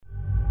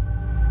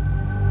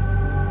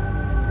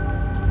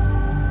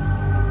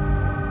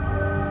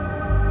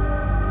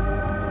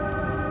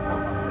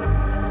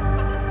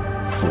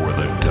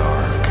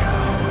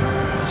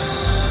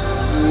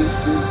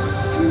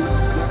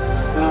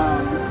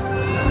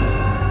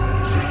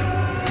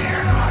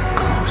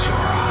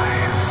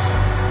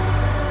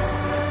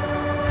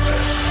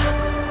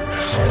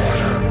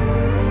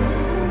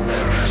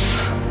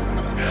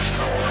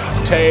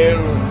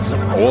tales of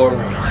horror.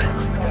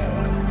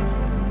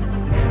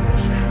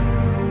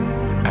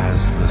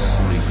 As the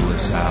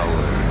sleepless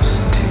hours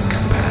tick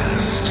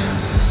past.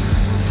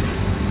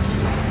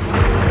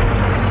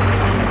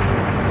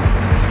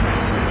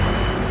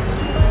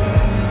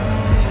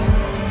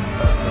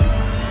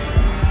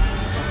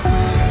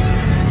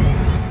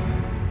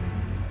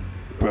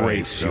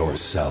 Brace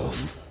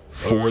yourself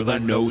for the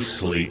No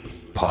Sleep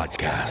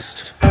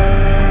Podcast.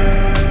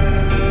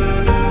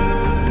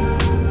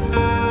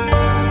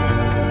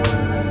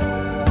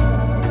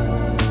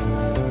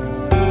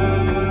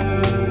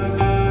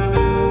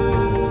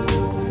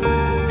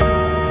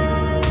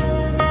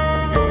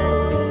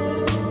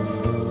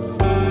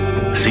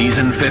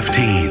 Season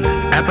 15,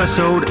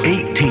 Episode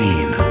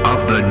 18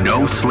 of the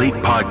No Sleep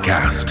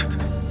Podcast.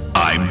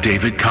 I'm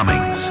David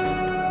Cummings,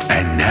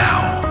 and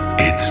now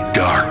it's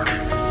dark.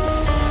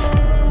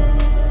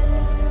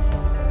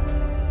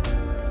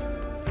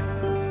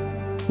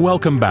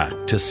 Welcome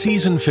back to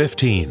Season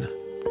 15,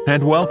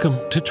 and welcome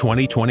to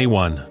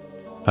 2021.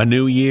 A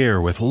new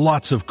year with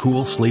lots of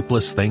cool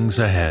sleepless things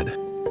ahead.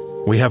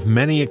 We have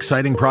many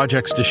exciting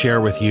projects to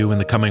share with you in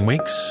the coming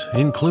weeks,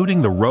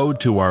 including the road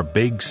to our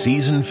big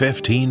Season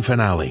 15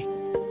 finale.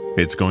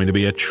 It's going to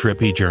be a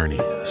trippy journey,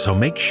 so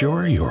make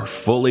sure you're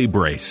fully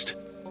braced.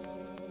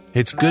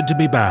 It's good to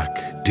be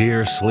back,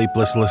 dear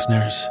sleepless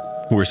listeners.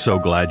 We're so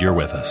glad you're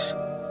with us.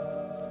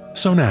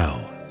 So now,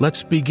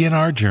 let's begin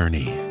our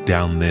journey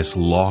down this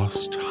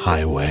lost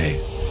highway.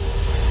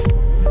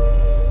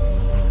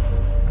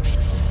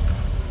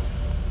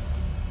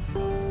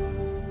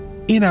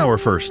 In our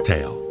first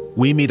tale,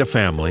 we meet a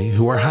family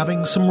who are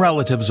having some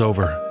relatives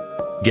over.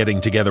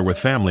 Getting together with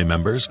family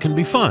members can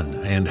be fun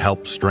and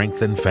help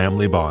strengthen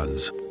family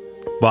bonds.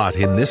 But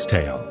in this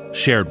tale,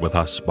 shared with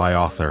us by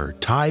author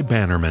Ty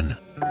Bannerman,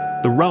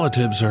 the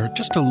relatives are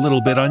just a little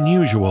bit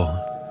unusual.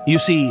 You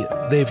see,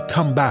 they've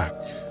come back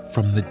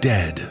from the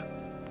dead.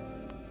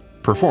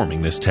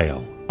 Performing this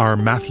tale are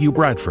Matthew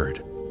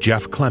Bradford,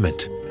 Jeff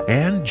Clement,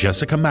 and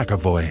Jessica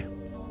McAvoy.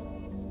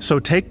 So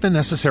take the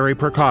necessary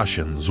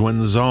precautions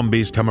when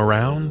zombies come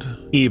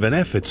around, even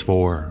if it's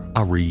for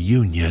a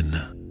reunion.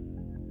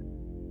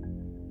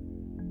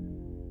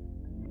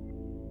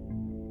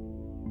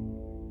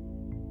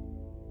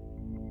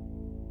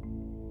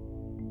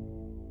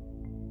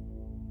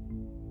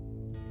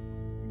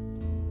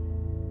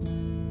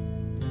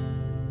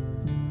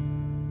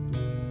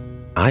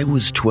 I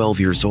was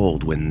 12 years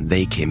old when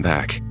they came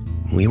back.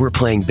 We were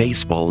playing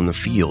baseball in the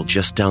field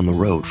just down the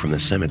road from the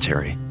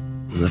cemetery.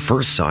 The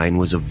first sign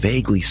was a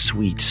vaguely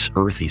sweet,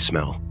 earthy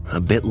smell, a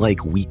bit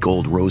like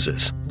week-old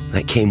roses,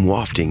 that came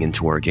wafting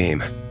into our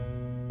game.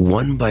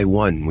 One by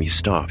one, we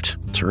stopped,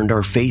 turned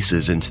our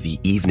faces into the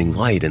evening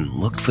light, and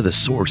looked for the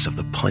source of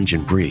the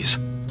pungent breeze.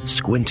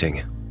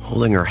 Squinting,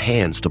 holding our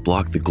hands to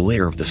block the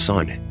glare of the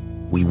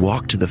sun, we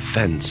walked to the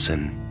fence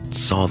and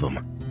saw them.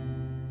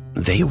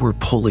 They were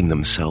pulling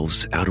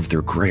themselves out of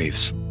their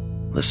graves,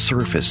 the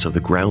surface of the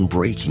ground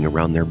breaking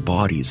around their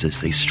bodies as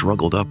they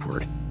struggled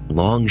upward,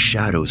 long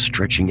shadows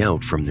stretching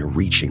out from their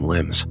reaching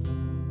limbs.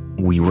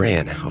 We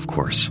ran, of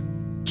course,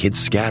 kids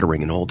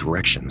scattering in all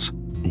directions.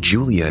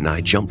 Julia and I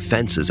jumped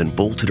fences and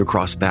bolted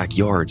across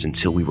backyards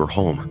until we were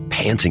home,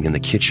 panting in the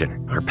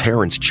kitchen, our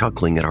parents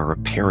chuckling at our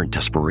apparent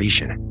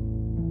desperation.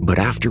 But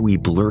after we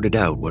blurted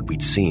out what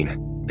we'd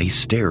seen, they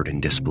stared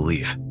in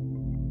disbelief.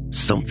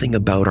 Something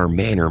about our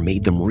manner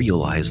made them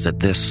realize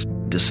that this,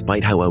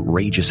 despite how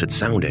outrageous it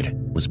sounded,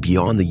 was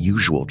beyond the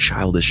usual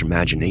childish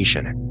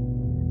imagination.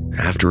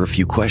 After a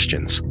few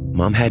questions,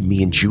 Mom had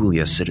me and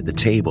Julia sit at the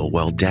table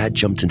while Dad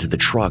jumped into the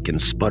truck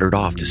and sputtered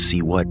off to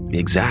see what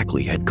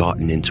exactly had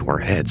gotten into our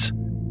heads.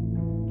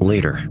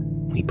 Later,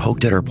 we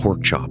poked at our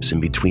pork chops in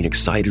between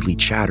excitedly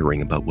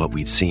chattering about what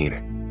we'd seen,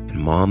 and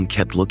Mom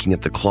kept looking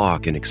at the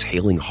clock and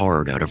exhaling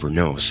hard out of her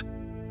nose.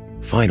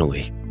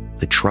 Finally,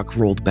 the truck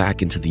rolled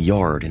back into the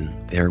yard,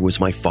 and there was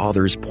my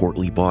father's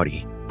portly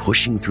body,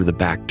 pushing through the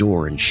back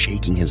door and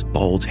shaking his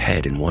bald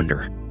head in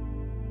wonder.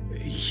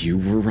 You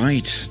were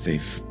right,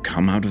 they've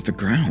come out of the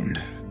ground.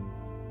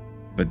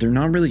 But they're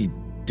not really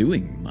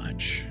doing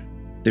much.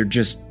 They're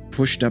just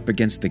pushed up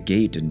against the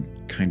gate and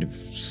kind of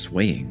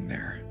swaying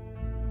there.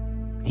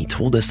 He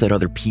told us that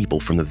other people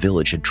from the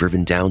village had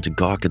driven down to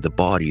gawk at the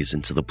bodies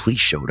until the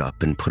police showed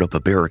up and put up a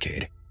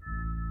barricade.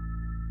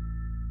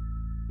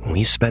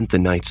 We spent the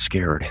night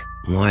scared,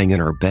 lying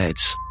in our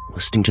beds,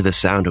 listening to the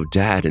sound of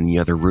Dad in the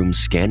other room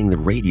scanning the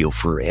radio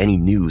for any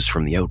news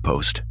from the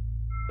outpost.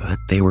 But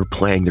they were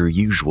playing their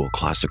usual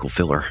classical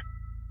filler.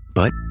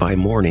 But by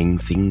morning,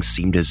 things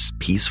seemed as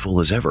peaceful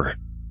as ever.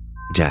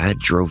 Dad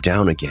drove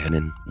down again,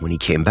 and when he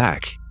came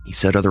back, he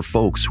said other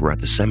folks were at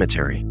the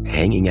cemetery,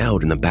 hanging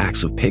out in the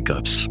backs of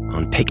pickups,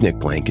 on picnic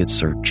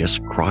blankets, or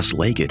just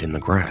cross-legged in the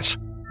grass.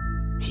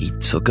 He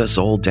took us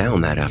all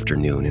down that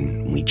afternoon,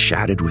 and we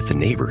chatted with the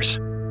neighbors.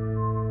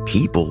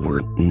 People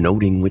were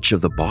noting which of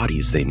the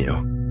bodies they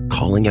knew,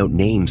 calling out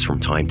names from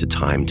time to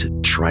time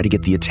to try to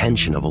get the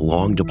attention of a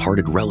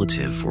long-departed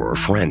relative or a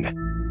friend.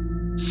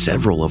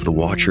 Several of the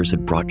watchers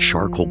had brought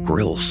charcoal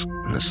grills,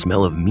 and the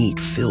smell of meat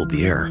filled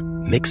the air.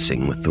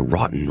 mixing with the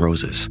rotten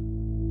roses.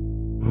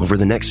 Over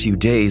the next few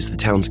days, the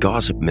town's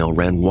gossip mill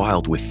ran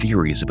wild with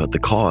theories about the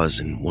cause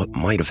and what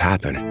might have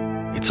happened.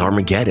 "It's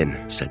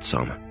Armageddon," said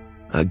some.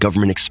 "A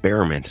government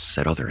experiment,"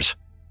 said others.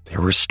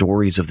 There were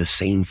stories of the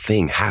same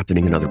thing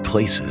happening in other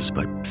places,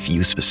 but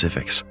few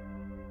specifics.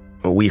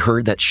 We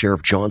heard that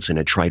Sheriff Johnson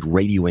had tried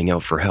radioing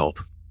out for help,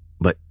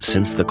 but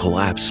since the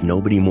collapse,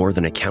 nobody more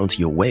than a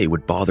county away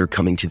would bother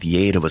coming to the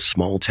aid of a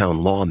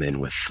small-town lawman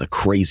with a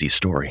crazy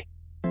story.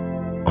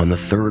 On the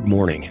third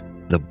morning,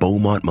 the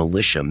Beaumont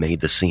militia made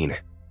the scene,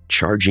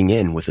 charging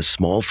in with a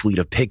small fleet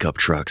of pickup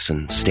trucks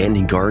and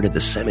standing guard at the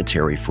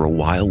cemetery for a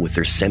while with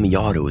their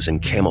semi-autos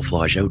and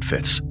camouflage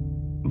outfits.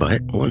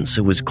 But once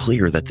it was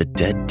clear that the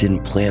dead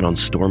didn't plan on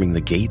storming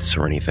the gates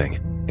or anything,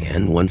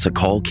 and once a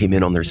call came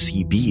in on their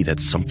CB that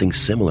something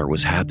similar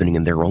was happening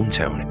in their own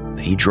town,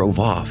 they drove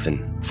off, and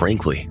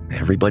frankly,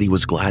 everybody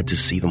was glad to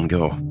see them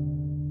go.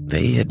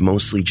 They had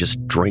mostly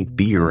just drank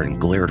beer and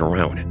glared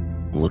around,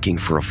 looking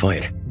for a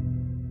fight.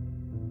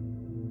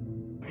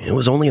 It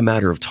was only a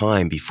matter of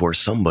time before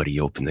somebody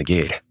opened the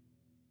gate.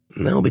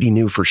 Nobody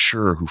knew for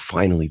sure who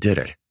finally did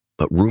it,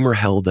 but rumor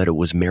held that it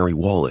was Mary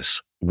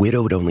Wallace,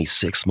 widowed only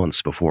 6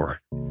 months before.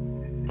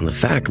 And the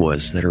fact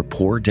was that her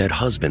poor dead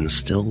husband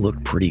still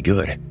looked pretty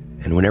good,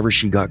 and whenever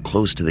she got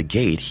close to the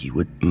gate, he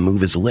would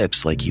move his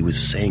lips like he was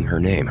saying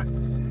her name.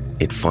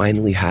 It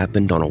finally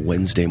happened on a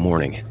Wednesday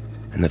morning,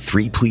 and the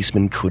 3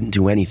 policemen couldn't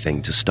do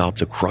anything to stop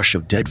the crush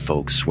of dead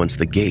folks once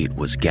the gate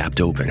was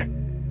gapped open.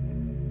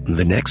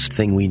 The next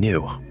thing we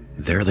knew,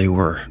 there they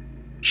were,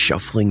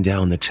 shuffling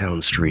down the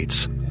town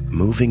streets,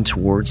 moving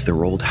towards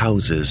their old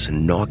houses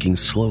and knocking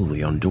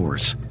slowly on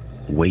doors,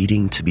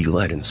 waiting to be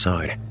let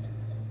inside.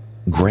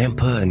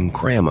 Grandpa and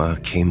Grandma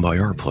came by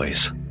our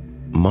place.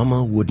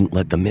 Mama wouldn't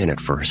let them in at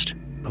first,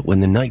 but when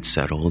the night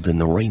settled and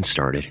the rain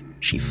started,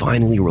 she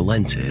finally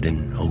relented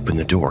and opened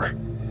the door.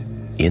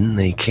 In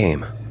they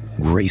came,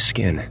 gray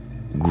skin,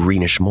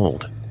 greenish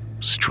mold,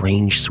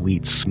 strange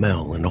sweet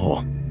smell and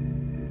all.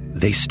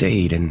 They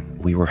stayed, and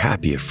we were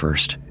happy at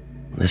first.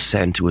 The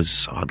scent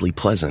was oddly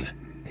pleasant,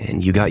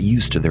 and you got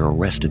used to their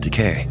arrested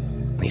decay.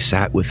 They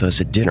sat with us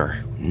at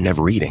dinner,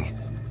 never eating,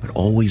 but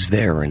always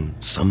there and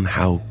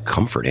somehow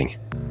comforting.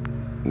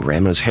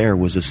 Grandma's hair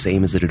was the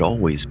same as it had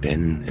always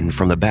been, and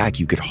from the back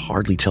you could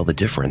hardly tell the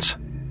difference.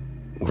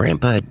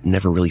 Grandpa had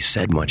never really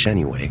said much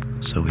anyway,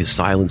 so his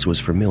silence was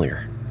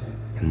familiar.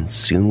 And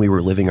soon we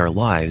were living our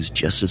lives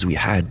just as we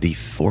had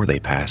before they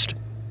passed.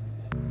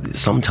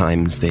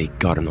 Sometimes they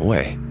got in the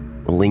way,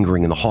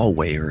 lingering in the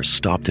hallway or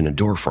stopped in a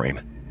doorframe,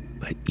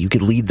 but you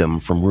could lead them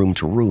from room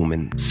to room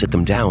and sit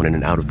them down in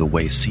an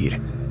out-of-the-way seat.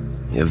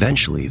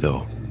 Eventually,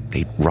 though,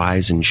 they'd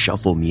rise and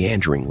shuffle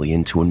meanderingly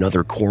into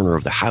another corner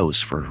of the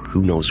house for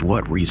who knows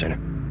what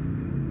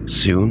reason.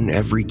 Soon,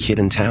 every kid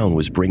in town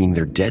was bringing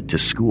their dead to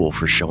school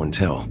for show and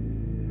tell.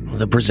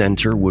 The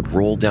presenter would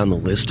roll down the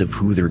list of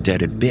who their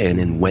dead had been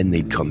and when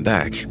they'd come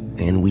back,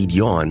 and we'd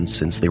yawn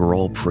since they were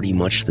all pretty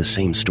much the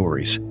same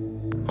stories.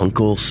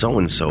 Uncle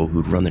so-and-so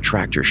who'd run the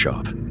tractor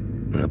shop,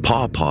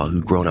 Pawpaw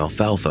who'd grown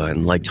alfalfa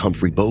and liked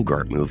Humphrey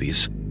Bogart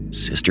movies,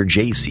 Sister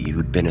Jacy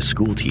who'd been a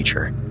school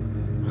teacher.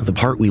 The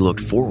part we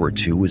looked forward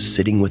to was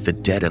sitting with the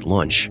dead at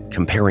lunch,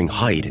 comparing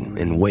height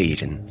and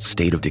weight and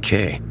state of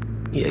decay.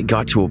 It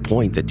got to a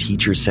point that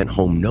teachers sent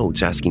home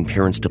notes asking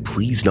parents to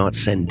please not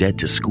send dead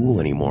to school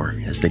anymore,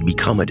 as they'd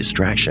become a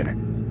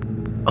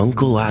distraction.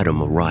 Uncle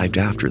Adam arrived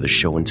after the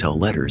show-and-tell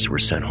letters were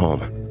sent home,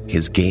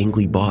 his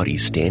gangly body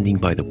standing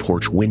by the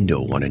porch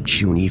window on a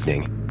June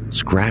evening,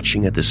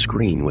 scratching at the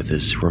screen with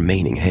his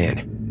remaining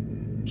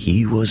hand.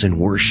 He was in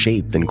worse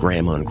shape than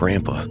Grandma and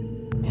Grandpa,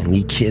 and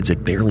we kids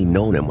had barely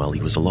known him while he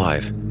was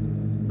alive.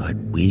 But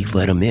we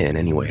let him in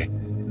anyway.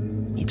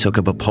 He took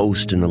up a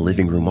post in the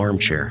living room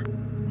armchair,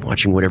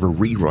 watching whatever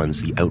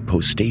reruns the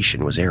outpost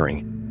station was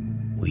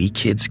airing. We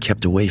kids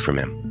kept away from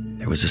him.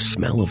 There was a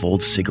smell of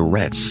old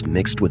cigarettes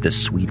mixed with a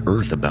sweet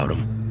earth about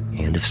him,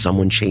 and if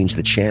someone changed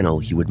the channel,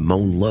 he would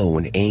moan low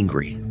and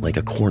angry like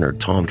a cornered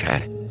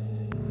tomcat.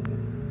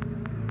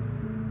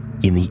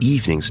 In the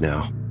evenings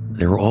now,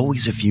 there were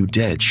always a few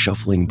dead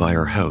shuffling by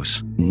our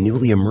house,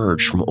 newly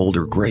emerged from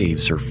older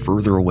graves or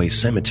further away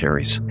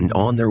cemeteries, and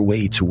on their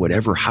way to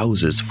whatever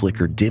houses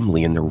flickered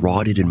dimly in their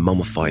rotted and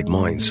mummified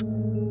minds.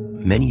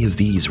 Many of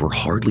these were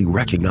hardly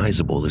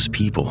recognizable as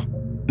people.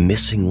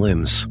 Missing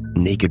limbs,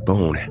 naked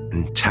bone,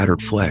 and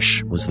tattered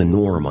flesh was the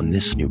norm on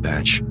this new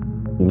batch.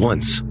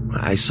 Once,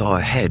 I saw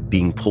a head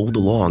being pulled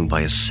along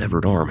by a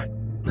severed arm.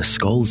 The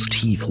skull's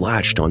teeth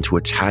latched onto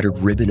a tattered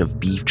ribbon of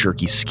beef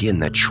jerky skin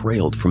that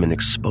trailed from an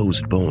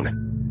exposed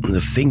bone.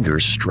 The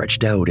fingers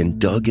stretched out and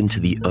dug into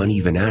the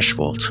uneven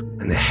asphalt,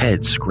 and the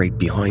head scraped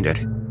behind it.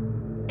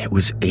 It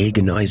was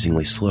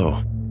agonizingly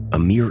slow, a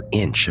mere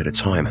inch at a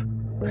time.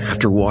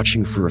 After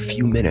watching for a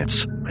few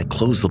minutes, I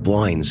closed the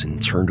blinds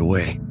and turned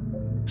away.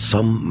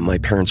 Some my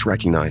parents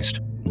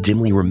recognized,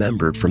 dimly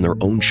remembered from their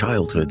own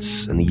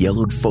childhoods and the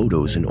yellowed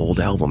photos in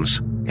old albums,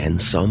 and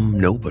some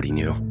nobody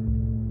knew.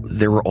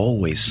 There were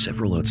always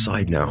several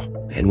outside now,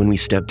 and when we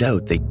stepped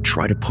out, they'd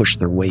try to push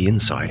their way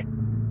inside.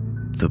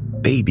 The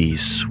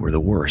babies were the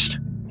worst.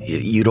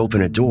 You'd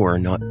open a door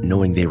not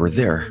knowing they were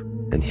there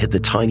and hit the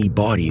tiny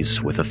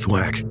bodies with a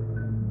thwack.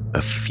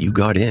 A few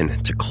got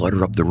in to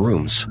clutter up the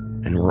rooms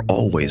and were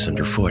always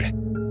underfoot.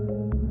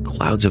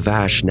 Clouds of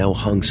ash now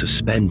hung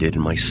suspended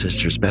in my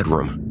sister's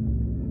bedroom.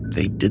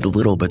 They did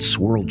little but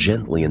swirl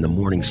gently in the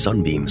morning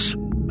sunbeams,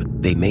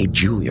 but they made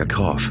Julia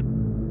cough.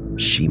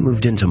 She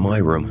moved into my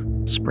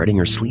room, spreading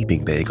her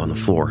sleeping bag on the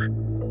floor.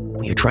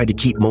 We had tried to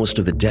keep most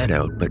of the dead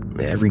out, but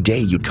every day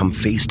you'd come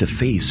face to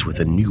face with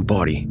a new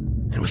body.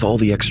 And with all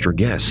the extra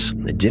guests,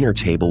 the dinner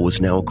table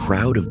was now a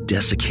crowd of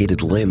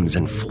desiccated limbs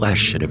and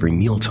flesh at every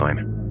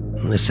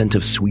mealtime. The scent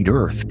of sweet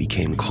earth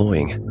became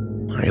cloying.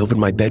 I opened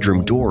my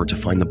bedroom door to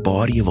find the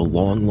body of a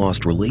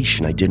long-lost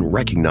relation I didn't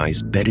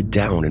recognize bedded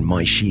down in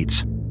my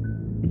sheets.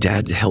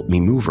 Dad helped me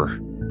move her,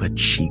 but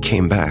she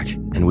came back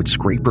and would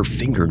scrape her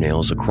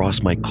fingernails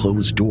across my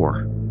closed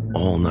door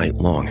all night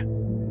long.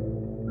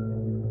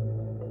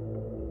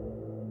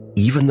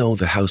 Even though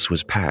the house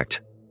was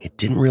packed, it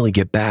didn't really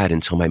get bad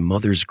until my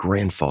mother's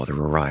grandfather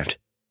arrived.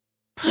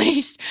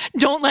 Please,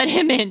 don't let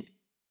him in.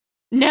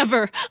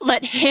 Never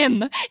let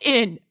him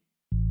in.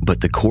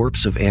 But the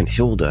corpse of Aunt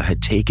Hilda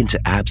had taken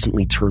to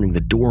absently turning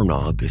the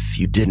doorknob if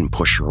you didn't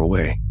push her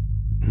away.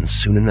 And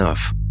soon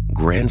enough,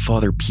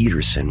 Grandfather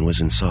Peterson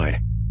was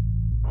inside.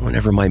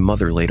 Whenever my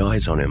mother laid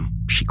eyes on him,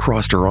 she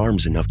crossed her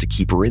arms enough to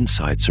keep her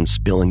insides from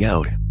spilling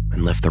out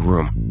and left the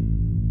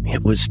room.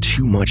 It was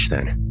too much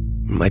then.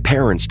 My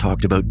parents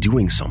talked about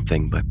doing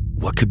something, but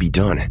what could be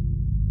done?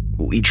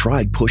 We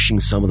tried pushing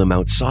some of them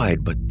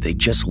outside, but they'd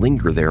just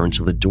linger there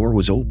until the door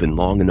was open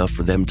long enough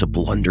for them to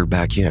blunder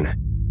back in.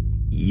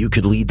 You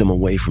could lead them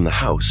away from the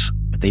house,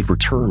 but they'd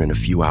return in a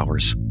few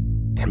hours.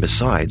 And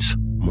besides,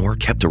 more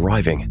kept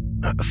arriving,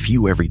 a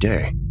few every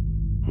day.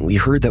 We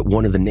heard that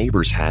one of the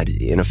neighbors had,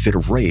 in a fit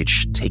of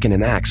rage, taken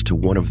an axe to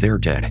one of their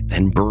dead,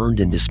 then burned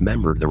and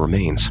dismembered the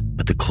remains.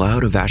 But the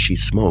cloud of ashy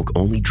smoke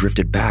only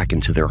drifted back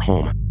into their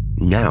home.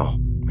 Now,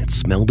 it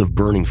smelled of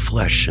burning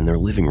flesh in their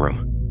living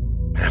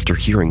room. After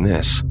hearing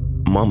this,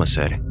 Mama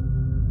said,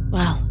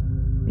 Well,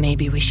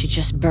 maybe we should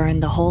just burn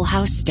the whole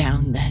house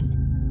down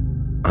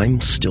then.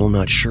 I'm still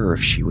not sure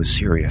if she was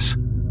serious.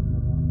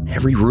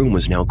 Every room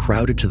was now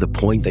crowded to the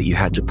point that you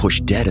had to push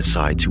Dad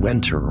aside to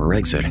enter or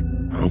exit.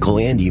 Uncle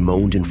Andy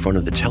moaned in front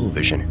of the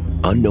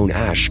television. Unknown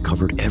ash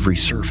covered every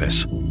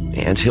surface.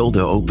 Aunt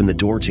Hilda opened the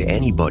door to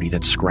anybody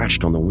that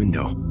scratched on the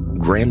window.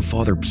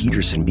 Grandfather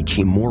Peterson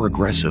became more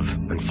aggressive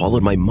and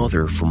followed my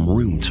mother from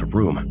room to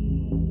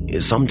room.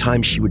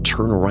 Sometimes she would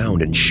turn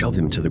around and shove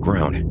him to the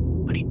ground,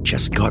 but he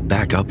just got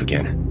back up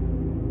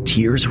again.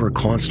 Tears were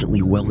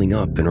constantly welling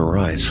up in her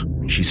eyes,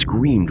 and she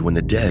screamed when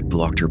the dead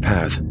blocked her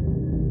path.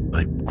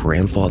 But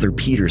Grandfather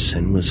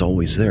Peterson was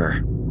always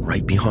there,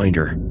 right behind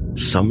her,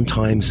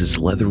 sometimes his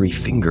leathery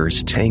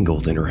fingers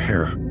tangled in her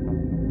hair.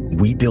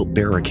 We built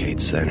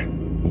barricades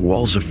then,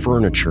 walls of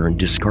furniture and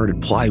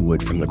discarded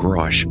plywood from the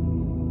garage.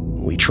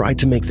 We tried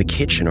to make the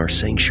kitchen our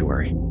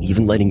sanctuary,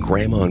 even letting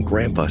Grandma and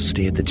Grandpa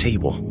stay at the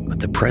table, but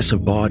the press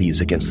of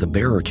bodies against the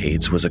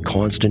barricades was a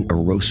constant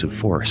erosive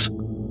force.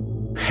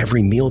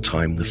 Every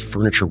mealtime, the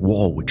furniture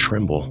wall would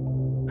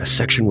tremble. A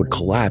section would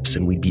collapse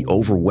and we'd be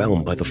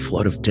overwhelmed by the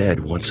flood of dead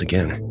once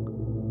again.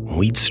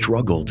 We'd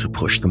struggle to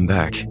push them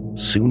back,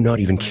 soon not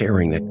even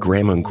caring that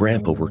Grandma and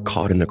Grandpa were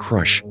caught in the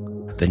crush.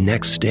 The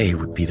next day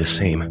would be the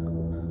same.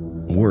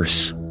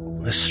 Worse,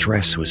 the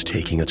stress was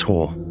taking a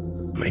toll.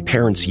 My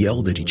parents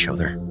yelled at each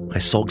other. I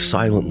sulked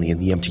silently in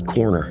the empty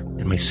corner,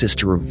 and my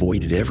sister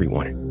avoided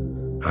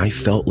everyone. I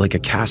felt like a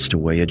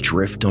castaway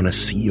adrift on a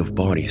sea of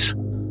bodies,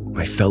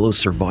 my fellow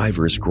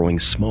survivors growing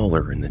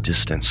smaller in the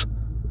distance.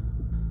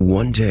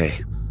 One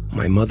day,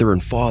 my mother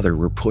and father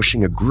were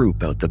pushing a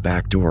group out the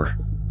back door.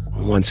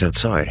 Once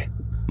outside,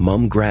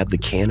 Mom grabbed the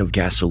can of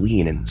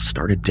gasoline and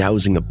started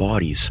dousing the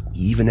bodies,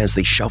 even as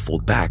they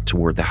shuffled back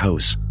toward the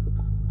house.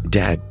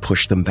 Dad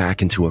pushed them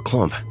back into a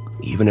clump,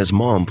 even as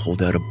Mom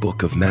pulled out a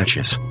book of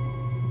matches.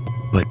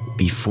 But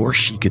before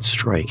she could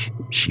strike,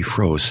 she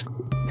froze,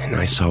 and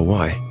I saw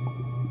why.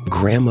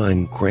 Grandma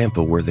and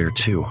Grandpa were there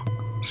too,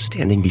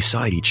 standing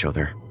beside each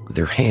other,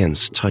 their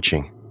hands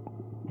touching.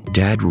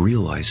 Dad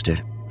realized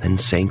it, then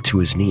sank to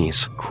his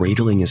knees,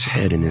 cradling his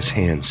head in his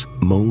hands,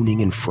 moaning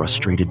in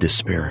frustrated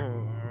despair.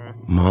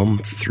 Mom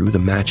threw the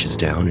matches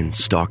down and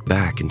stalked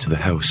back into the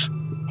house.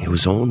 It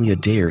was only a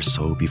day or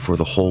so before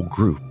the whole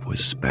group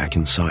was back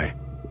inside.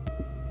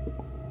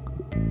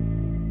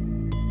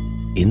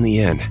 In the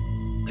end,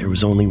 there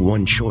was only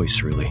one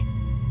choice, really.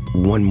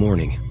 One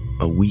morning,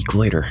 a week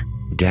later,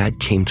 Dad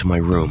came to my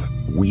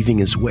room, weaving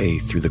his way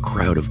through the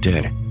crowd of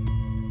dead.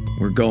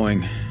 We're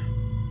going.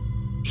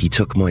 He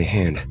took my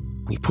hand.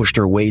 We pushed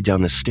our way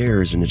down the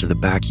stairs and into the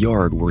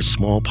backyard where a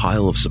small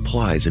pile of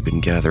supplies had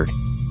been gathered.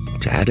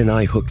 Dad and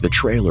I hooked the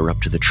trailer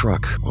up to the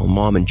truck while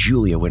Mom and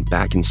Julia went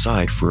back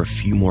inside for a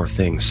few more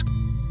things.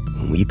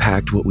 We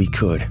packed what we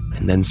could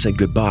and then said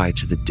goodbye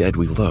to the dead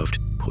we loved,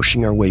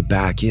 pushing our way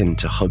back in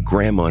to hug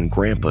Grandma and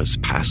Grandpa's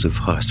passive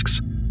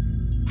husks.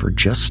 For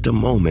just a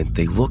moment,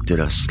 they looked at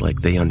us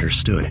like they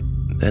understood.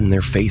 Then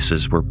their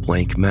faces were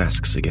blank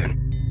masks again.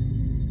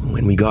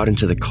 When we got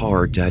into the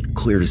car, Dad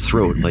cleared his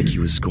throat like he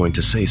was going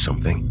to say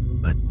something.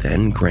 But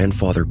then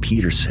Grandfather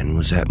Peterson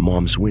was at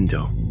Mom's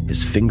window,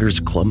 his fingers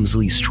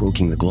clumsily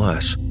stroking the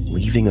glass,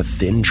 leaving a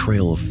thin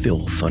trail of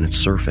filth on its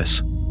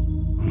surface.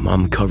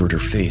 Mom covered her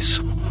face.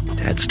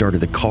 Dad started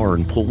the car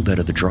and pulled out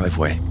of the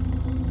driveway.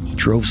 He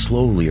drove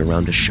slowly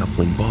around a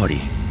shuffling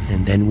body,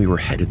 and then we were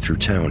headed through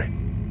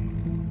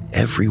town.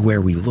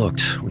 Everywhere we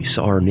looked, we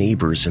saw our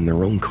neighbors in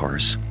their own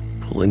cars,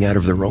 pulling out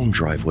of their own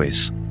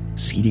driveways,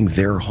 ceding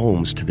their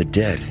homes to the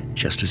dead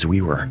just as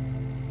we were.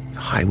 The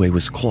highway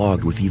was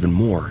clogged with even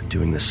more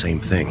doing the same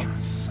thing.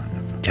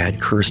 Dad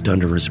cursed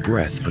under his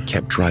breath but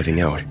kept driving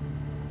out.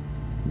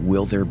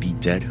 Will there be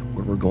dead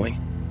where we're going?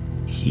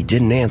 He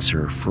didn't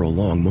answer for a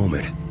long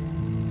moment.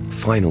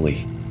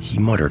 Finally, he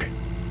muttered,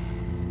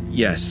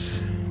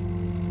 Yes,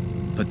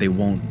 but they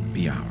won't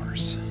be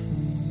ours.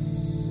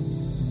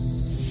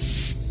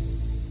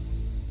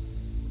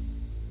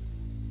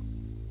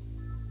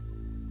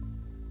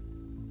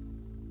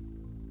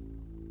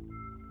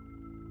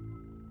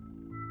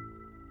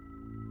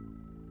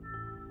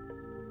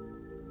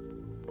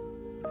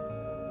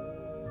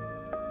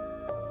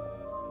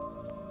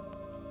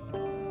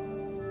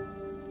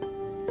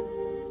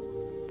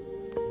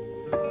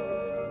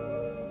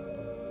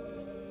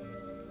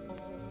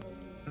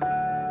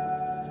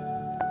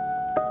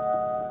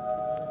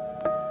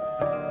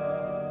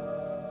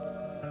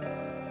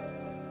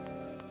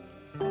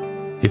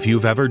 If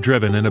you've ever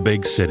driven in a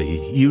big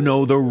city, you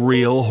know the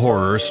real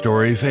horror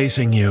story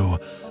facing you: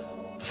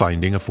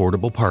 finding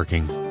affordable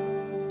parking.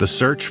 The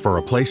search for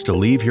a place to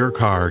leave your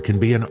car can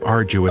be an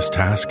arduous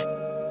task.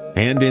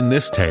 And in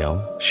this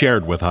tale,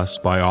 shared with us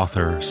by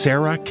author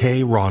Sarah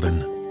K.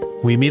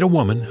 Rodden, we meet a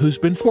woman who's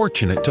been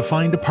fortunate to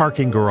find a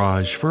parking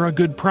garage for a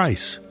good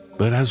price.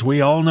 But as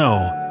we all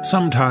know,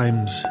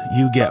 sometimes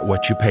you get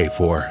what you pay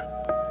for.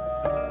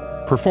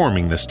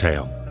 Performing this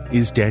tale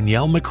is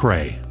Danielle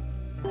McRae.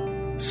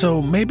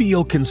 So maybe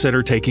you'll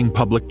consider taking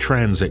public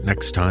transit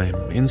next time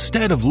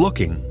instead of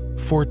looking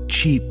for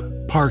cheap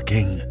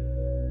parking.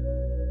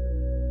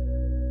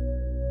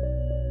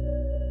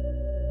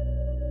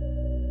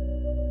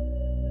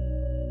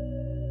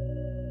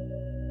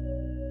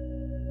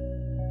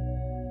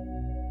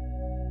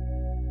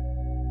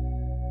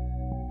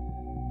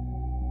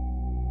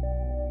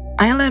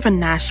 I live in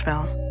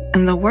Nashville,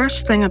 and the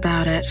worst thing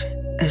about it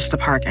is the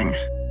parking.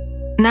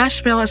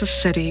 Nashville is a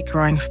city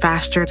growing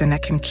faster than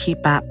it can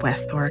keep up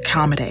with or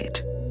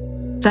accommodate.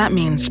 That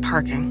means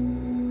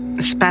parking,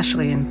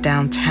 especially in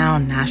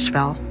downtown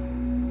Nashville.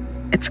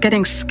 It's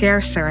getting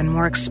scarcer and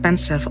more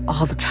expensive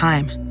all the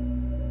time.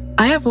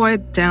 I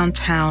avoid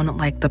downtown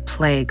like the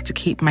plague to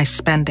keep my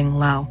spending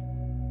low.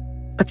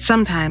 But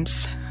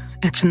sometimes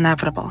it's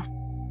inevitable.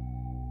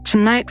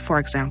 Tonight, for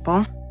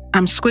example,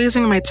 I'm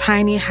squeezing my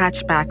tiny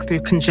hatchback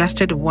through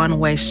congested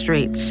one-way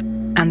streets,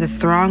 and the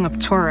throng of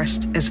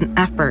tourists is an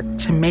effort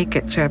to make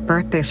it to a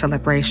birthday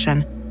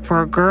celebration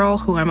for a girl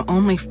who I'm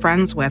only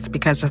friends with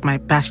because of my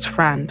best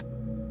friend,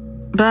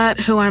 but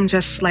who I'm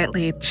just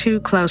slightly too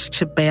close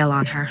to bail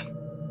on her.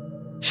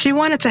 She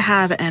wanted to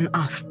have an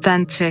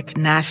authentic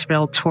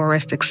Nashville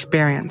tourist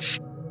experience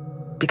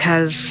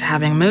because,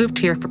 having moved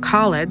here for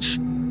college,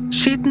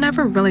 she'd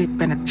never really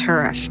been a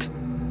tourist,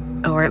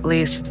 or at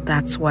least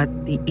that's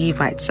what the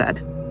Evite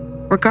said.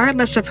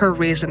 Regardless of her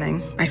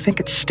reasoning, I think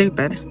it's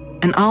stupid,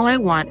 and all I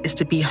want is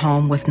to be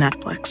home with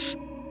Netflix.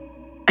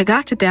 I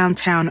got to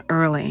downtown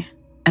early,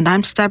 and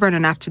I'm stubborn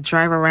enough to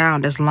drive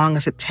around as long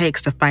as it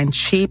takes to find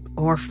cheap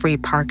or free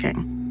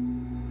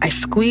parking. I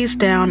squeeze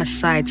down a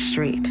side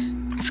street,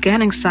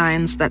 scanning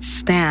signs that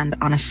stand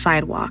on a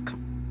sidewalk.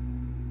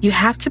 You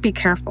have to be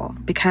careful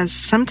because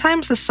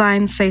sometimes the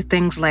signs say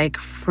things like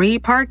free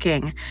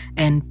parking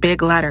in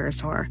big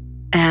letters or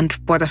and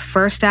for the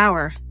first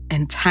hour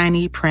in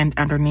tiny print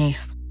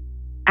underneath.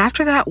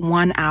 After that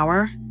 1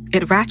 hour,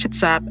 it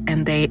ratchets up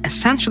and they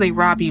essentially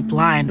rob you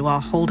blind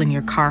while holding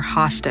your car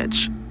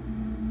hostage.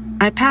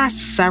 I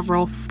passed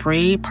several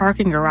free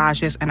parking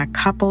garages and a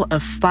couple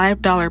of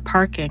 $5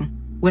 parking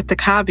with the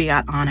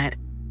caveat on it,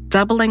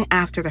 doubling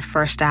after the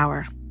first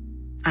hour.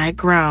 I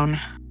groan,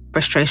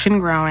 frustration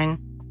growing,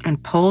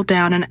 and pulled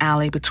down an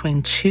alley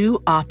between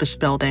two office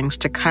buildings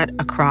to cut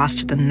across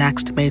to the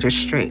next major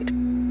street.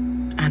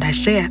 And I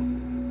see it.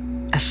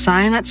 A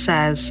sign that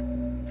says,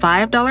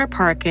 $5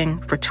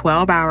 parking for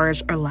 12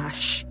 hours or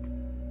less.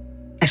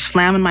 I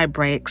slam on my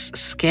brakes,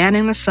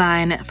 scanning the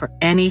sign for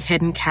any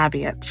hidden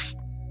caveats.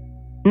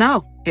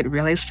 No, it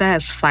really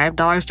says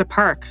 $5 to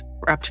park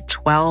for up to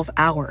 12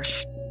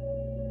 hours.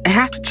 I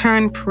have to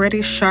turn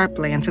pretty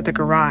sharply into the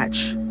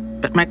garage,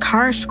 but my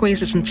car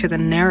squeezes into the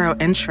narrow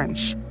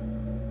entrance.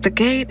 The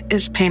gate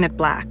is painted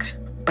black,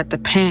 but the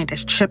paint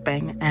is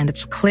chipping, and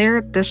it's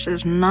clear this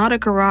is not a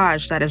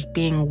garage that is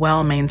being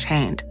well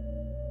maintained.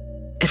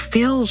 It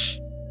feels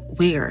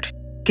weird,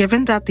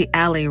 given that the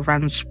alley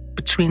runs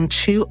between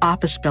two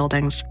office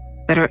buildings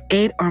that are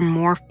 8 or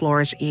more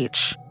floors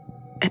each.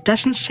 It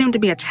doesn't seem to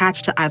be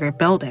attached to either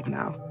building,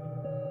 though.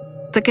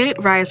 The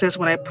gate rises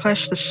when I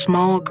push the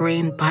small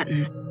green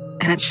button,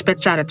 and it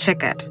spits out a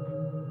ticket.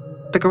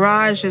 The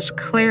garage is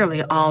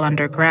clearly all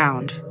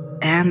underground,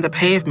 and the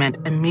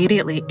pavement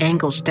immediately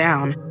angles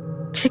down,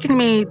 taking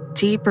me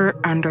deeper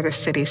under the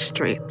city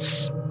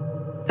streets.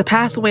 The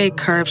pathway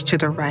curves to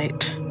the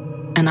right,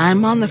 and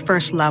I'm on the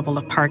first level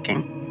of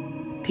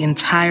parking. The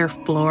entire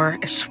floor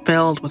is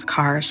filled with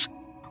cars,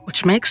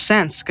 which makes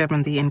sense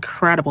given the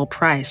incredible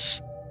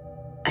price.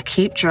 I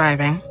keep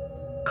driving,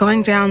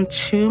 going down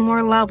 2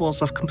 more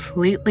levels of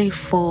completely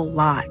full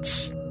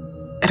lots.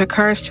 It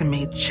occurs to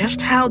me just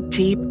how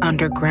deep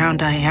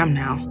underground I am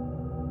now,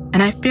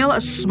 and I feel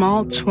a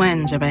small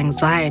twinge of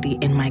anxiety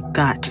in my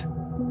gut.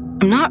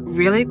 I'm not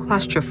really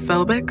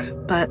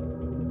claustrophobic, but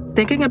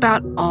thinking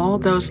about all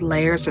those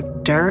layers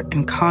of dirt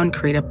and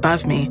concrete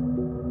above me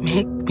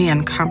make me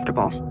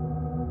uncomfortable.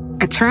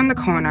 I turn the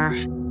corner,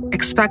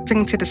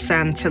 expecting to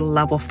descend to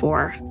level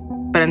 4,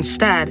 but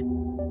instead,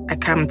 I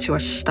come to a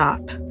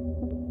stop.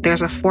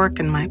 There's a fork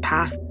in my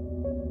path.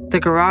 The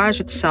garage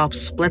itself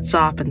splits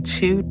off in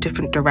 2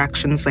 different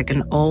directions like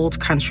an old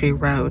country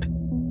road.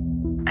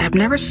 I have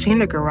never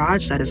seen a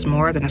garage that is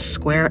more than a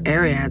square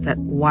area that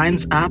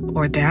winds up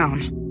or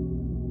down.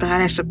 But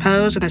I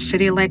suppose in a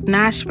city like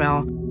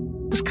Nashville,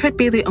 this could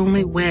be the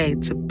only way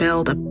to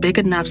build a big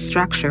enough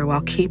structure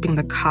while keeping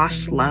the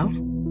costs low.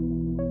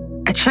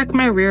 I check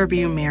my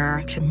rearview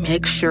mirror to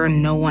make sure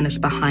no one is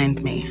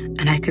behind me,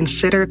 and I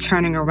consider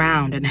turning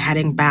around and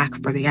heading back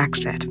for the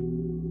exit.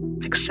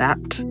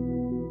 Except,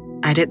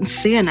 I didn't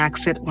see an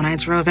exit when I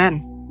drove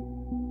in.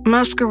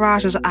 Most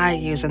garages I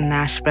use in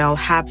Nashville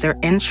have their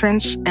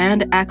entrance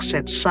and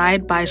exit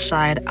side by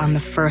side on the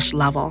first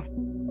level.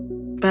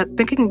 But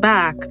thinking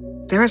back,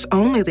 there is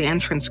only the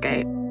entrance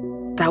gate.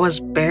 That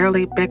was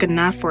barely big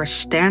enough for a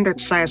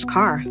standard-sized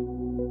car.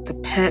 The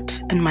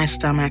pit in my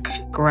stomach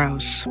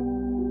grows.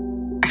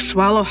 I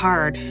swallow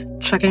hard,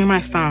 checking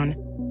my phone.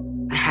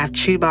 I have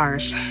 2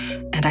 bars,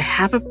 and I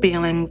have a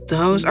feeling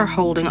those are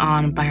holding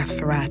on by a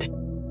thread.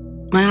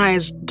 My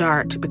eyes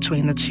dart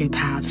between the 2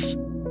 paths.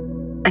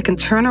 I can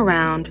turn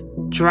around,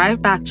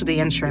 drive back to the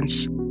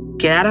entrance,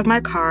 get out of my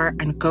car,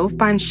 and go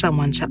find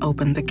someone to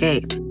open the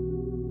gate.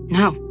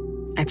 No,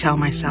 I tell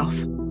myself.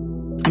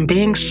 I'm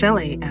being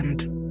silly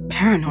and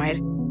paranoid.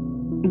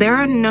 There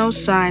are no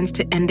signs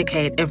to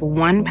indicate if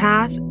one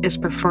path is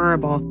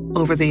preferable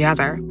over the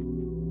other.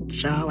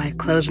 So I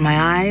close my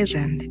eyes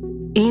and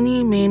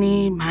eeny,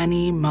 meeny,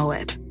 miny, moe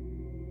it.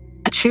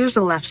 I choose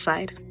the left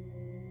side.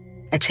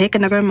 I take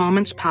another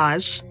moment's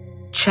pause,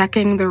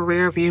 checking the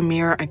rearview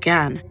mirror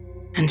again,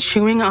 and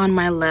chewing on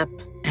my lip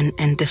in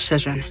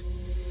indecision.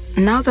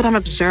 Now that I'm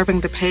observing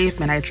the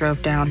pavement I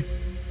drove down,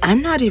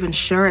 I'm not even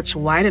sure it's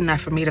wide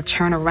enough for me to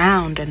turn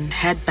around and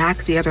head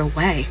back the other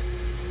way.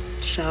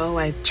 So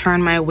I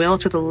turn my wheel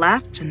to the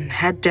left and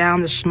head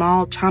down the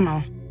small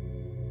tunnel.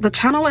 The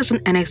tunnel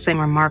isn't anything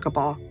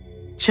remarkable,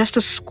 just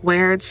a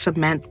squared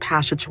cement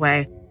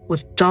passageway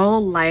with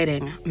dull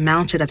lighting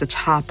mounted at the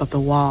top of the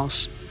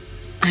walls.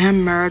 I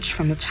emerge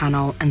from the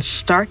tunnel and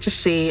start to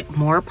see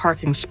more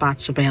parking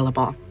spots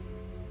available.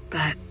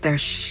 But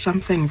there's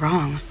something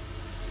wrong.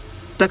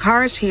 The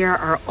cars here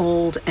are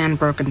old and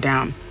broken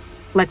down,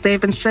 like they've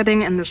been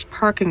sitting in this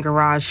parking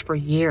garage for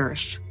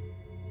years,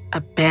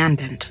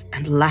 abandoned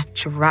and left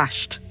to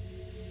rust.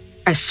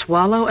 I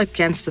swallow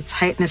against the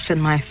tightness in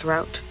my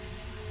throat,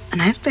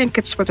 and I think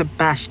it's for the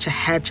best to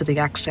head to the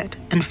exit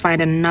and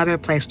find another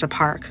place to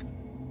park.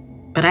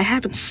 But I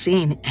haven't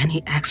seen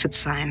any exit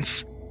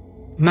signs.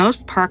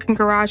 Most parking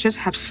garages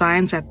have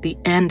signs at the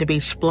end of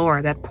each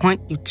floor that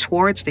point you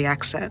towards the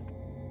exit.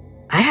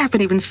 I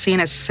haven't even seen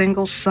a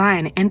single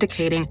sign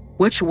indicating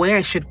which way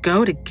I should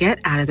go to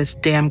get out of this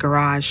damn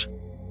garage.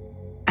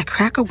 I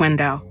crack a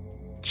window,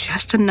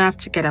 just enough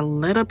to get a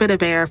little bit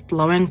of air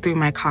flowing through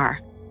my car.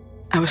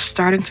 I was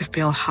starting to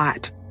feel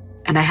hot,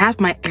 and I have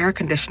my air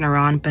conditioner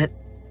on, but it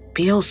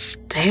feels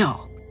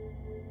stale.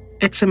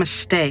 It's a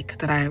mistake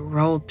that I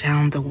rolled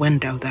down the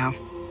window, though.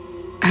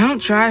 I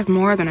don't drive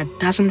more than a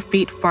dozen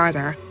feet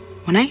farther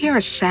when I hear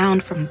a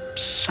sound from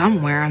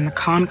somewhere in the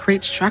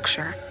concrete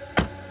structure.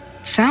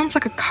 It sounds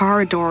like a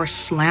car door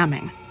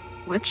slamming,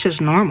 which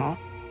is normal,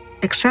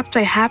 except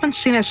I haven't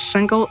seen a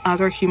single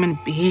other human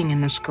being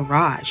in this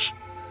garage.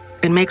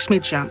 It makes me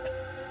jump,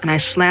 and I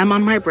slam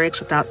on my brakes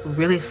without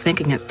really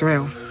thinking it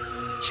through.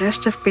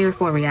 Just a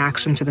fearful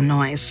reaction to the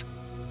noise.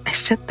 I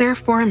sit there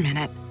for a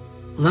minute,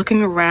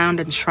 looking around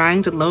and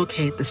trying to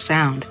locate the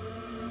sound.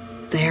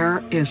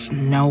 There is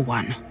no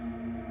one.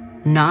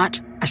 Not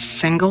a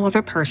single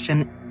other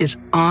person is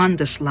on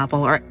this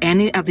level or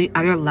any of the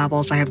other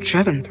levels I have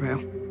driven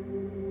through.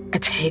 I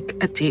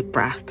take a deep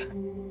breath,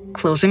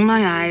 closing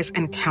my eyes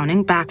and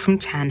counting back from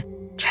 10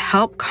 to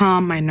help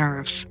calm my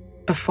nerves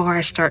before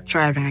I start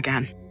driving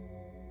again.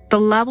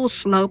 The level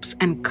slopes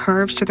and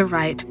curves to the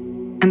right,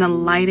 and the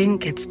lighting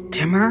gets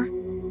dimmer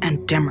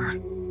and dimmer.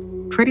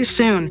 Pretty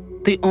soon,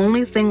 the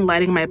only thing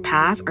lighting my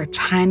path are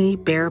tiny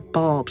bare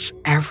bulbs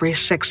every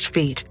 6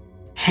 feet,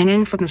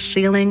 hanging from the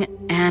ceiling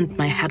and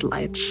my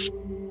headlights.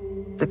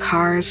 The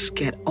cars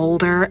get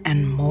older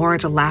and more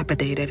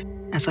dilapidated,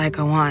 as I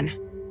go on,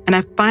 and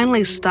I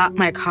finally stop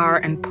my car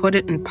and put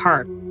it in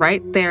park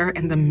right there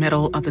in the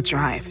middle of the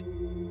drive.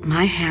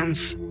 My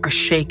hands are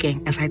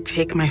shaking as I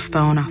take my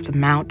phone off the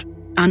mount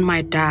on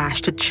my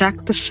dash to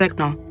check the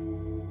signal.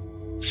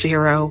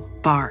 0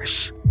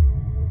 bars.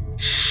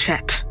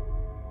 Shit.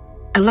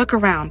 I look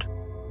around,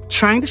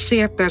 trying to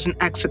see if there's an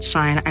exit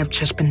sign I've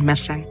just been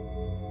missing.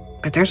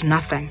 But there's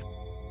nothing.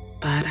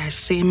 But I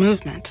see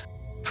movement.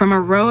 From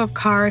a row of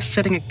cars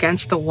sitting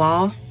against the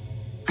wall,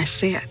 I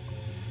see it.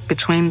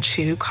 Between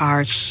 2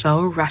 cars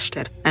so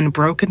rusted and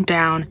broken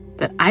down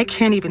that I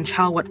can't even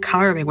tell what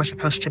color they were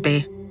supposed to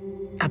be.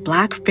 A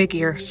black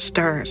figure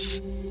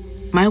stirs.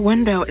 My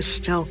window is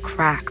still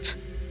cracked.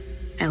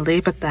 I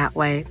leave it that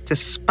way,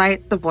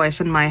 despite the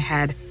voice in my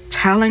head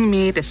telling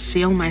me to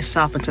seal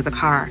myself into the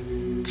car,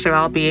 so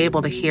I'll be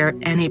able to hear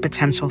any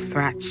potential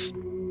threats.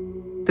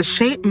 The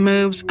shape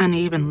moves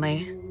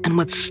unevenly and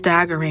with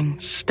staggering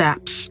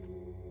steps.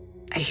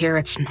 I hear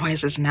its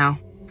noises now.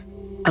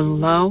 A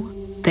low,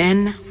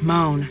 thin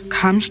moan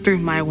comes through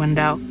my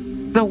window.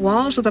 The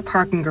walls of the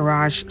parking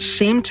garage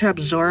seem to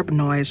absorb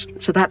noise,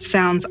 so that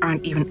sounds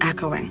aren't even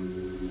echoing.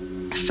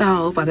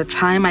 So by the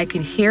time I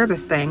can hear the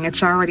thing,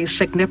 it's already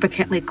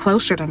significantly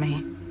closer to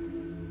me.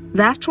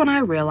 That's when I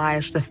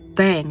realize the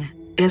thing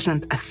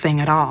isn't a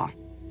thing at all.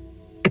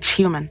 It's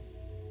human.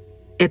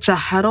 It's a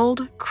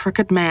huddled,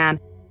 crooked man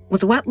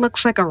with what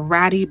looks like a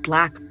ratty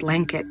black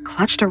blanket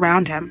clutched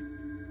around him.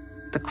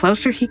 The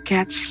closer he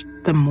gets,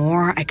 the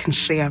more I can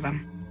see of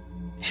him.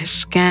 His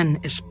skin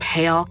is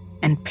pale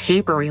and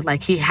papery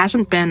like he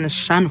hasn't been in the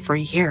sun for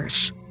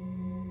years.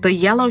 The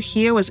yellow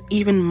hue is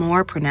even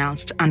more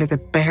pronounced under the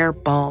bare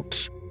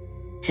bulbs.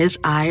 His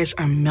eyes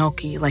are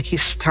milky like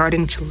he's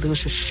starting to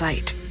lose his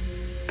sight.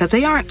 But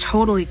they aren't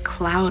totally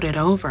clouded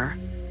over.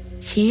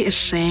 He is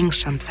saying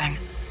something.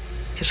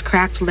 His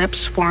cracked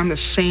lips form the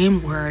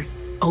same word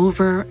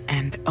over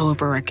and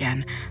over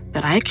again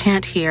that I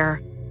can't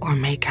hear or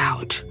make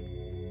out.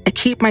 I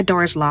keep my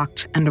doors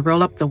locked and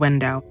roll up the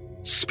window,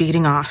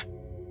 speeding off.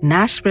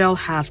 Nashville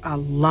has a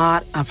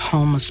lot of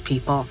homeless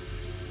people,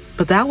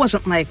 but that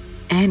wasn't like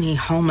any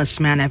homeless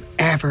man I've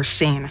ever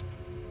seen.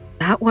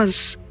 That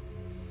was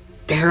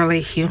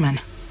barely human.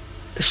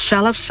 The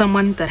shell of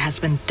someone that has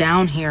been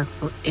down here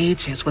for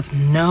ages with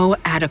no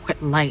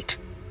adequate light,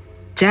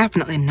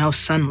 definitely no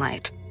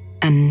sunlight,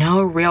 and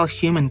no real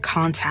human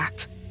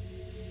contact.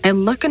 I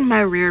look in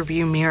my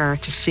rearview mirror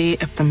to see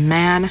if the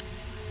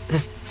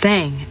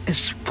thing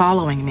is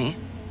following me.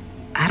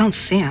 I don't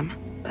see him,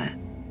 but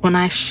when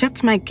I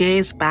shift my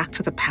gaze back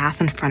to the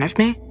path in front of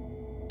me,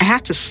 I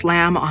have to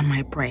slam on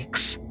my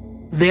brakes.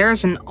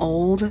 There's an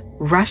old,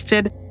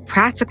 rusted,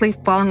 practically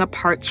falling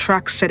apart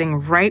truck sitting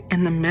right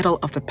in the middle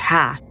of the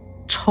path,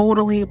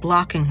 totally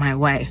blocking my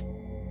way.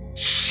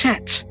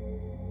 Shit.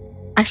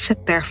 I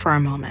sit there for a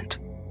moment,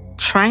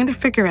 trying to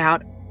figure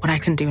out what I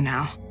can do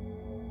now.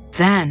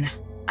 Then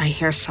I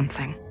hear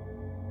something.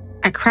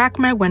 I crack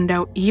my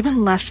window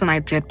even less than I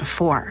did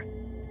before,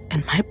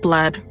 and my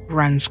blood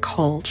runs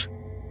cold.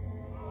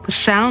 The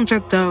sounds are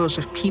those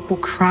of people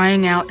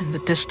crying out in the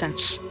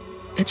distance.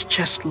 It's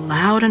just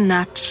loud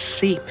enough to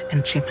seep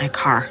into my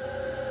car.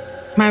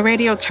 My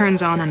radio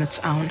turns on its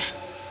own.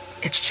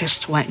 It's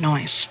just white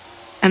noise,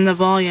 and the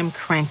volume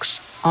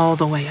cranks all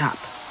the way up.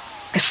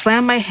 I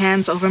slam my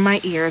hands over my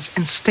ears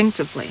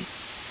instinctively,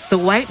 the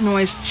white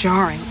noise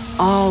jarring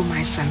all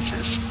my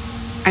senses.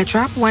 I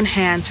drop one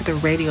hand to the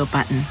radio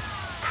button,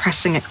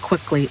 pressing it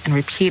quickly and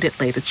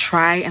repeatedly to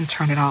try and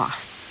turn it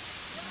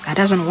off. That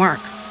doesn't work.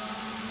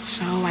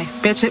 So I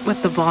fidget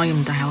with the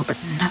volume dial, but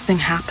nothing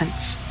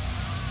happens.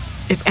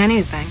 If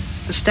anything,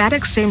 the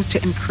static seems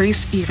to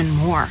increase even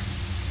more,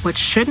 which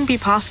shouldn't be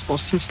possible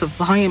since the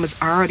volume is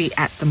already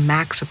at the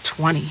max of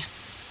 20.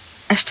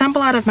 I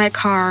stumble out of my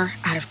car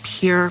out of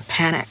pure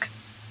panic,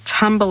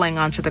 tumbling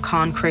onto the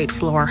concrete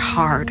floor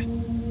hard.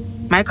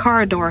 My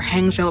car door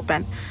hangs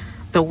open,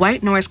 the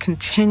white noise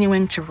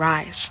continuing to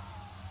rise.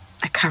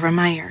 I cover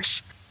my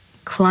ears,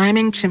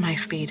 climbing to my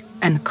feet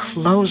and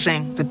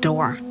closing the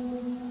door.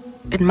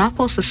 It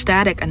muffles the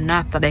static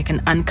enough that I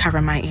can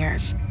uncover my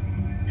ears.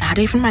 Not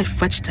even my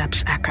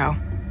footsteps echo.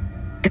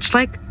 It's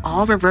like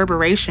all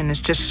reverberation is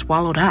just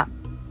swallowed up.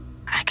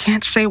 I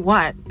can't say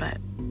what, but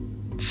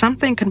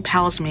something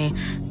compels me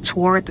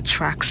toward the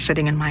truck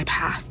sitting in my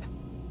path.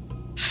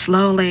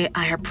 Slowly,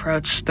 I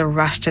approach the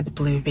rusted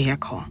blue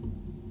vehicle.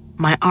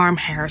 My arm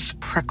hairs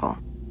prickle.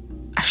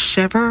 A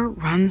shiver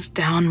runs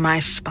down my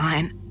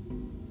spine.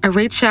 I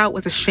reach out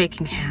with a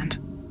shaking hand,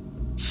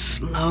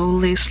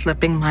 slowly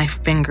slipping my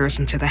fingers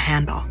into the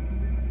handle.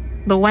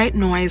 The white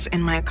noise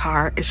in my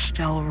car is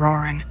still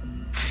roaring,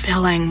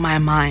 filling my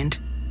mind.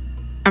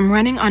 I'm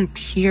running on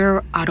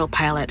pure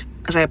autopilot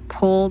as I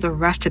pull the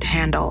rusted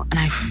handle and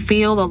I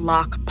feel the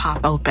lock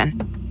pop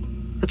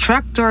open. The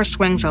truck door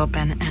swings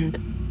open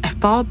and I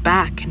fall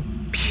back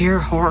in pure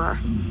horror.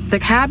 The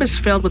cab is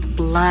filled with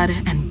blood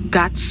and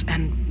guts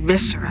and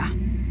viscera.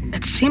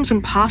 It seems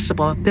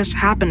impossible if this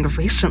happened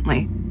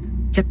recently,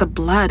 yet the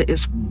blood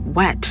is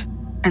wet,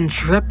 and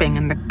dripping,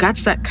 and the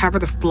guts that cover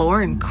the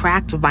floor and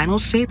cracked vinyl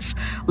seats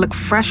look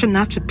fresh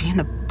enough to be in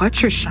a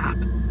butcher shop.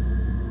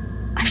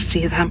 I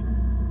see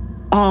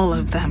them, all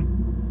of them.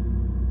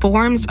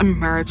 Forms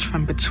emerge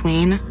from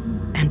between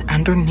and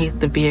underneath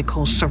the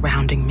vehicles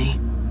surrounding me.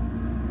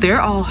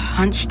 They're all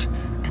hunched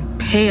and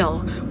pale,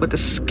 with the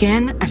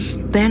skin as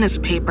thin as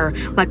paper,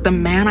 like the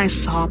man I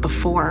saw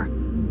before.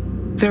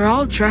 They're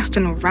all dressed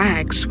in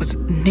rags with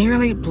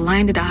nearly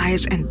blinded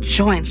eyes and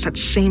joints that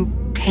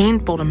seem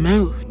painful to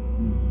move.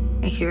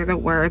 I hear the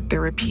word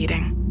they're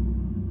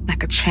repeating,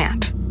 like a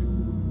chant.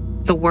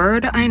 The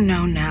word I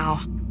know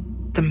now,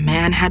 the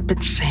man had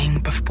been saying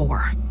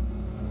before.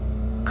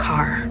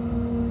 Car.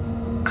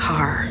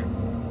 Car.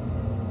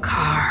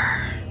 Car.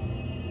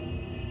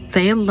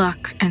 They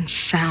look and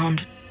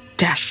sound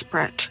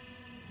desperate.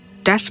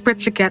 Desperate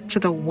to get to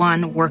the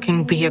one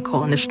working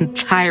vehicle in this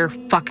entire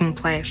fucking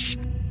place.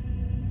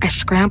 I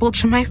scramble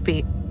to my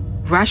feet,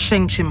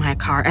 rushing to my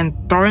car and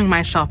throwing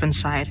myself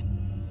inside.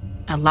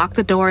 I lock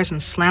the doors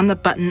and slam the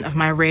button of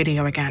my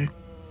radio again,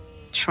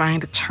 trying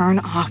to turn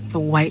off the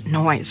white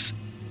noise.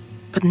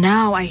 But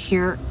now I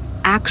hear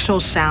actual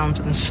sounds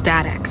and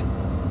static.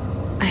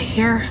 I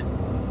hear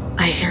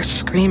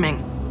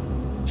screaming.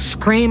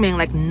 Screaming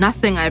like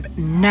nothing I've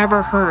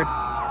never heard.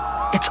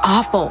 It's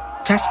awful,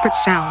 desperate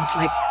sounds,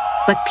 like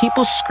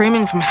people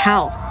screaming from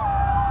hell.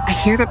 I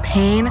hear the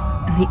pain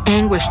and the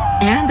anguish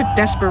and the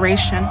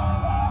desperation.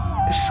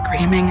 The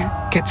screaming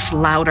gets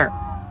louder,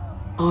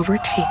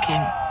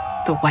 overtaking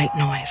the white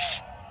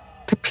noise.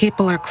 The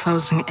people are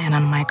closing in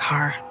on my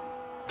car.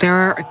 There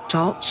are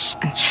adults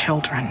and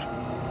children,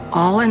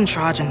 all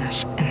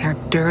androgynous in their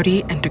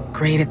dirty and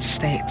degraded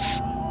states.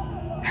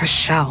 They're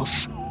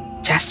shells,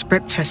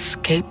 desperate to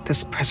escape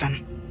this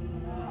prison.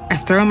 I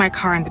throw my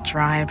car into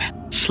drive,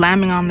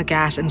 slamming on the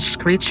gas and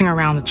screeching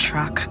around the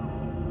truck,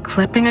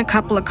 clipping a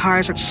couple of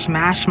cars that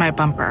smash my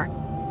bumper.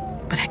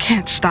 But I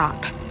can't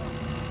stop.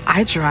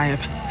 I drive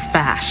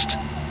fast.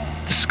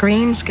 The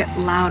screams get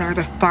louder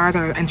the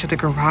farther into the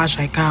garage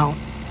I go,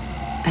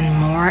 and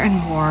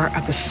more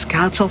of the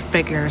skeletal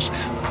figures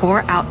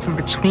pour out from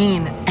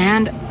between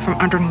and from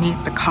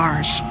underneath the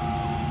cars.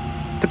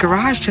 The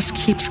garage just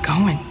keeps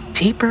going,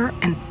 deeper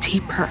and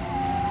deeper,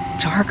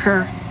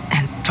 darker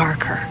and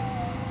darker.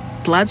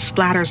 Blood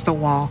splatters the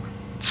wall,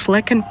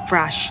 slick and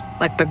fresh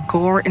like the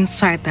gore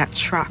inside that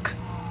truck.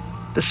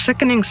 The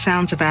sickening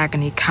sounds of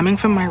agony coming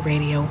from my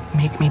radio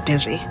make me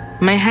dizzy.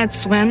 My head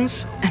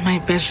swims and my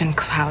vision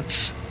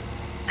clouds.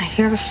 I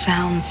hear the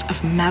sounds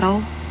of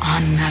metal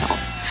on metal,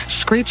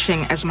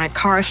 screeching as my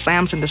car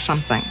slams into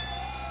something.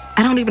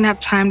 I don't even have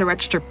time to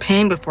register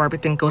pain before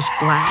everything goes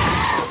black.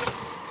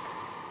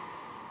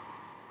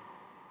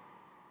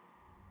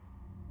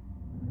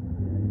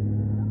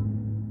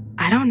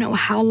 I don't know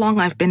how long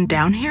I've been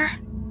down here.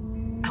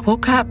 I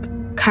woke up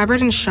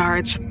covered in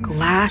shards of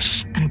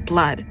glass and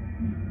blood.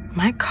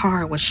 My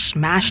car was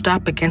smashed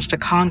up against a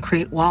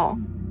concrete wall.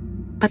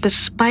 But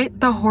despite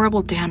the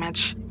horrible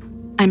damage,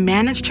 I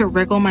managed to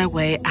wriggle my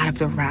way out of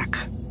the wreck.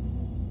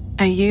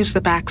 I used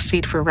the back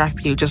seat for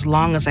refuge as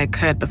long as I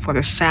could before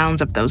the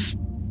sounds of those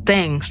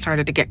things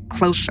started to get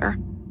closer.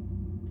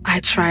 I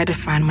tried to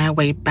find my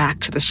way back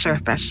to the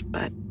surface,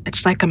 but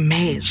it's like a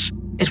maze.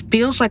 It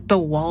feels like the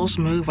walls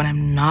move when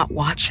I'm not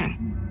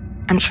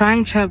watching. I'm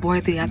trying to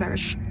avoid the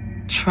others,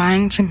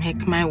 trying to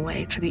make my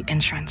way to the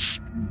entrance,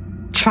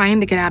 trying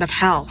to get out of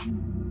hell.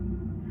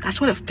 That's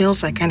what it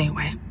feels like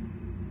anyway.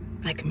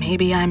 Like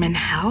maybe I'm in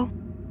hell?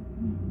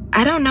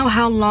 I don't know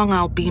how long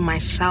I'll be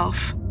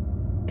myself.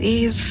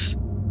 These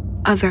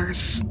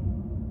others,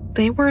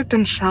 they were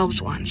themselves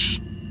once,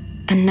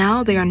 and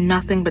now they are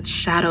nothing but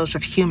shadows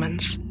of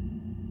humans.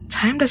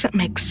 Time doesn't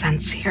make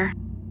sense here.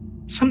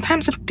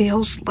 Sometimes it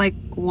feels like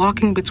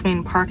walking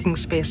between parking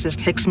spaces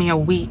takes me a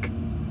week,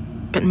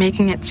 but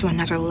making it to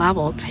another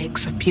level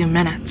takes a few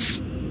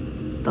minutes.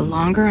 The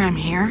longer I'm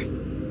here,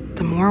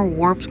 the more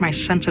warped my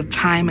sense of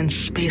time and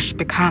space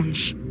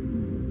becomes.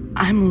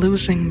 I'm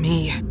losing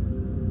me,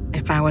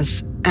 if I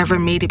was ever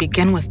me to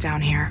begin with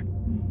down here.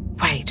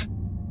 Wait,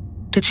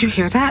 did you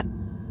hear that?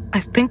 I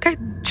think I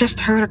just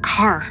heard a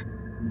car.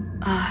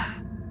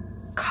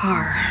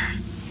 Car.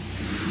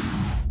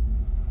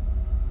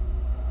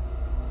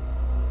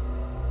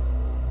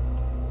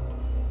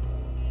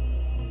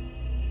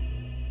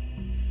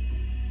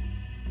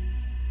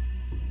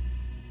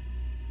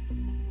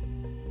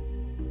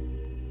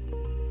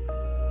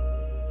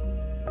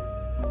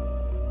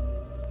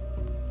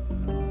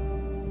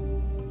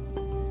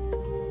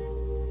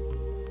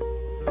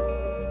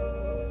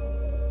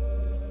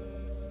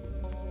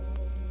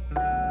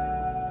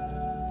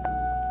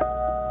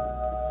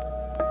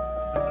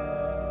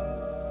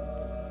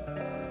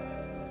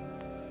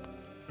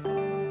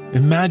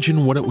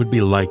 Imagine what it would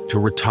be like to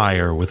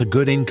retire with a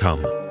good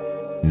income.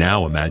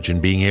 Now imagine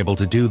being able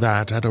to do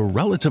that at a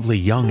relatively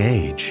young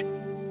age.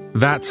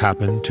 That's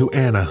happened to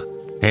Anna,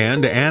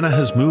 and Anna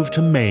has moved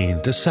to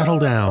Maine to settle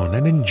down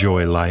and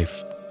enjoy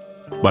life.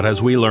 But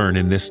as we learn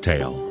in this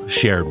tale,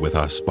 shared with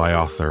us by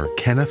author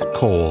Kenneth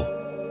Cole,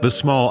 The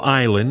small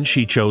island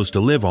she chose to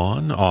live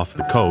on off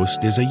the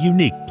coast is a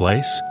unique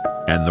place,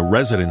 and the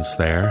residents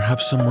there have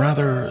some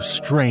rather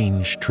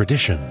strange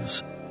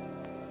traditions.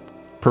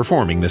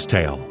 Performing this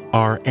tale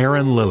are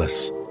Aaron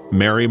Lillis,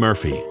 Mary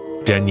Murphy,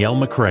 Danielle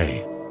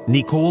McCrae,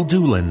 Nicole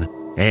Doolin,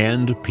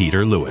 and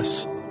Peter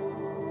Lewis.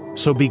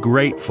 So be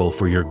grateful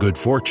for your good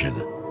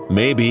fortune.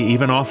 Maybe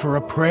even offer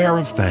a prayer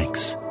of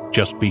thanks.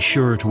 Just be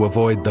sure to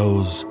avoid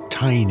those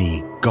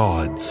tiny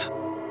gods.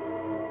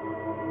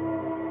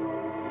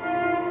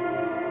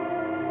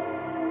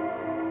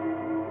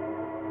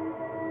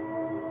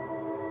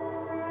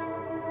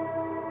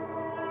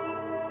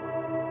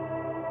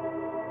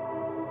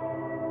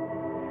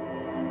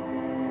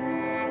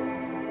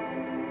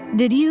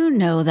 Did you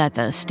know that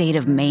the state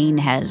of Maine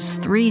has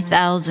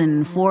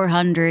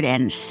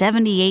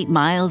 3,478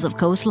 miles of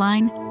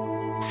coastline?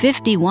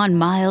 51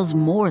 miles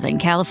more than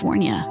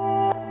California.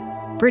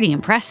 Pretty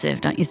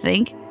impressive, don't you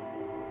think?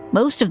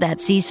 Most of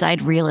that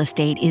seaside real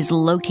estate is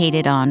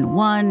located on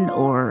one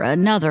or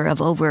another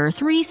of over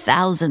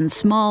 3,000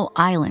 small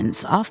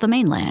islands off the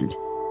mainland.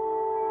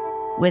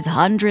 With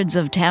hundreds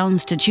of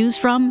towns to choose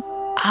from,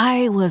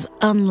 I was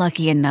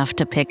unlucky enough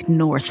to pick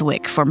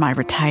Northwick for my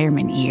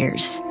retirement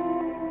years.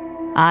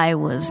 I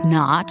was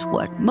not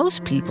what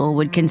most people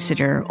would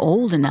consider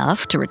old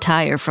enough to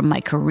retire from my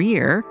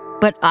career,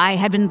 but I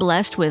had been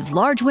blessed with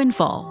large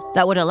windfall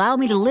that would allow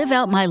me to live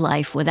out my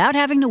life without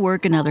having to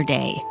work another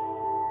day.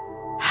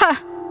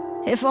 Ha!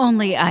 If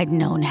only I'd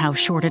known how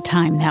short a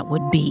time that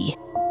would be.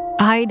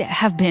 I'd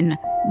have been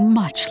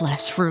much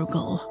less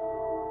frugal.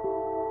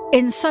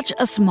 In such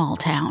a small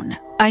town,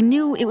 I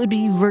knew it would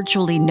be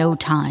virtually no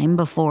time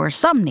before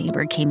some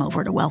neighbor came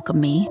over to welcome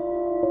me.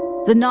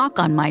 The knock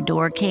on my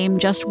door came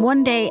just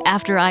one day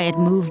after I had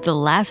moved the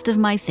last of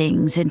my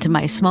things into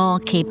my small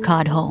Cape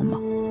Cod home.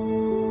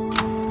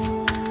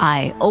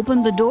 I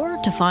opened the door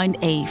to find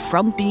a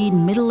frumpy,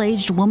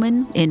 middle-aged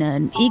woman in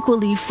an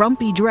equally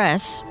frumpy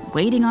dress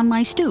waiting on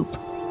my stoop.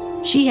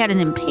 She had an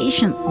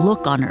impatient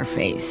look on her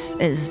face,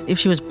 as if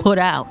she was put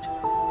out.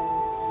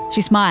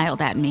 She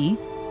smiled at me.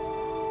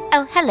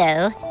 Oh,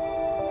 hello.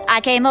 I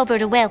came over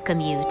to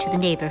welcome you to the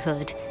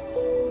neighborhood.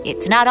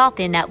 It's not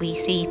often that we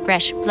see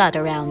fresh blood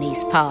around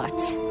these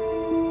parts.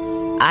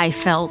 I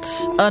felt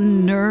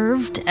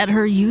unnerved at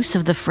her use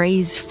of the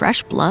phrase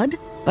fresh blood,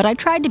 but I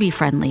tried to be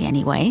friendly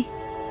anyway.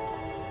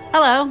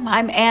 Hello,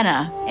 I'm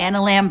Anna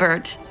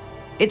Lambert.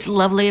 It's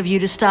lovely of you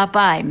to stop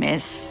by,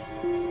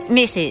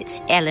 Mrs.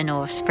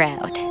 Eleanor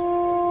Sprout.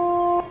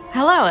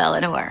 Hello,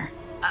 Eleanor.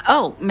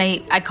 Oh,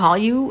 may I call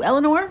you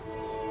Eleanor?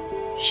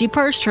 She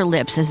pursed her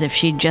lips as if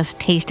she'd just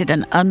tasted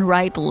an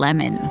unripe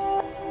lemon.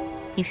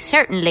 You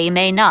certainly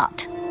may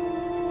not.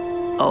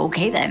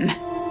 Okay, then.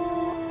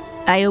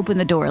 I opened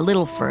the door a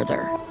little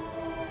further.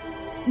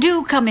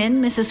 Do come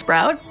in, Mrs.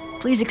 Sprout.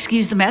 Please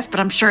excuse the mess,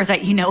 but I'm sure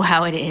that you know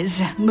how it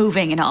is,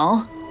 moving and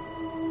all.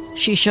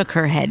 She shook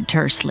her head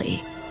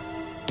tersely.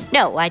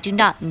 No, I do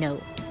not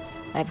know.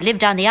 I've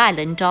lived on the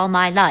island all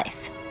my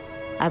life.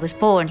 I was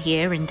born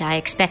here and I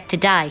expect to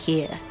die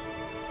here.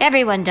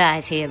 Everyone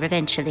dies here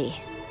eventually.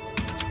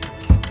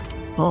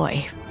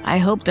 Boy, I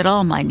hope that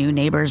all my new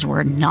neighbors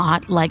were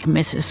not like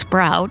Mrs.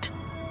 Sprout.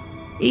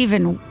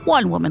 Even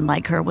one woman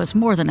like her was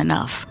more than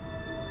enough.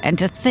 And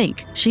to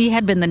think she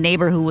had been the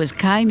neighbor who was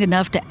kind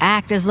enough to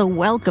act as the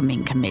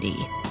welcoming committee.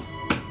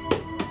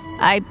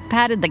 I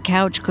patted the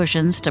couch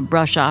cushions to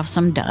brush off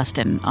some dust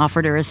and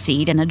offered her a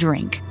seat and a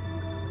drink.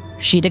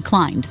 She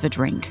declined the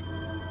drink.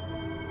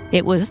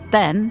 It was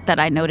then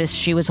that I noticed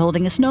she was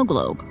holding a snow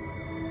globe.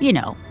 You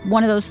know,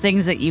 one of those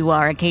things that you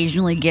are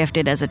occasionally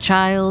gifted as a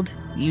child.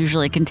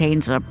 Usually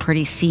contains a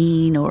pretty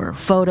scene or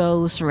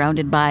photo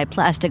surrounded by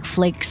plastic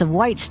flakes of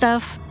white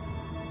stuff.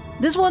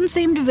 This one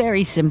seemed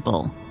very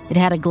simple. It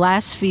had a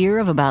glass sphere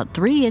of about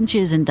 3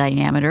 inches in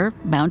diameter,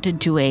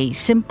 mounted to a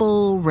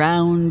simple,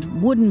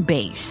 round, wooden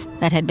base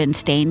that had been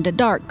stained a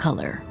dark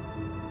color.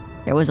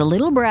 There was a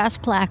little brass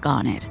plaque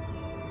on it.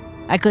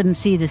 I couldn't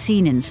see the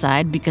scene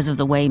inside because of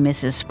the way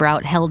Mrs.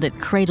 Sprout held it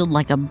cradled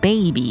like a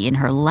baby in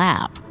her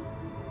lap.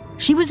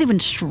 She was even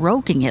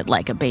stroking it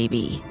like a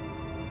baby.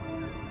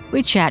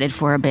 We chatted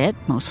for a bit,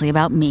 mostly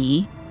about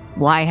me.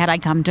 Why had I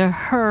come to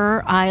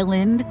her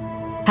island?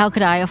 How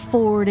could I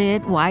afford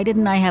it? Why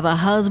didn't I have a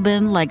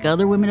husband like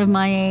other women of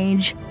my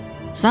age?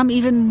 Some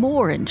even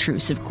more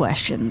intrusive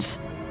questions.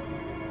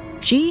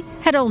 She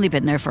had only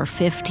been there for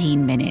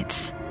 15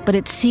 minutes, but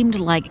it seemed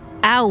like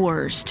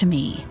hours to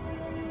me.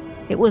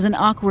 It was an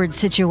awkward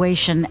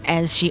situation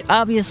as she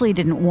obviously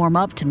didn't warm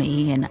up to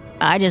me, and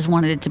I just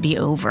wanted it to be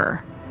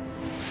over.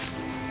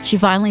 She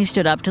finally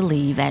stood up to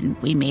leave,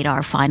 and we made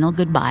our final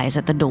goodbyes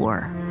at the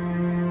door.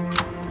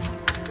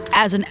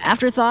 As an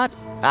afterthought,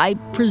 I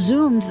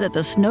presumed that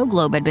the snow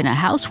globe had been a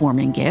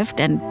housewarming gift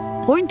and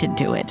pointed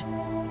to it.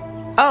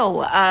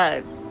 Oh,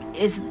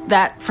 is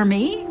that for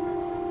me?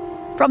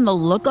 From the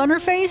look on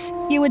her face,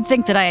 you would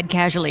think that I had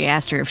casually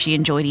asked her if she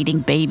enjoyed eating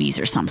babies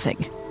or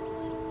something.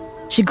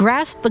 She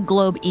grasped the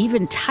globe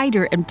even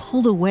tighter and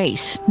pulled away,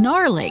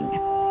 snarling.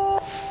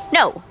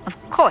 No,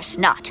 of course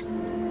not.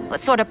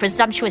 What sort of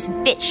presumptuous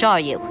bitch are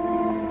you?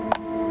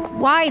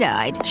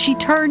 Wide-eyed, she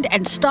turned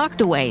and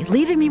stalked away,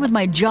 leaving me with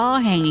my jaw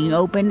hanging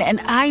open and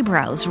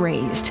eyebrows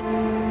raised.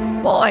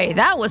 Boy,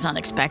 that was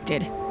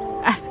unexpected.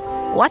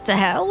 What the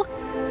hell?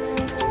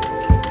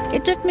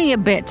 It took me a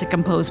bit to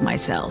compose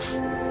myself.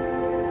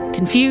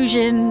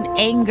 Confusion,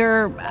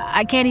 anger,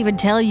 I can't even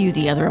tell you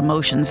the other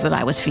emotions that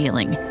I was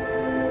feeling.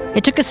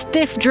 It took a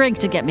stiff drink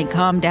to get me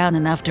calmed down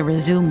enough to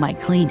resume my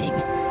cleaning.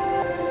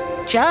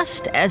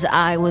 Just as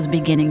I was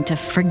beginning to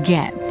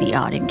forget the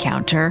odd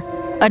encounter,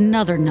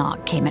 another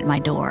knock came at my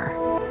door.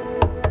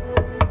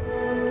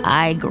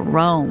 I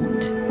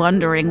groaned,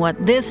 wondering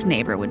what this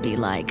neighbor would be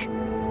like.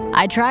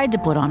 I tried to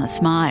put on a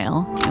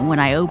smile, and when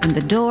I opened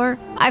the door,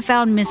 I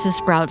found Mrs.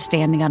 Sprout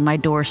standing on my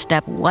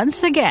doorstep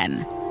once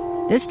again,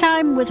 this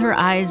time with her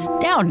eyes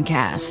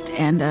downcast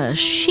and a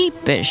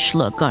sheepish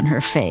look on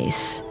her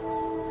face.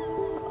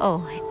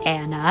 Oh,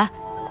 Anna.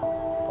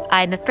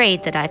 I'm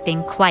afraid that I've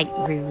been quite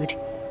rude.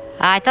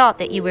 I thought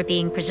that you were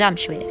being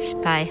presumptuous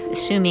by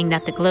assuming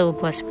that the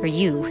globe was for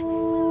you.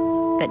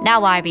 But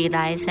now I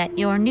realize that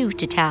you're new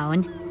to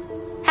town.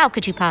 How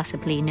could you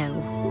possibly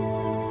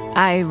know?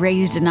 I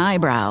raised an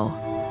eyebrow.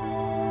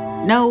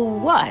 Know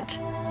what?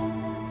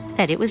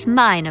 That it was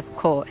mine, of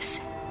course.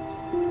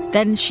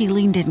 Then she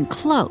leaned in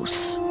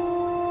close.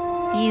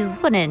 You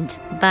wouldn't,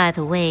 by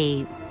the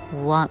way,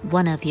 want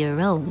one of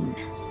your own.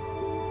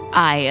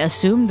 I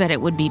assumed that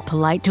it would be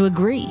polite to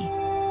agree.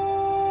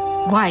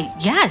 Why,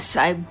 yes,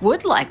 I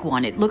would like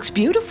one. It looks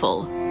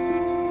beautiful.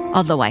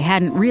 Although I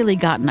hadn't really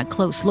gotten a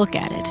close look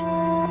at it.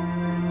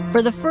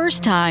 For the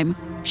first time,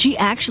 she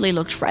actually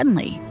looked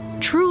friendly.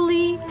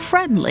 Truly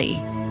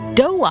friendly.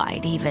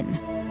 Doe-eyed, even.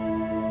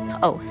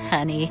 Oh,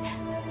 honey,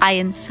 I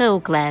am so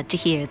glad to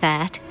hear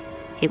that.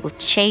 It will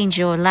change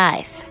your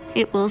life.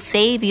 It will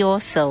save your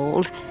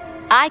soul.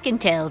 I can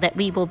tell that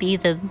we will be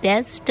the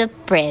best of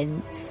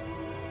friends.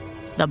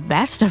 The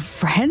best of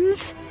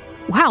friends?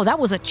 Wow, that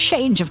was a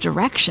change of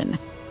direction.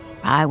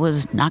 I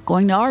was not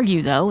going to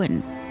argue, though,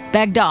 and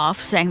begged off,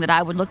 saying that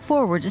I would look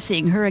forward to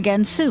seeing her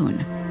again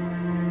soon.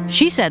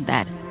 She said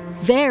that,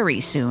 very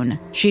soon,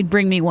 she'd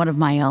bring me one of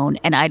my own,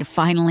 and I'd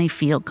finally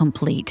feel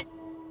complete.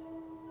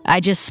 I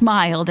just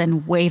smiled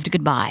and waved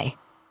goodbye.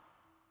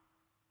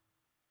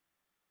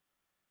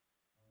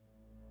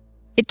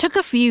 It took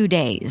a few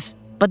days,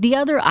 but the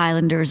other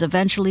islanders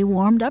eventually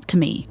warmed up to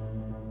me.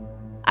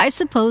 I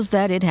suppose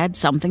that it had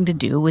something to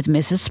do with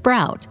Mrs.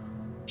 Sprout.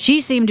 She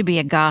seemed to be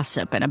a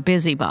gossip and a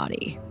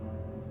busybody.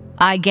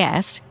 I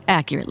guessed,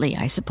 accurately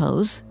I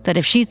suppose, that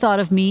if she thought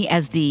of me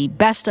as the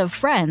best of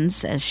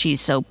friends, as she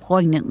so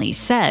poignantly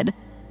said,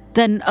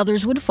 then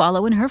others would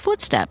follow in her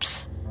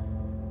footsteps.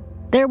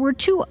 There were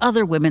two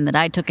other women that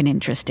I took an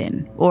interest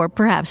in, or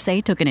perhaps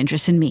they took an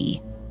interest in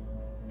me.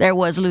 There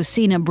was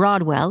Lucina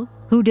Broadwell,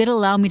 who did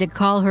allow me to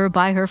call her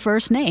by her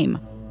first name.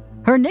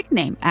 Her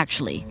nickname,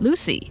 actually,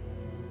 Lucy.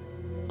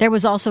 There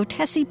was also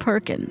Tessie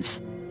Perkins.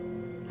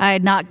 I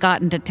had not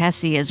gotten to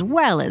Tessie as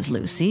well as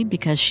Lucy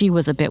because she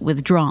was a bit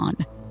withdrawn.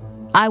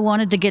 I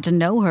wanted to get to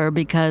know her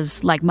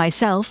because, like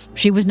myself,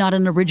 she was not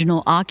an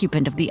original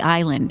occupant of the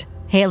island,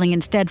 hailing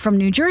instead from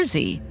New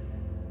Jersey.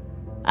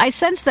 I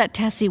sensed that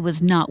Tessie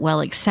was not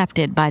well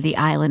accepted by the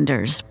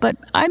islanders, but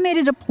I made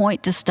it a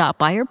point to stop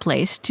by her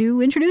place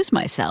to introduce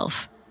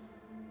myself.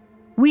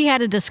 We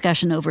had a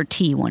discussion over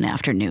tea one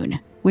afternoon.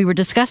 We were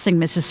discussing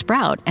Mrs.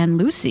 Sprout and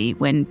Lucy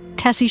when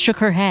Tessie shook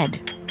her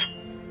head.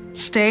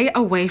 Stay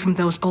away from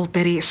those old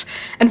biddies.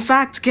 In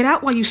fact, get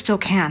out while you still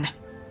can.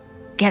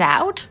 Get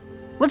out?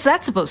 What's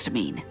that supposed to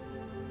mean?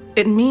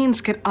 It means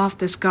get off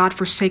this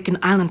godforsaken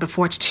island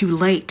before it's too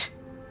late.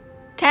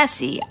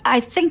 Tessie,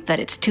 I think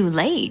that it's too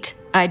late.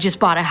 I just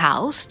bought a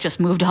house, just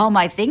moved all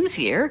my things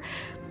here.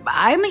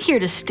 I'm here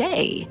to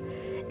stay.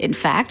 In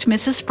fact,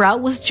 Mrs.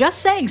 Sprout was just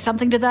saying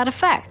something to that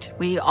effect.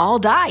 We all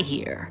die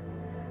here.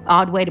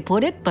 Odd way to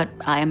put it, but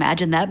I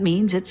imagine that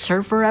means it's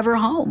her forever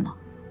home.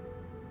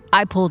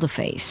 I pulled a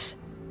face.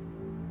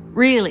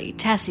 Really,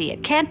 Tessie,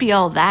 it can't be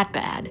all that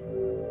bad.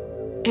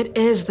 It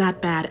is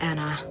that bad,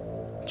 Anna.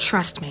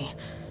 Trust me.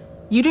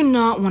 You do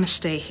not want to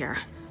stay here.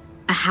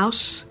 A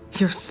house,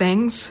 your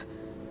things,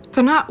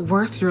 they're not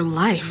worth your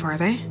life, are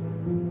they?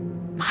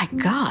 My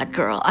God,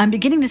 girl, I'm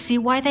beginning to see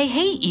why they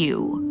hate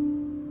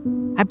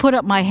you. I put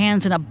up my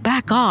hands in a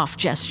back-off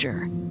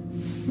gesture.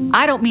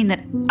 I don't mean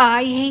that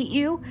I hate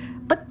you,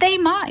 but they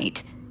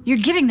might. You're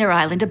giving their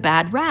island a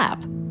bad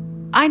rap.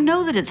 I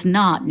know that it's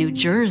not New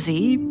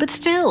Jersey, but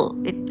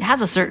still, it has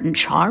a certain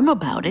charm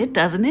about it,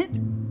 doesn't it?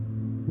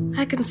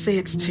 I can see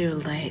it's too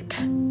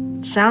late.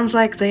 Sounds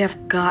like they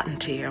have gotten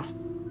to you.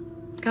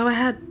 Go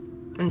ahead.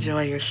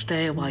 Enjoy your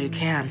stay while you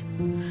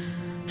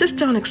can. Just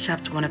don't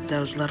accept one of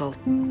those little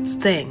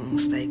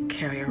things they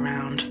carry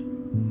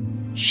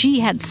around.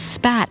 She had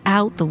spat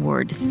out the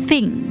word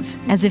things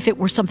as if it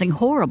were something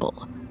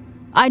horrible.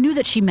 I knew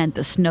that she meant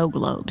the snow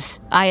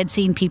globes. I had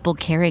seen people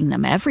carrying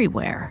them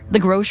everywhere. The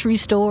grocery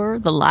store,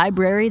 the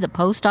library, the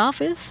post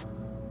office.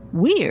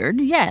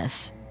 Weird,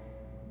 yes.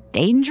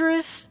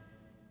 Dangerous?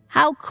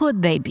 How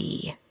could they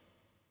be?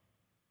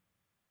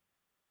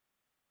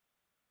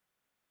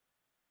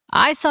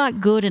 I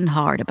thought good and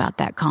hard about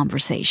that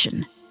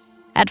conversation.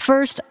 At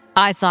first,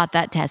 I thought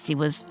that Tessie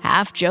was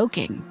half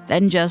joking,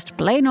 then just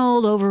plain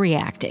old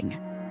overreacting.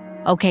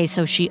 Okay,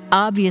 so she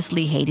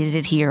obviously hated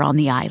it here on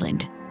the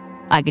island.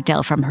 I could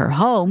tell from her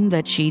home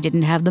that she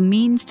didn't have the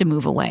means to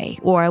move away,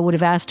 or I would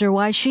have asked her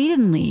why she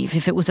didn't leave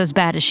if it was as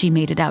bad as she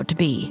made it out to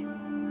be.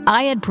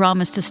 I had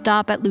promised to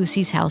stop at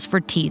Lucy's house for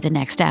tea the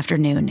next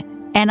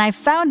afternoon, and I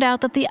found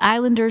out that the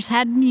islanders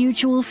had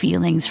mutual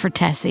feelings for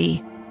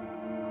Tessie.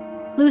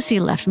 Lucy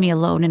left me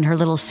alone in her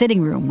little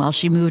sitting room while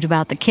she moved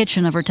about the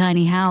kitchen of her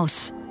tiny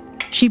house.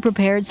 She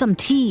prepared some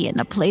tea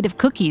and a plate of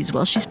cookies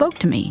while she spoke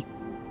to me.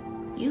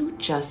 You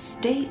just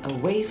stay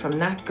away from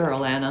that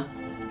girl, Anna.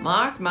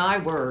 Mark my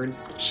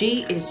words,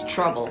 she is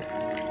trouble.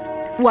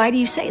 Why do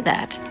you say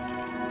that?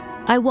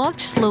 I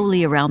walked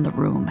slowly around the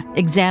room,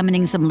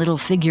 examining some little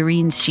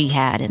figurines she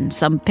had and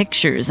some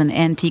pictures in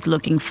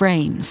antique-looking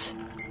frames.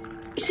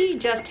 She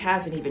just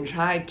hasn't even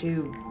tried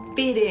to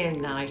fit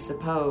in, I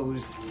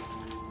suppose.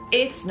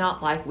 It's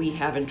not like we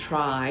haven't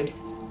tried.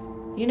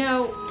 You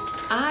know,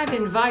 I've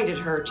invited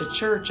her to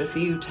church a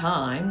few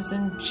times,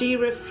 and she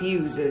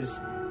refuses.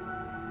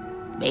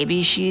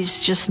 Maybe she's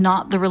just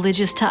not the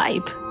religious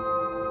type.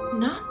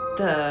 Not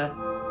the...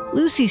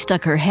 Lucy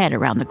stuck her head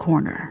around the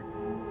corner.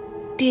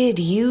 Did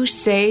you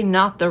say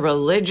not the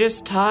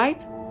religious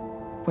type?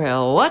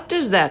 Well, what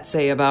does that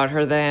say about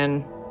her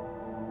then?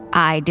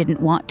 I didn't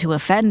want to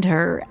offend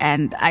her,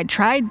 and I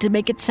tried to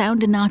make it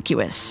sound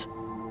innocuous.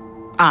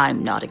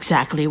 I'm not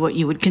exactly what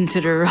you would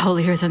consider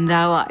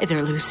holier-than-thou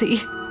either,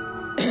 Lucy.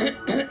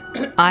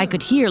 I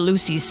could hear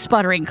Lucy's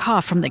sputtering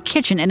cough from the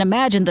kitchen and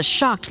imagined the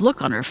shocked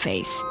look on her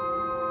face.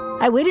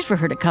 I waited for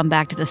her to come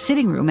back to the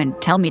sitting room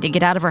and tell me to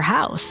get out of her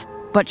house,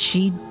 but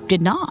she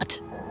did not.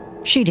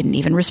 She didn't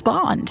even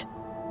respond.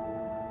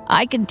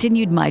 I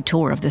continued my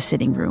tour of the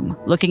sitting room,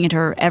 looking at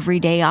her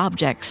everyday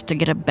objects to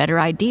get a better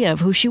idea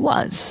of who she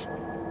was.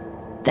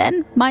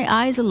 Then my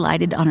eyes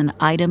alighted on an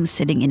item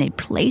sitting in a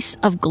place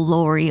of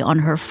glory on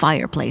her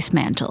fireplace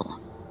mantel.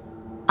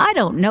 I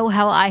don't know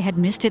how I had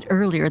missed it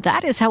earlier.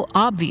 That is how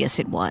obvious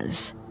it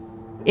was.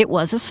 It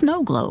was a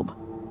snow globe.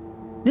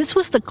 This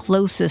was the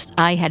closest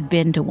I had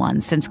been to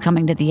one since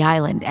coming to the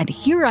island, and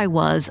here I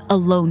was,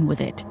 alone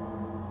with it.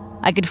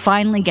 I could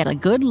finally get a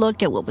good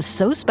look at what was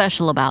so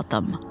special about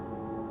them.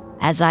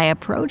 As I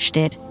approached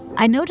it,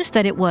 I noticed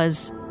that it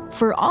was,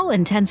 for all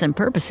intents and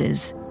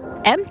purposes,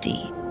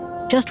 empty.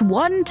 Just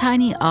one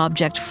tiny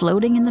object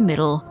floating in the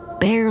middle,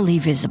 barely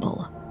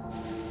visible.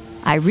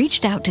 I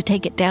reached out to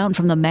take it down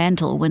from the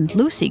mantel when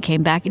Lucy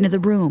came back into the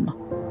room.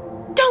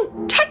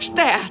 Don't touch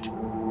that!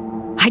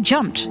 I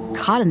jumped,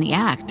 caught in the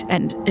act,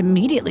 and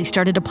immediately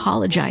started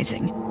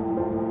apologizing.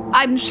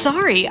 I'm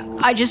sorry,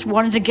 I just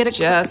wanted to get a...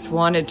 Just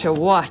wanted to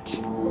what?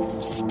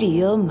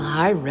 Steal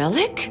my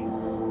relic?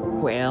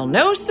 Well,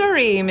 no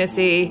siree,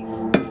 missy.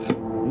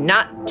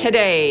 Not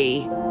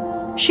today.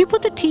 She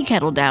put the tea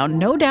kettle down,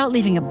 no doubt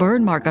leaving a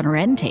burn mark on her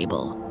end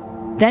table.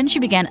 Then she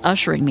began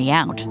ushering me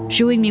out,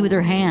 shooing me with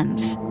her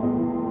hands.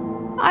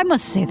 I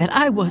must say that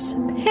I was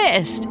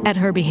pissed at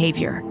her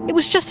behavior. It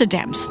was just a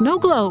damn snow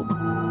globe.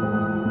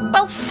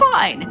 Well,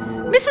 fine.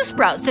 Mrs.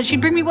 Sprout said she'd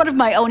bring me one of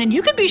my own, and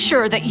you can be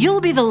sure that you'll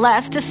be the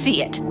last to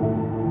see it.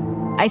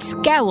 I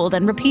scowled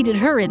and repeated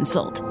her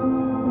insult.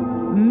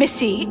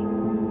 Missy.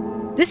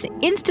 This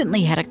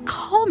instantly had a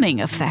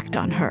calming effect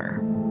on her.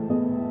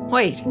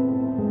 Wait,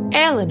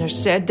 Eleanor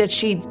said that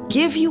she'd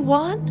give you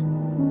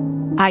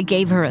one? I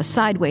gave her a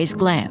sideways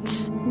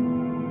glance.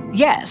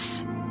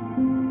 Yes.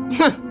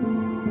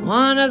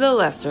 One of the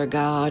lesser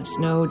gods,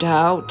 no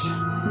doubt.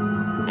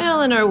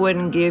 Eleanor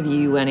wouldn't give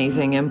you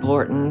anything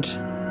important.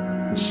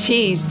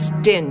 She's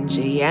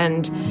stingy,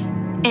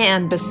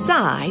 and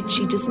besides,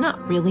 she does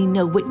not really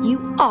know what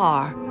you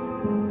are.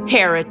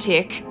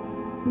 Heretic.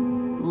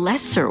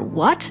 Lesser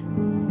what?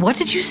 What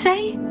did you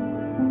say?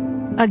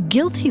 A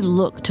guilty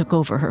look took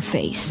over her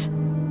face.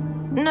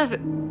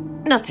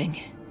 Nothing.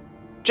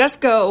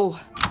 Just go.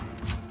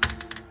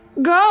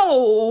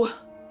 Go!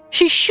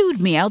 She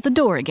shooed me out the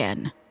door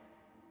again.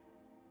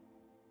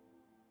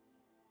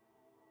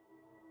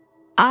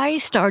 I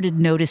started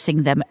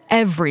noticing them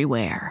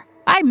everywhere.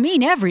 I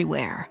mean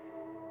everywhere.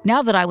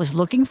 Now that I was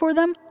looking for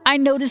them, I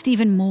noticed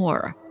even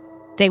more.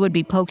 They would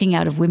be poking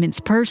out of women's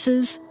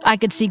purses. I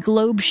could see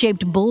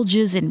globe-shaped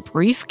bulges in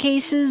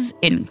briefcases,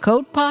 in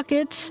coat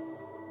pockets.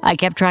 I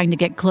kept trying to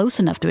get close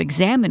enough to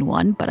examine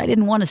one, but I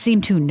didn't want to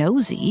seem too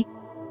nosy.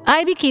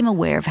 I became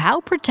aware of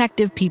how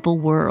protective people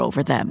were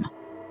over them.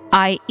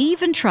 I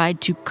even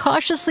tried to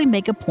cautiously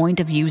make a point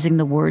of using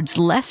the words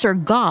lesser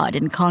god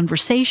in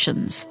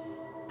conversations.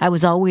 I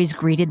was always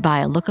greeted by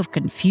a look of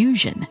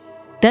confusion.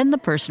 Then the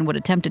person would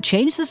attempt to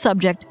change the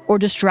subject or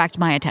distract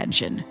my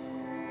attention.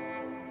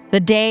 The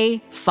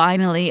day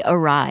finally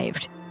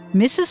arrived.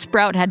 Mrs.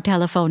 Sprout had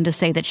telephoned to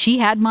say that she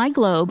had my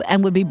globe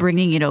and would be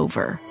bringing it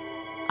over.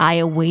 I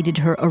awaited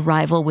her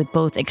arrival with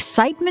both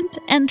excitement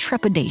and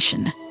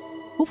trepidation.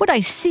 What would I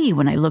see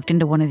when I looked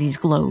into one of these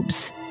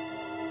globes?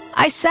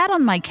 I sat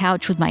on my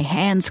couch with my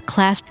hands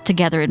clasped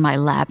together in my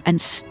lap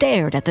and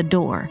stared at the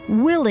door,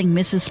 willing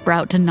Mrs.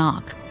 Sprout to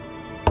knock.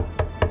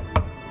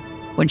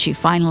 When she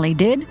finally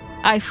did,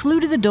 I flew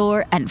to the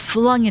door and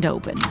flung it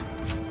open.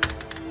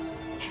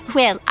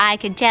 Well, I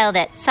can tell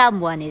that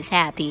someone is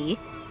happy.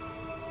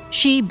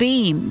 She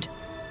beamed.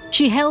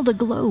 She held a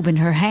globe in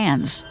her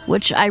hands,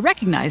 which I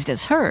recognized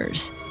as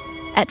hers.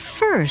 At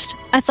first,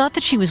 I thought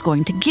that she was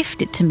going to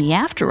gift it to me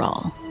after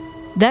all.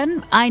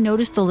 Then I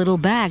noticed the little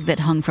bag that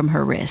hung from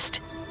her wrist.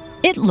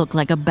 It looked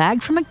like a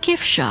bag from a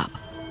gift shop,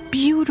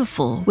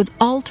 beautiful with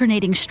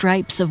alternating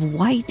stripes of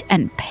white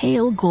and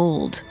pale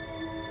gold.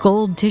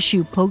 Gold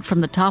tissue poked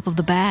from the top of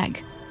the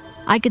bag.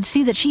 I could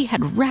see that she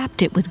had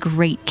wrapped it with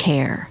great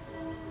care.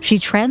 She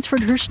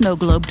transferred her snow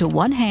globe to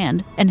one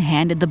hand and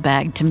handed the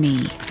bag to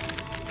me.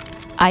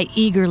 I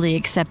eagerly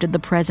accepted the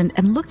present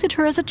and looked at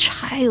her as a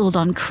child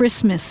on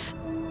Christmas.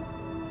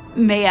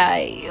 May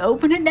I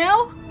open it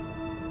now?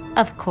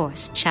 Of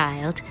course,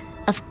 child.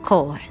 Of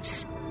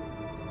course.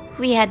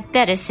 We had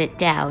better sit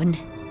down.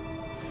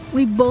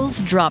 We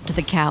both dropped to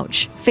the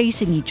couch,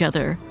 facing each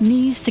other,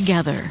 knees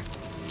together.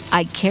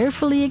 I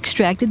carefully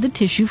extracted the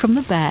tissue from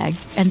the bag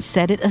and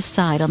set it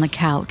aside on the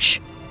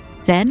couch.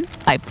 Then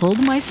I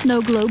pulled my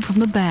snow globe from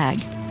the bag.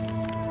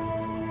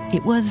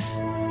 It was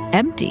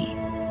empty.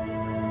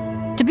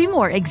 To be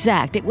more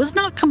exact, it was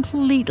not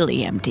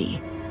completely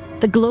empty.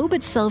 The globe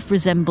itself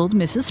resembled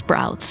Mrs.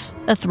 Sprout's,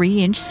 a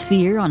 3-inch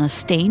sphere on a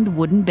stained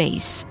wooden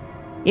base.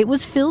 It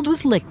was filled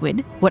with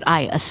liquid, what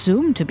I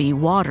assumed to be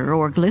water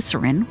or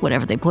glycerin,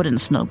 whatever they put in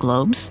snow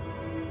globes,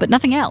 but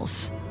nothing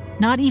else,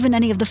 not even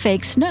any of the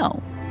fake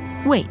snow.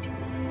 Wait,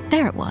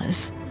 there it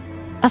was.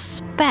 A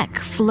speck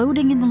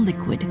floating in the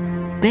liquid,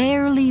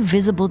 barely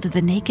visible to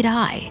the naked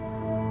eye,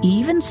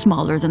 even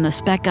smaller than the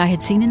speck I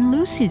had seen in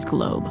Lucy's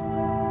globe.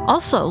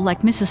 Also,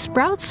 like Mrs.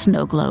 Sprout's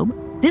snow globe,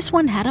 this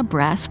one had a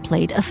brass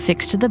plate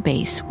affixed to the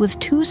base with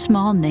 2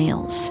 small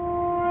nails.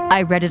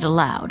 I read it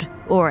aloud,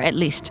 or at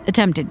least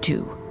attempted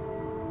to.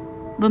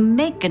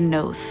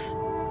 Mamekanoth.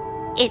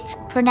 It's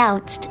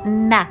pronounced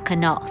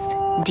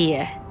Mackanoth,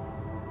 dear.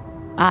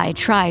 I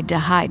tried to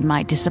hide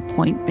my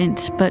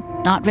disappointment, but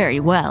not very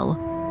well.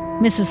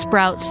 Mrs.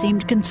 Sprout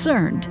seemed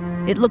concerned.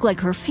 It looked like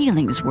her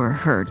feelings were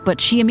hurt,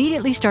 but she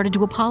immediately started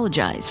to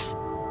apologize.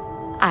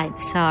 I'm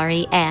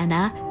sorry,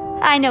 Anna.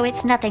 I know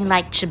it's nothing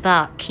like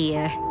Chebok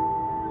here.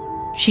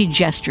 She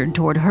gestured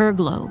toward her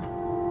globe.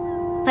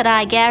 But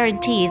I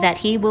guarantee that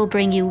he will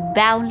bring you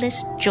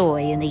boundless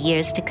joy in the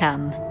years to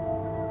come.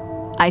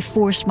 I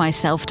forced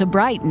myself to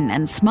brighten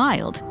and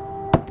smiled.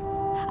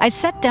 I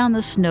set down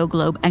the snow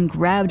globe and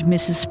grabbed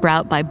Mrs.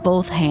 Sprout by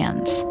both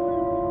hands.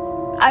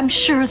 I'm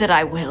sure that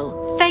I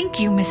will. Thank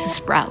you, Mrs.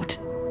 Sprout.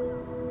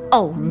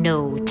 Oh,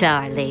 no,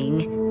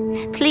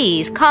 darling.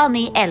 Please call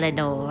me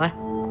Eleanor.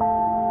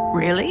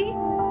 Really?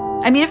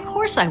 I mean, of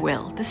course I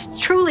will. This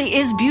truly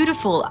is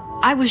beautiful.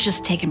 I was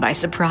just taken by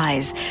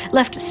surprise,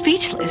 left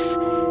speechless.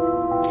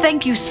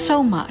 Thank you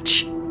so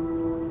much.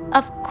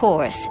 Of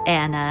course,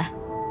 Anna.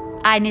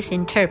 I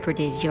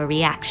misinterpreted your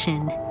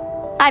reaction.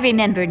 I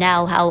remember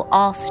now how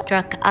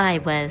awestruck I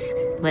was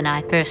when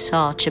I first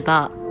saw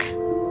Chebok.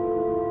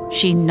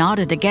 She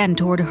nodded again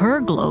toward her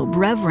globe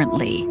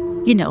reverently.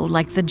 You know,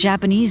 like the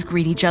Japanese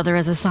greet each other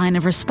as a sign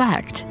of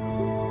respect.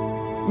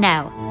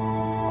 Now,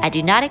 I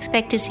do not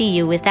expect to see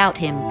you without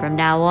him from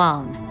now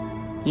on.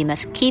 You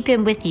must keep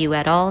him with you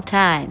at all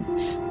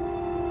times.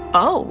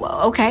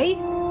 Oh, okay.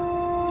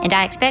 And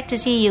I expect to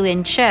see you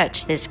in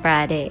church this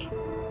Friday.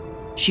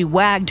 She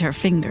wagged her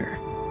finger.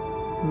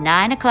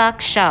 9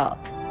 o'clock sharp.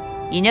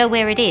 You know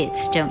where it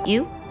is, don't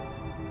you?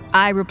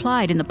 I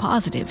replied in the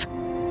positive.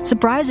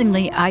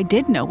 Surprisingly, I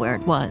did know where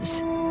it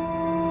was.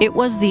 It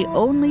was the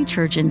only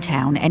church in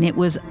town, and it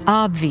was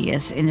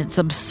obvious in its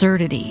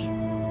absurdity.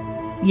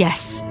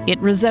 Yes, it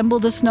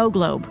resembled a snow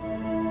globe.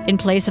 In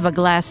place of a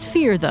glass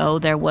sphere, though,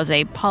 there was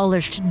a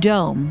polished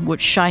dome which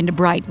shined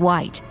bright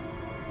white.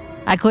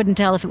 I couldn't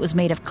tell if it was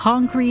made of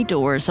concrete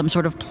or some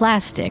sort of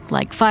plastic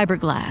like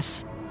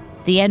fiberglass.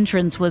 The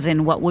entrance was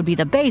in what would be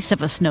the base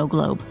of a snow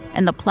globe,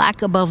 and the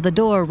plaque above the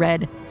door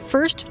read,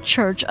 First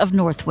Church of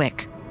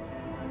Northwick.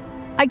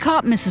 I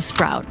caught Mrs.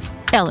 Sprout,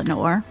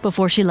 Eleanor,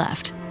 before she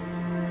left.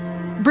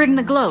 Bring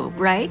the globe,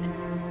 right?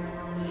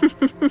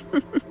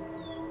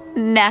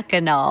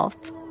 Mackanoff.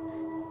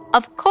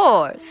 Of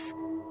course.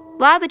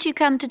 Why would you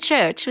come to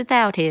church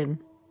without him?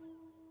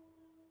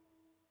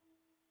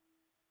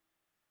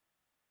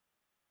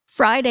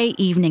 Friday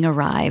evening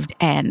arrived,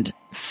 and,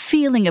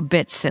 feeling a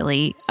bit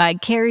silly, I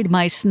carried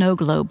my snow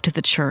globe to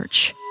the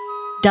church.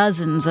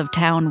 Dozens of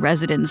town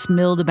residents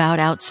milled about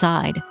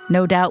outside,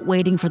 no doubt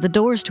waiting for the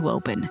doors to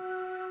open.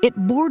 It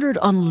bordered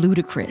on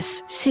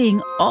ludicrous,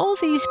 seeing all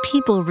these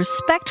people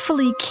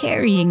respectfully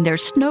carrying their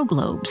snow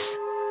globes.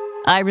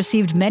 I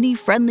received many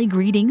friendly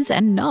greetings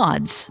and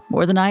nods,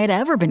 more than I had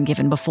ever been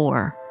given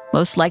before,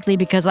 most likely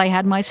because I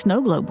had my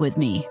snow globe with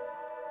me.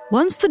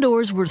 Once the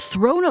doors were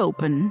thrown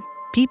open,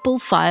 people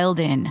filed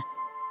in.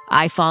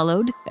 I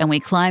followed, and we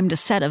climbed a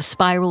set of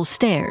spiral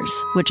stairs,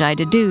 which I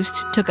deduced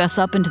took us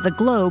up into the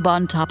globe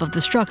on top of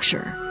the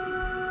structure.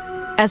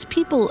 As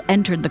people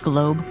entered the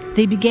globe,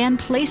 they began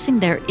placing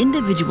their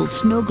individual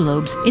snow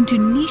globes into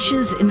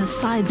niches in the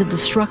sides of the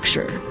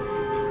structure.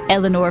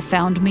 Eleanor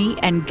found me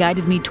and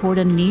guided me toward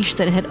a niche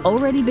that had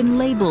already been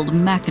labeled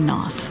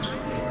Mackinac.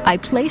 I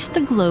placed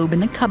the globe in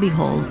the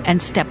cubbyhole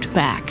and stepped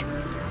back.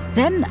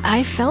 Then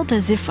I felt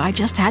as if I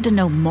just had to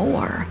know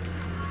more.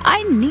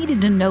 I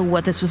needed to know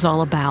what this was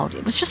all about.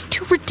 It was just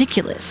too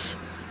ridiculous.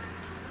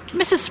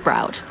 Mrs.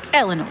 Sprout,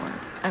 Eleanor,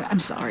 I'm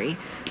sorry.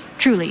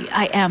 Truly,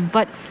 I am,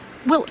 but,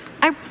 well,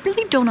 I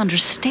really don't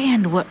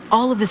understand what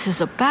all of this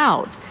is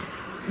about.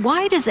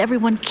 Why does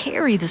everyone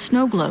carry the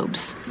snow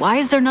globes? Why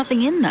is there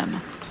nothing in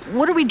them?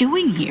 What are we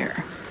doing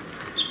here?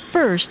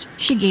 First,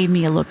 she gave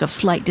me a look of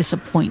slight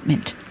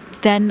disappointment,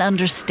 then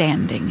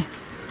understanding.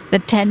 The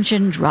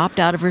tension dropped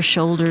out of her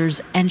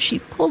shoulders, and she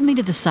pulled me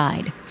to the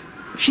side.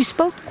 She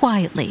spoke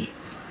quietly.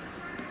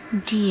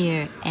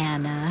 Dear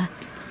Anna,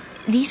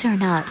 these are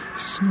not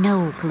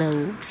snow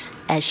globes,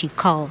 as you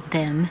call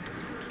them.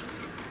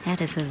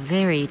 That is a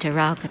very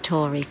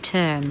derogatory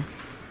term,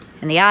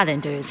 and the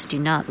islanders do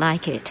not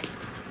like it.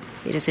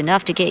 It is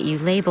enough to get you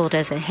labeled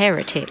as a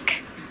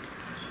heretic.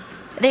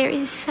 There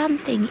is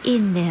something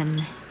in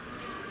them.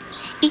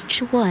 Each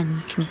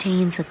one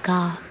contains a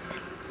god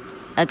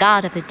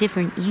of a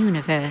different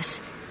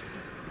universe.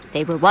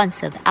 They were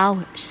once of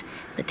ours,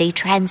 but they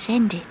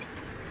transcended.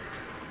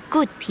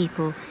 Good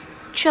people,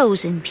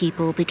 chosen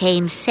people,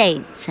 became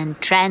saints and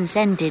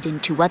transcended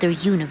into other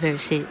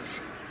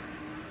universes.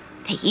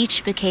 They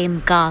each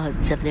became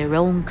gods of their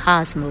own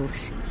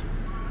cosmos.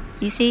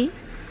 You see,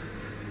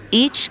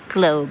 each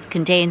globe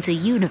contains a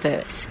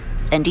universe,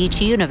 and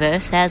each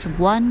universe has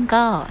one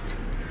god.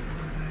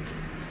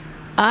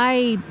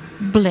 I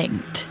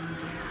blinked.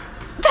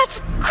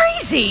 That's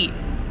crazy!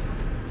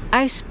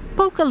 I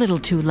spoke a little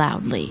too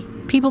loudly.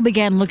 People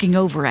began looking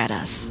over at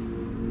us.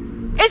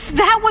 Is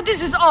that what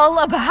this is all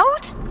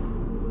about?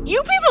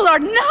 You people are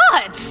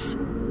nuts!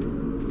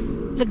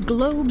 The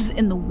globes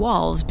in the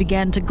walls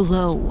began to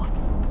glow.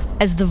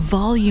 As the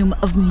volume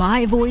of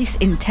my voice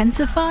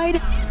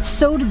intensified,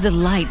 so did the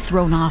light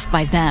thrown off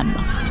by them.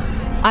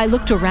 I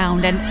looked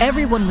around and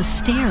everyone was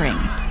staring.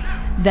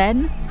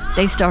 Then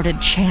they started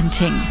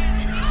chanting,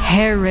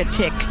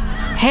 "Heretic,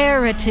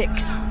 heretic,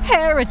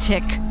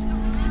 heretic."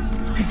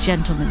 A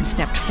gentleman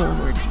stepped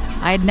forward.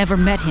 I had never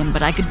met him,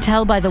 but I could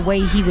tell by the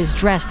way he was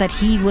dressed that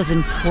he was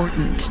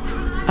important.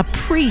 A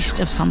priest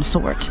of some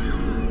sort.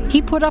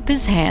 He put up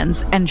his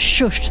hands and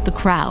shushed the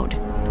crowd.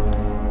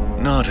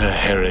 Not a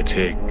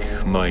heretic,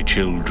 my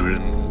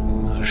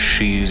children.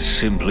 She's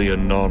simply a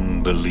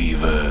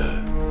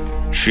non-believer.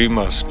 She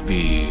must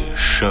be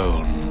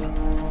shown.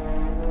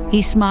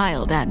 He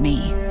smiled at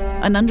me,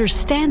 an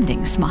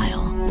understanding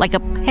smile, like a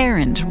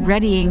parent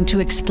readying to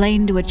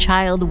explain to a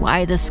child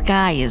why the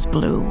sky is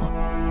blue.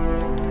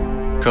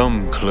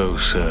 Come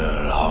closer,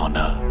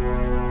 Anna.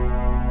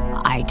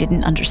 I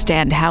didn't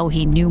understand how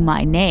he knew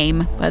my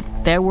name, but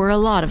there were a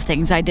lot of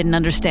things I didn't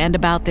understand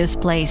about this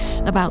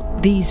place,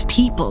 about these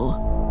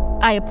people.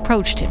 I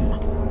approached him.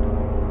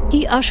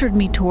 He ushered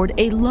me toward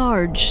a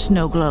large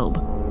snow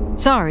globe.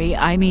 Sorry,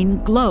 I mean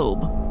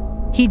globe.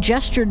 He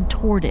gestured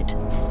toward it,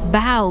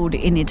 bowed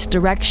in its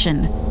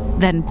direction,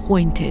 then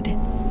pointed.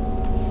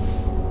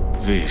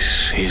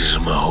 This is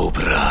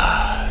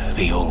Mahobra,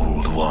 the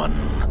Old One.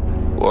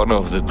 One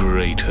of the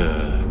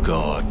greater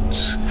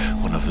gods,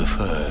 one of the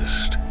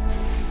first.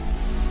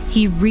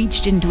 He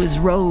reached into his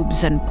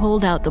robes and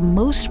pulled out the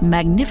most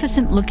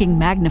magnificent-looking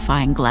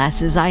magnifying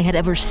glasses I had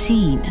ever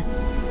seen.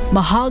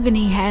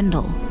 Mahogany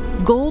handle,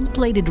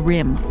 gold-plated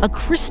rim, a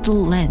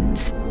crystal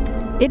lens.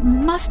 It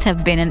must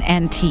have been an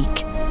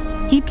antique.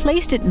 He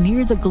placed it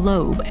near the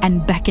globe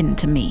and beckoned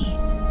to me.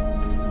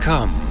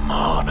 Come,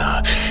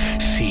 Anna,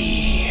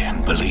 see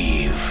and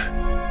believe.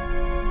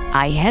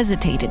 I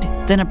hesitated,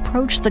 then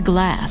approached the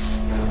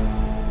glass.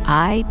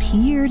 I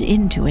peered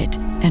into it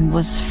and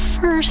was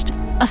first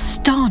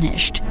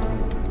astonished,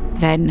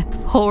 then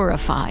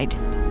horrified.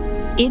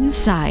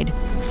 Inside,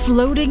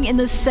 floating in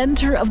the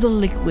center of the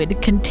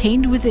liquid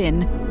contained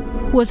within,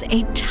 was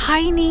a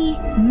tiny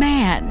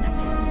man.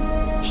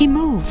 He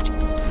moved.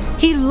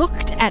 He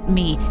looked at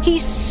me. He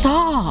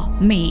saw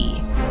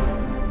me.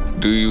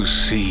 Do you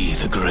see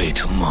the great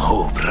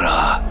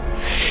Mahobra?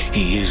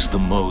 He is the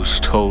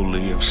most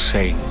holy of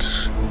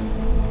saints.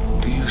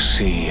 Do you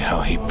see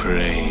how he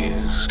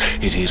prays?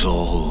 It is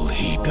all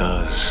he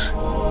does.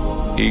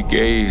 He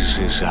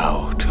gazes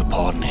out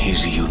upon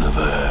his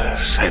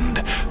universe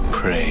and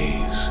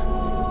prays.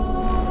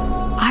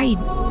 I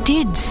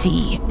did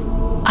see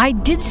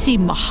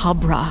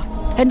Mahobra,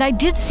 and I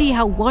did see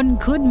how one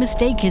could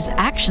mistake his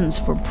actions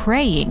for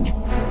praying.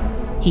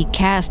 He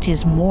cast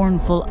his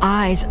mournful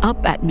eyes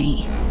up at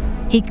me.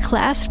 He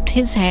clasped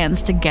his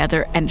hands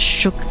together and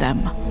shook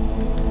them.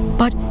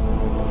 But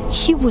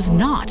he was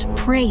not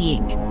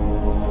praying.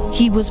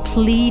 He was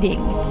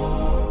pleading.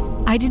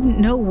 I didn't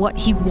know what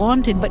he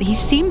wanted, but he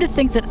seemed to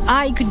think that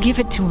I could give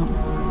it to him.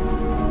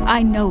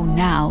 I know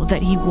now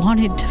that he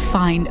wanted to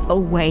find a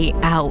way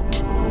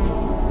out.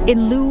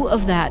 In lieu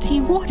of that,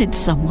 he wanted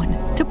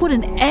someone to put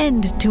an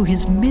end to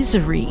his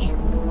misery.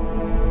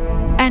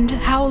 And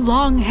how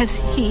long has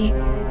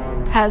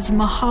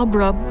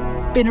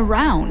Mahabra been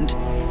around?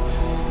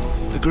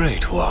 The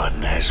Great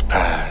One has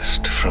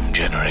passed from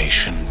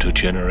generation to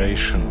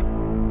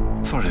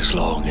generation, for as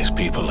long as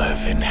people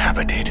have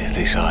inhabited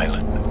this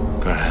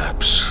island,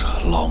 perhaps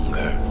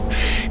longer.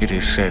 It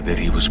is said that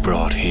he was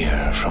brought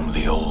here from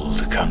the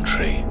old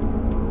country.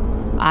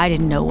 I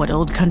didn't know what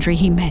old country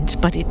he meant,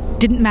 but it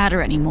didn't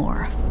matter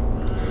anymore.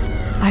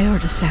 I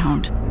heard a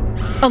sound,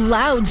 a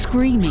loud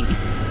screaming.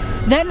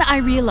 Then I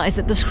realized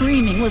that the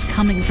screaming was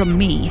coming from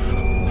me.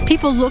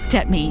 People looked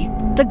at me.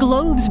 The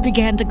globes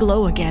began to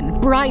glow again,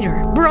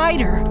 brighter,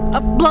 brighter, a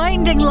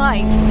blinding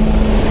light.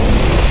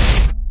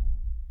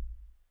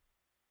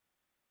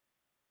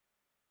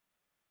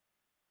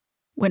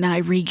 When I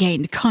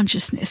regained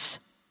consciousness,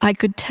 I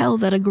could tell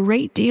that a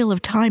great deal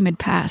of time had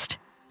passed,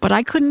 but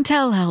I couldn't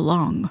tell how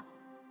long.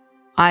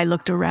 I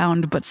looked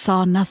around but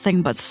saw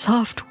nothing but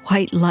soft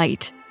white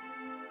light.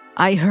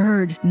 I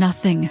heard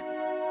nothing.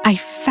 I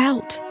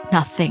felt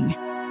nothing.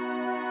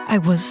 I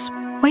was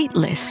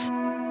weightless.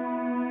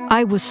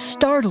 I was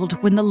startled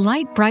when the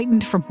light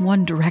brightened from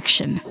one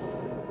direction.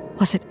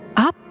 Was it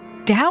up,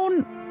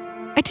 down?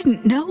 I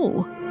didn't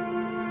know.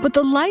 But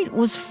the light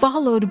was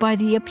followed by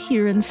the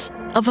appearance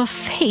of a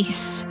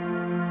face.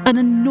 An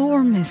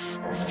enormous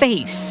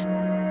face.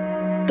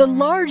 The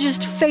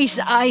largest face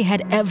I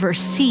had ever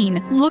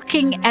seen,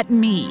 looking at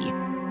me,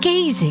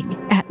 gazing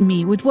at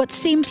me with what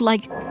seemed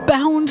like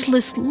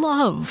boundless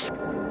love.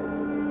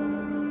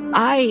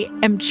 I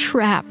am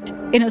trapped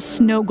in a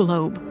snow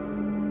globe.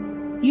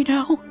 You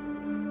know,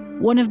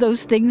 one of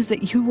those things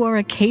that you are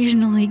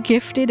occasionally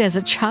gifted as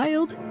a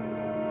child?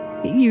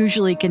 It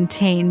usually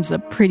contains a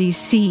pretty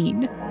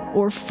scene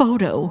or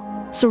photo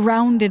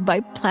surrounded by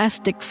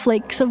plastic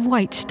flakes of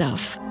white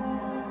stuff.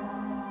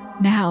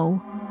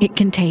 Now, it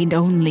contained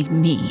only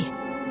me,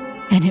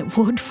 and it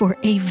would for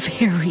a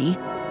very,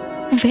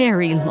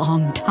 very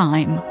long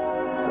time.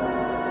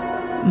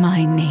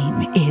 My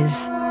name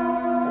is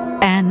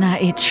Anna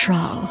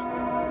Itral.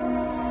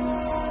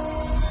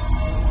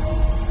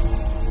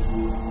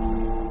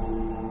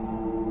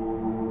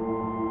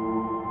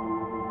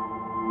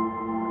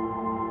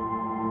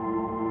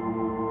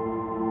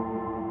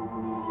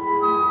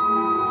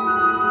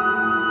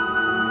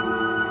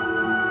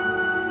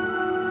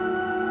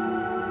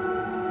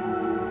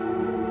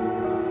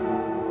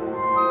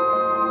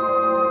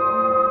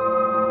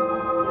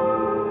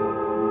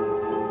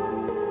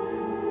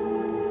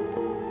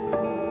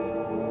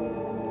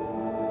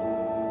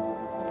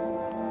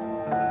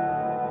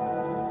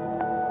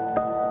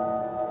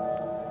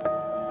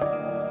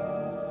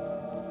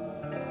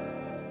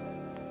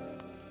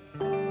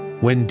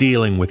 When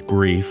dealing with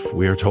grief,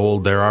 we are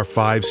told there are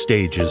 5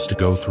 stages to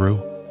go through.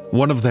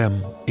 One of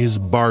them is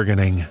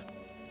bargaining.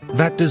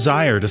 That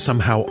desire to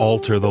somehow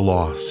alter the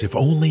loss, if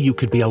only you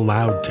could be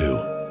allowed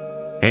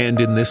to.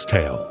 And in this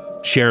tale,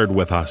 shared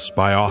with us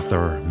by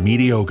author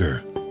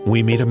Mediocre,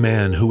 we meet a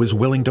man who is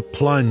willing to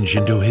plunge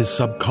into his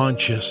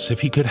subconscious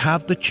if he could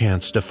have the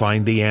chance to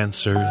find the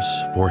answers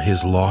for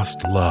his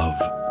lost love.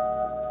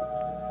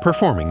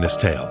 Performing this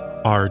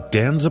tale are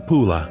Dan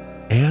Zapula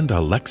and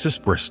Alexis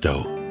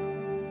Bristow.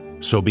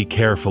 So be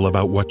careful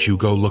about what you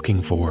go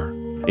looking for.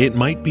 It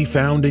might be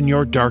found in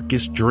your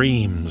darkest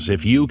dreams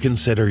if you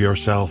consider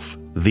yourself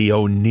the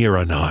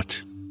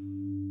Oniranaut.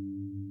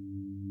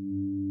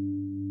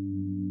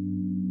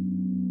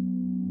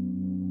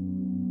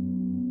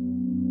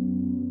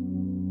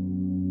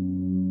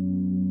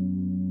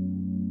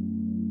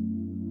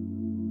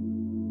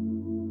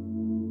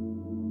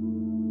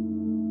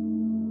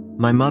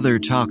 My mother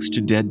talks to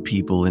dead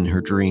people in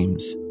her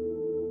dreams.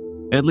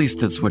 At least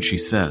that's what she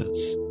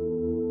says.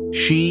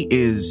 She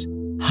is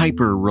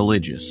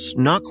hyper-religious,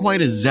 not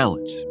quite a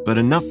zealot, but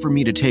enough for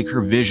me to take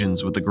her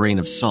visions with a grain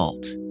of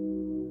salt.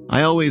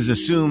 I always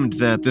assumed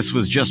that this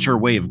was just her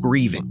way of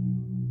grieving.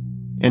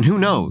 And who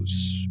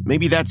knows,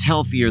 maybe that's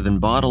healthier than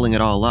bottling it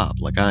all up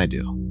like I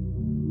do.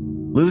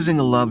 Losing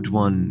a loved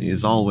one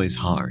is always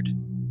hard.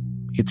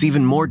 It's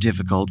even more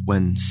difficult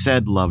when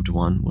said loved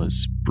one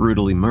was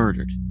brutally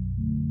murdered.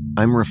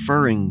 I'm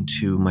referring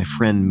to my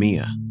friend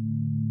Mia.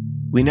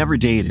 We never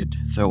dated,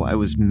 though I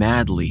was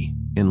madly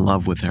in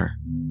love with her.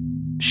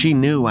 She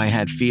knew I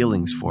had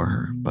feelings for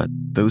her, but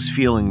those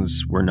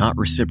feelings were not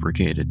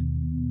reciprocated.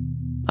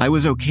 I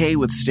was okay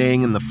with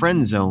staying in the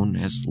friend zone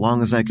as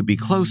long as I could be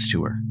close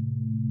to her.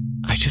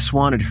 I just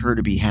wanted her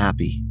to be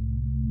happy,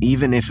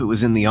 even if it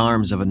was in the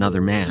arms of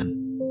another man.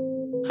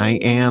 I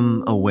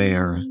am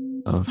aware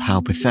of how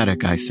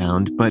pathetic I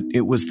sound, but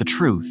it was the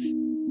truth.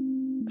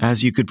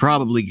 As you could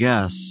probably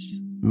guess,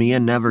 Mia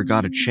never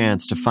got a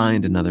chance to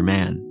find another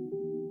man.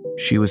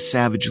 She was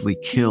savagely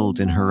killed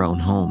in her own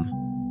home.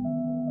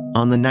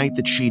 On the night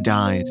that she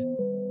died,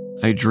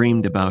 I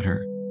dreamed about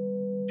her.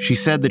 She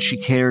said that she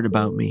cared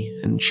about me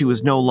and she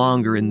was no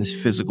longer in this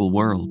physical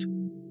world.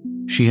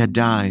 She had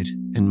died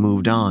and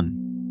moved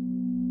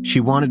on.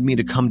 She wanted me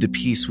to come to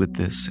peace with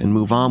this and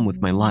move on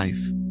with my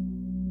life.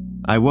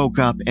 I woke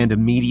up and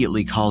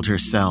immediately called her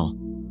cell.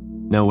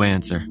 No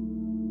answer.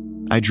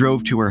 I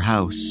drove to her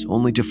house,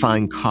 only to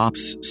find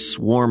cops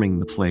swarming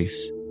the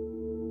place.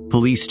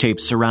 Police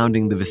tape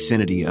surrounding the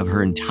vicinity of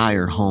her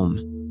entire home.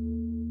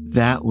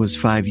 That was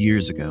 5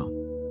 years ago.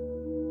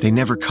 They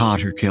never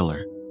caught her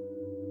killer.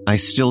 I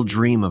still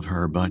dream of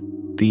her, but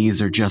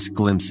these are just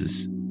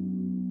glimpses.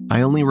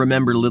 I only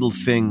remember little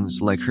things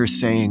like her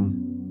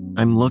saying,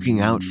 "I'm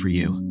looking out for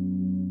you."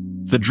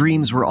 The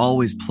dreams were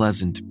always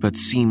pleasant, but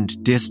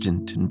seemed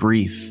distant and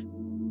brief.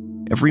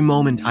 Every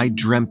moment I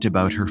dreamt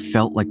about her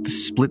felt like the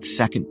split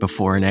second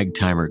before an egg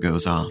timer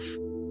goes off.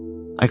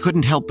 I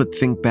couldn't help but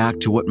think back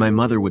to what my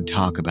mother would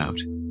talk about.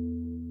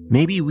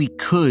 Maybe we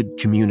could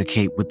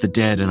communicate with the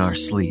dead in our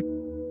sleep.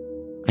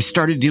 I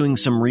started doing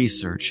some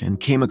research and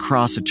came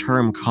across a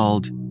term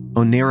called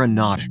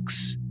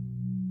oneironautics.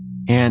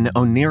 An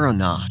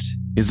oneironaut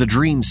is a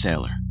dream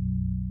sailor.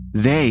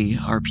 They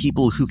are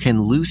people who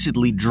can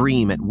lucidly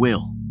dream at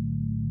will.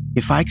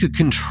 If I could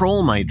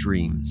control my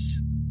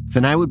dreams,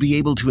 then I would be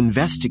able to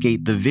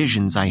investigate the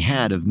visions I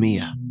had of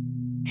Mia.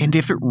 And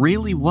if it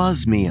really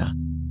was Mia,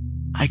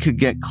 I could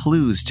get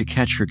clues to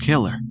catch her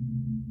killer.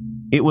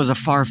 It was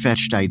a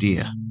far-fetched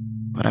idea,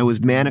 but I was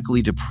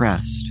manically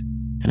depressed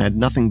and had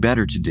nothing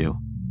better to do.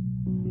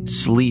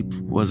 Sleep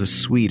was a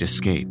sweet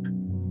escape.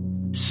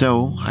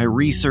 So I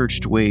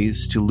researched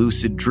ways to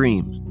lucid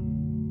dream.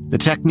 The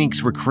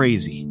techniques were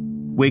crazy.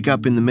 Wake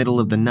up in the middle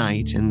of the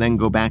night and then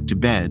go back to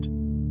bed.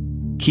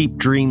 Keep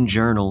dream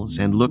journals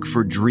and look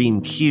for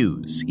dream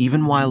cues,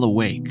 even while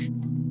awake.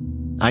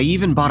 I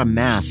even bought a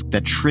mask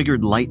that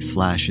triggered light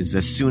flashes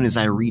as soon as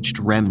I reached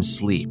REM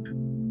sleep.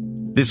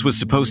 This was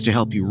supposed to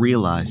help you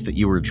realize that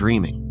you were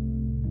dreaming.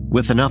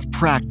 With enough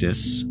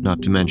practice,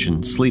 not to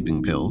mention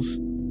sleeping pills,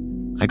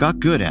 I got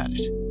good at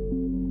it.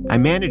 I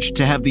managed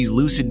to have these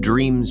lucid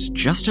dreams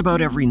just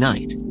about every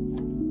night.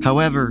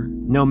 However,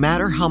 no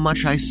matter how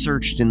much I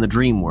searched in the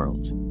dream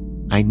world,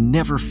 I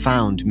never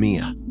found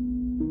Mia.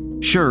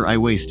 Sure, I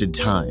wasted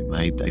time.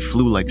 I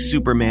flew like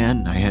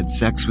Superman, I had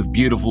sex with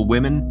beautiful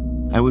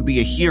women, I would be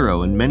a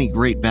hero in many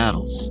great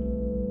battles.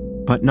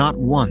 But not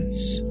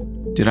once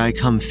did I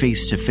come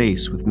face to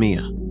face with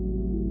Mia.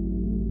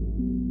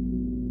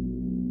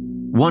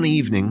 One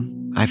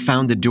evening, I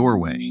found a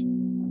doorway.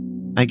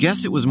 I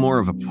guess it was more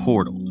of a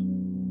portal.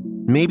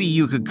 Maybe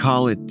you could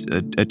call it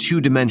a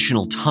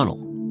two-dimensional tunnel.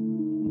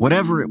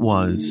 Whatever it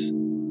was,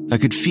 I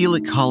could feel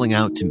it calling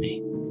out to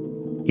me.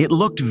 It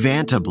looked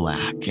Vanta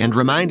black and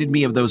reminded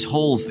me of those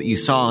holes that you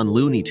saw on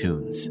Looney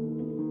Tunes.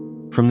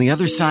 From the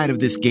other side of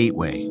this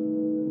gateway,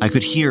 I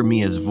could hear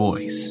Mia's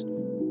voice,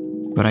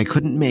 but I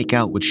couldn't make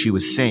out what she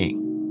was saying.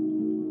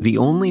 The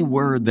only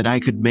word that I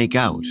could make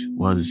out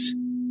was,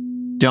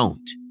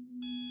 "Don't."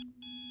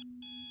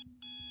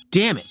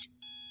 Damn it!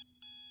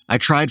 I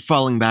tried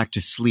falling back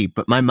to sleep,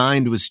 but my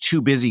mind was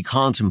too busy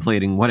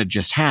contemplating what had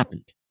just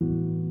happened.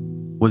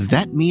 Was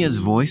that Mia's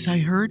voice I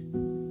heard?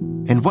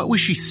 And what was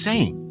she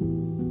saying?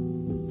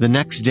 The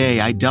next day,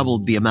 I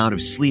doubled the amount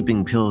of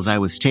sleeping pills I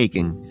was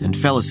taking and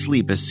fell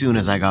asleep as soon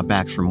as I got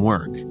back from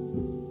work.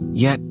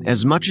 Yet,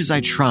 as much as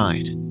I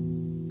tried,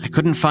 I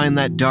couldn't find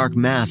that dark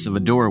mass of a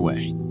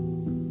doorway.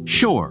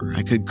 Sure,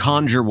 I could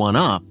conjure one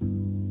up,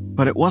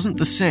 but it wasn't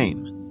the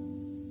same.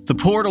 The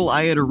portal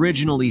I had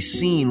originally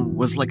seen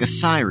was like a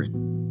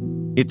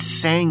siren. It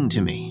sang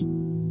to me.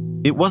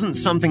 It wasn't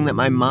something that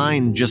my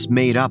mind just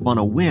made up on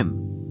a whim.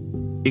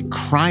 It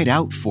cried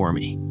out for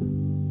me.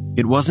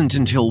 It wasn't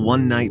until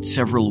one night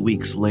several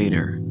weeks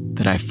later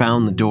that I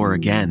found the door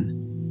again.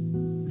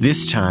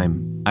 This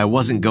time, I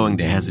wasn't going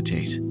to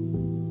hesitate.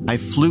 I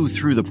flew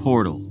through the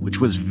portal,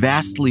 which was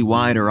vastly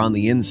wider on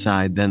the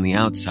inside than the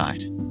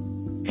outside.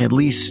 At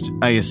least,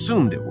 I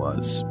assumed it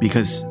was,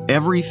 because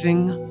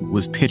everything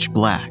was pitch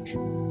black.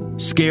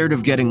 Scared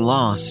of getting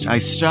lost, I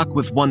stuck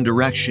with one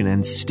direction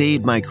and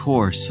stayed my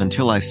course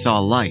until I saw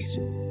light.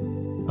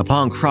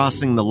 Upon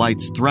crossing the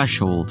light's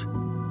threshold,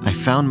 I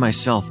found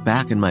myself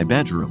back in my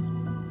bedroom.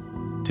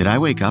 Did I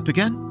wake up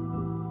again?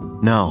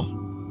 No,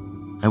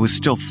 I was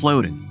still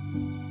floating.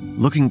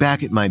 Looking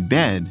back at my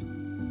bed,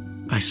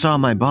 I saw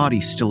my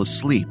body still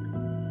asleep.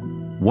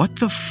 What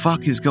the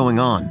fuck is going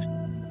on?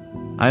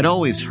 I'd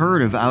always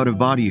heard of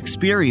out-of-body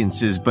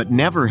experiences, but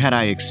never had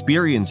I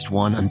experienced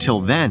one until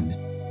then.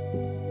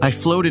 I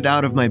floated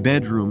out of my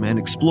bedroom and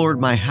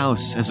explored my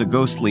house as a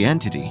ghostly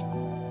entity.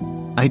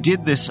 I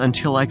did this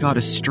until I got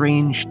a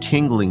strange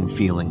tingling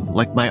feeling,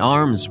 like my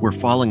arms were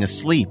falling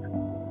asleep,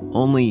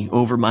 only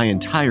over my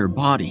entire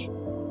body.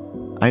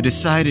 I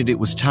decided it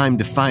was time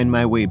to find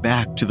my way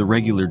back to the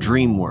regular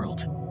dream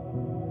world.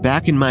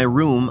 Back in my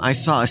room, I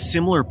saw a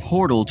similar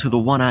portal to the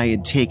one I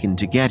had taken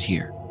to get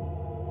here.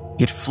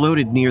 It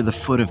floated near the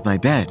foot of my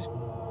bed.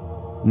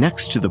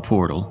 Next to the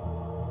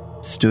portal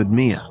stood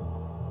Mia.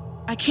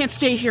 I can't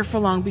stay here for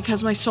long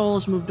because my soul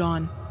has moved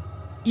on.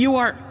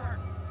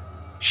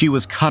 She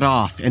was cut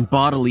off and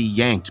bodily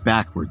yanked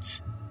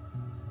backwards.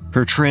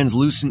 Her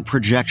translucent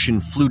projection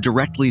flew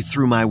directly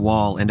through my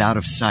wall and out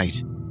of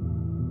sight.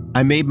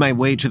 I made my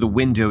way to the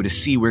window to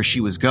see where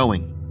she was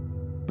going,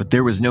 but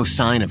there was no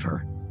sign of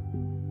her.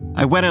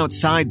 I went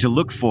outside to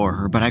look for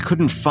her, but I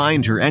couldn't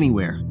find her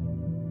anywhere.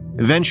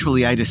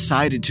 Eventually, I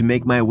decided to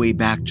make my way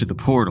back to the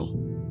portal.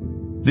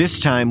 This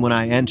time when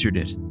I entered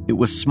it, it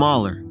was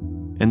smaller,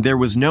 and there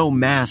was no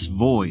mass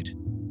void.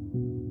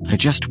 I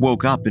just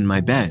woke up in my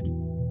bed.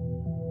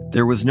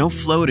 There was no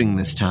floating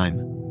this time.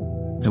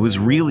 I was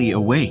really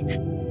awake.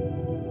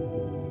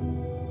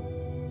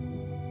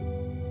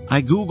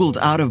 I Googled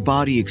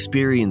out-of-body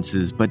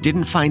experiences, but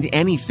didn't find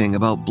anything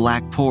about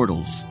black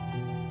portals.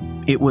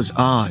 It was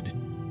odd.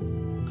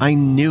 I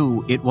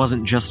knew it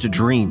wasn't just a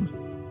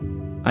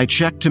dream. I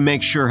checked to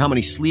make sure how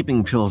many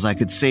sleeping pills I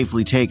could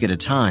safely take at a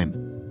time.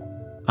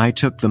 I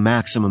took the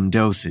maximum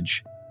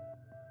dosage.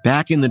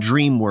 Back in the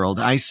dream world,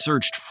 I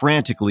searched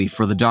frantically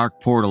for the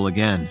dark portal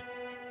again.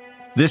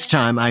 This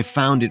time, I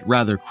found it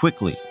rather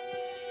quickly.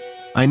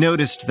 I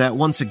noticed that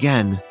once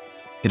again,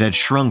 it had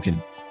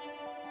shrunken.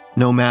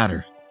 No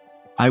matter.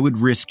 I would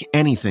risk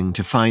anything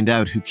to find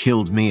out who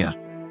killed Mia.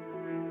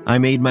 I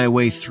made my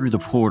way through the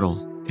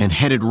portal and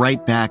headed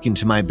right back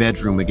into my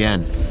bedroom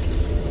again.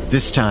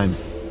 This time,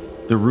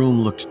 the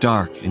room looked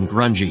dark and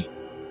grungy.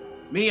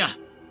 Mia!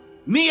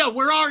 Mia,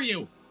 where are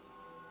you?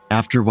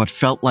 After what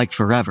felt like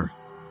forever,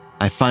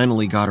 I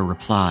finally got a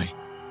reply.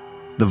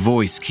 The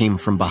voice came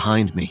from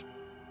behind me.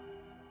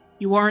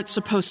 You aren't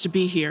supposed to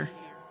be here.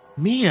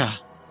 Mia,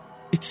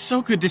 it's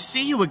so good to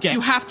see you again.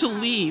 You have to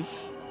leave.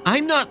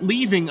 I'm not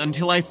leaving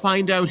until I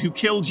find out who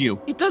killed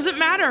you. It doesn't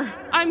matter.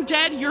 I'm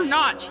dead, you're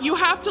not. You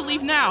have to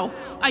leave now.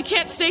 I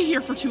can't stay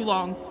here for too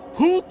long.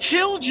 Who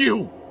killed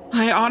you?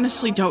 I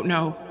honestly don't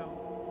know.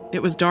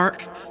 It was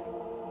dark.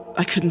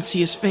 I couldn't see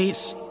his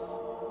face.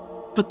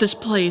 But this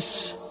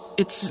place,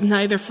 it's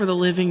neither for the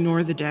living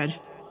nor the dead.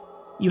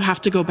 You have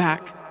to go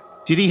back.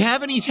 Did he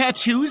have any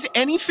tattoos?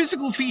 Any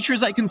physical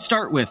features I can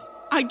start with?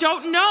 I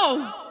don't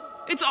know.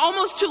 It's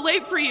almost too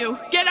late for you.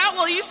 Get out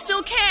while you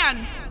still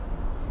can.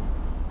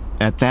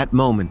 At that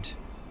moment,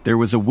 there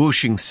was a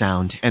whooshing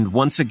sound, and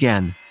once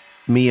again,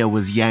 Mia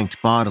was yanked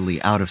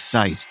bodily out of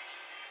sight.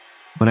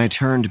 When I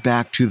turned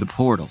back to the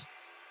portal,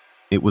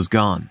 it was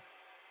gone.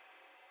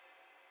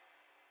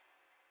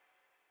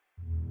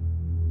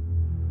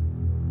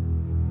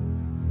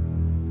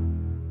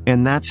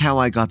 And that's how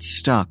I got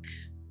stuck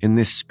in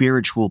this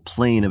spiritual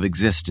plane of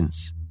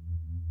existence.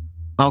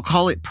 I'll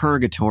call it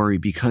purgatory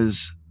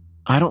because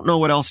I don't know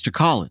what else to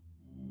call it.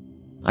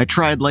 I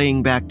tried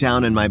laying back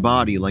down in my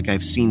body like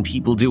I've seen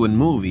people do in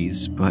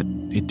movies, but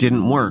it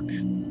didn't work.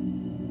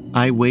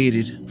 I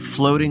waited,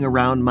 floating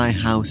around my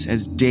house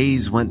as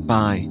days went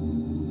by.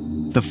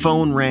 The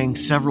phone rang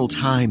several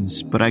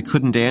times, but I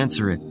couldn't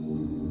answer it.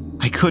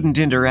 I couldn't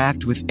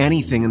interact with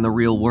anything in the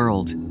real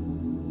world.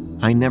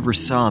 I never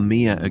saw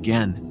Mia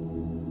again.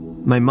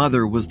 My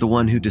mother was the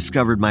one who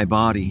discovered my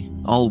body,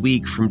 all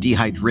weak from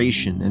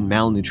dehydration and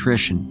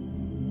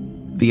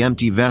malnutrition. The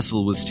empty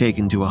vessel was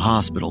taken to a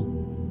hospital.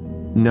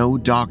 No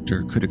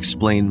doctor could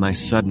explain my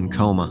sudden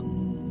coma.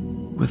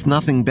 With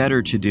nothing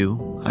better to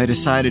do, I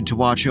decided to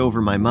watch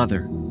over my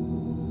mother,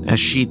 as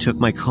she took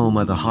my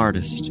coma the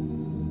hardest.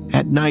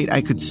 At night, I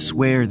could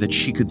swear that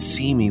she could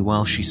see me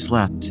while she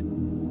slept,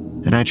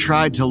 and I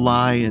tried to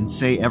lie and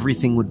say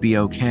everything would be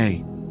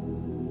okay.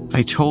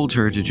 I told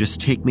her to just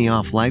take me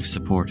off life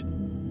support,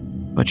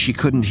 but she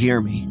couldn't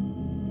hear me.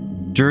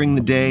 During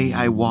the day,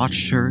 I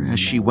watched her as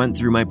she went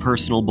through my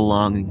personal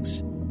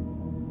belongings.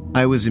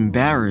 I was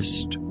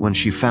embarrassed when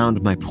she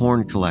found my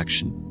porn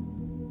collection.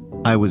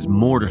 I was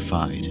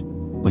mortified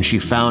when she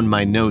found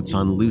my notes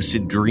on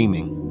lucid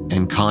dreaming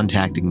and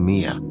contacting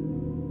Mia.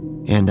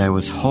 And I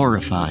was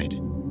horrified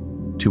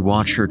to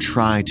watch her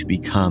try to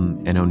become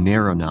an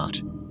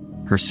Oneronaut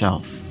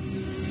herself.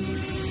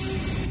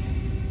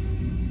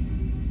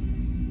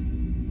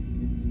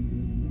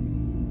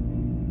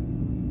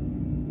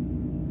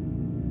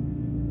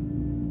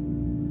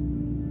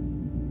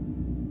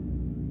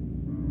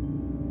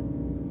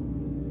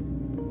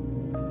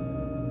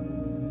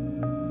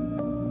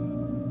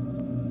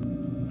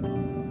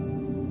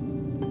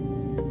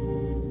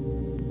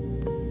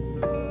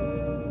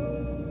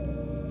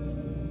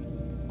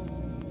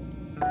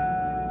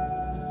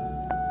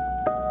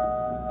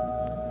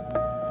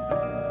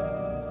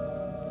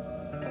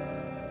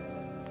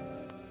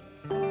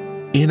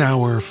 In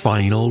our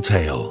final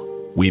tale,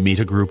 we meet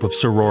a group of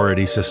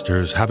sorority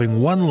sisters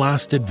having one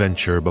last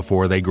adventure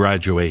before they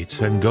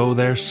graduate and go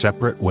their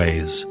separate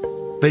ways.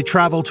 They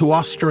travel to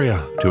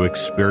Austria to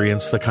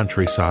experience the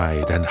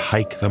countryside and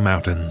hike the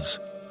mountains.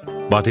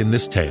 But in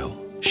this tale,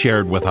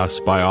 shared with us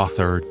by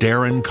author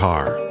Darren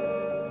Carr,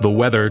 the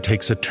weather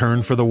takes a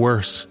turn for the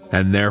worse,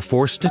 and they're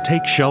forced to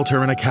take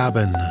shelter in a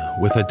cabin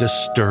with a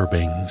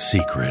disturbing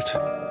secret.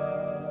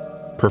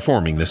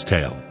 Performing this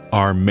tale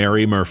are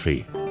Mary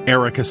Murphy,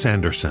 Erica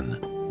Sanderson,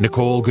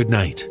 Nicole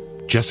Goodnight,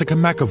 Jessica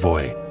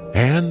McAvoy,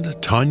 and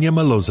Tanya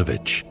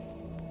Milosevic.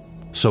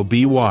 So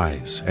be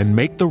wise and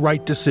make the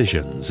right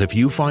decisions if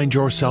you find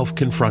yourself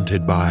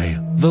confronted by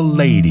the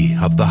lady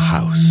of the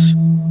house.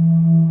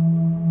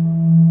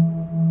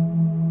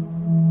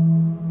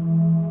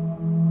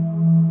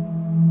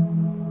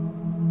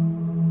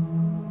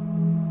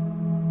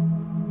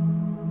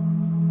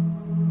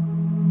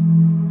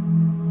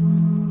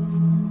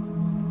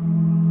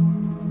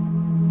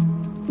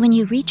 When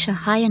you reach a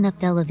high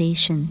enough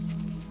elevation,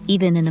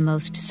 even in the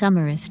most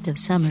summerest of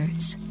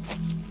summers,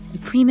 the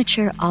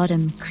premature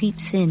autumn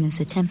creeps in as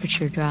the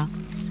temperature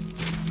drops,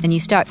 and you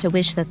start to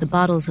wish that the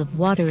bottles of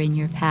water in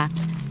your pack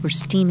were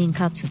steaming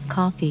cups of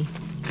coffee.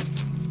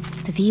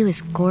 The view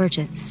is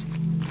gorgeous,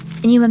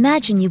 and you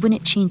imagine you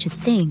wouldn't change a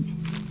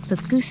thing, but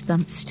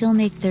goosebumps still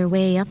make their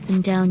way up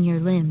and down your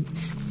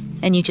limbs,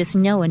 and you just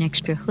know an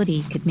extra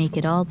hoodie could make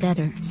it all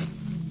better.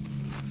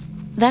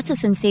 That's a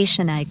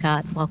sensation I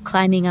got while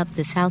climbing up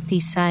the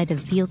southeast side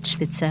of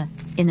Wildspitze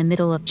in the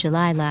middle of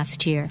July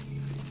last year.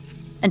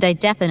 And I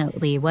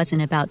definitely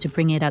wasn't about to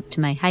bring it up to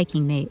my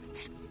hiking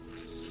mates.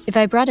 If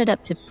I brought it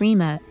up to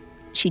Prima,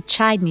 she'd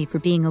chide me for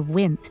being a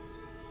wimp,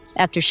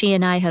 after she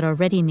and I had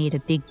already made a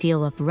big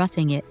deal of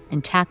roughing it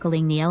and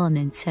tackling the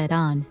elements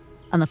head-on.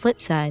 On the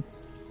flip side,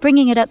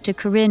 bringing it up to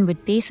Corinne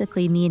would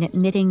basically mean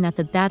admitting that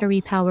the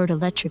battery-powered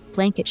electric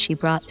blanket she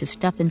brought to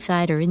stuff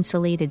inside her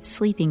insulated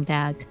sleeping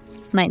bag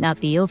might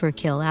not be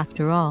overkill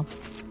after all.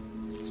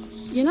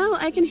 You know,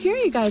 I can hear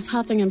you guys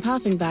huffing and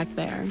puffing back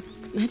there.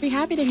 I'd be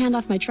happy to hand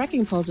off my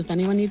trekking poles if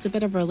anyone needs a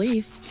bit of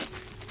relief.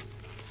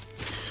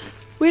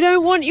 We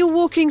don't want your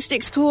walking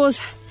sticks, Cause.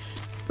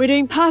 We're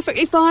doing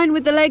perfectly fine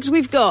with the legs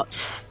we've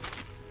got.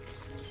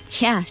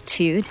 Yeah,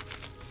 dude.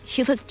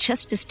 You look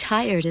just as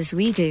tired as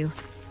we do.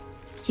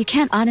 You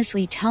can't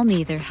honestly tell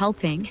me they're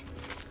helping.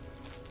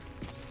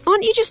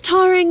 Aren't you just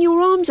tiring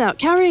your arms out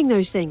carrying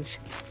those things?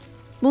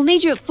 We'll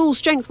need you at full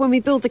strength when we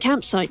build the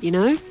campsite, you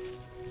know?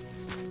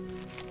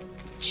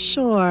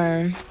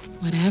 Sure.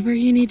 Whatever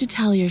you need to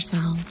tell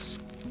yourselves.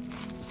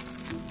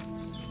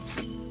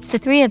 The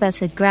three of us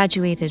had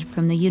graduated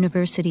from the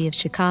University of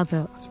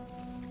Chicago.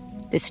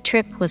 This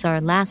trip was our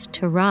last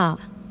hurrah,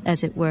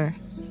 as it were.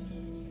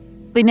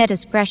 We met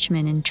as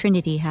freshmen in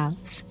Trinity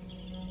House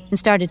and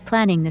started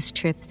planning this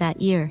trip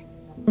that year.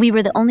 We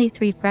were the only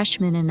 3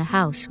 freshmen in the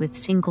house with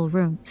single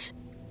rooms,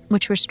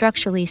 which were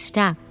structurally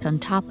stacked on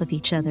top of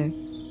each other.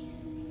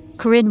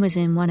 Corinne was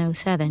in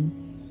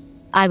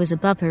 107, I was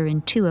above her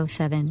in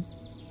 207,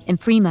 and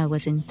Prima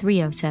was in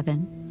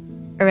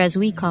 307, or as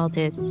we called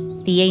it,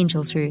 the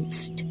Angel's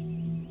Roost.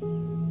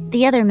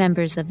 The other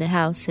members of the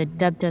house had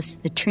dubbed us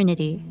the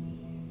Trinity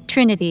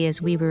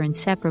as we were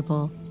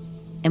inseparable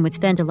and would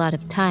spend a lot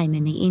of time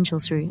in the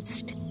Angel's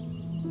Roost,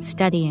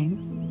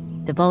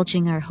 studying,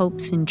 divulging our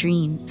hopes and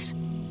dreams,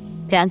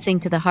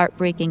 dancing to the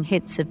heartbreaking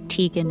hits of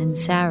Tegan and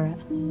Sarah,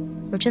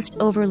 or just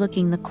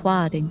overlooking the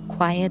quad in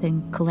quiet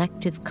and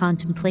collective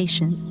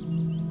contemplation.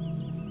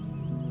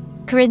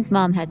 Corinne's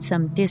mom had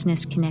some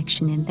business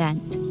connection in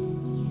Bent,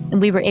 and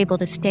we were able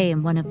to stay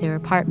in one of their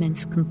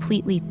apartments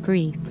completely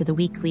free for the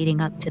week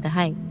leading up to the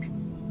hike.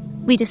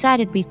 We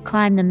decided we'd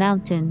climb the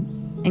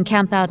mountain and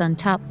camp out on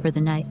top for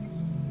the night,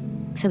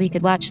 so we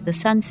could watch the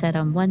sunset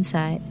on one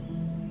side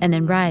and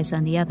then rise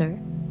on the other.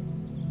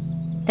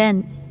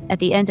 Then, at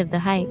the end of the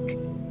hike,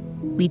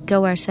 we'd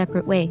go our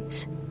separate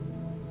ways.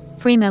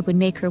 Prima would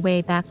make her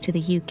way back to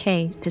the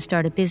UK to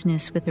start a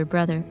business with her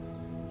brother.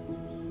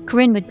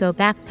 Corinne would go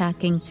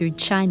backpacking through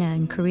China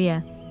and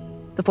Korea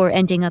before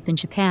ending up in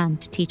Japan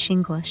to teach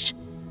English.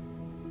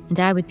 And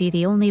I would be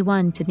the only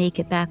one to make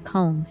it back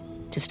home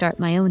to start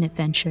my own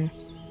adventure.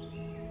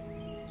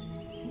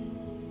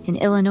 In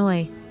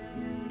Illinois,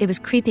 it was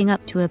creeping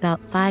up to about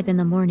 5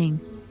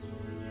 a.m,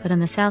 but on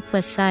the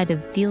southwest side of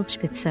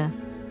Wildspitze,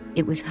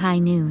 it was high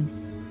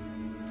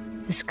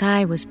noon. The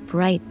sky was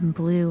bright and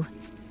blue,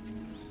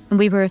 and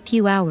we were a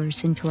few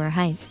hours into our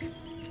hike.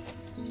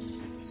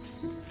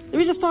 There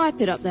is a fire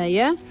pit up there,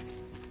 yeah?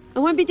 I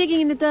won't be digging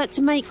in the dirt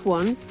to make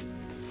one.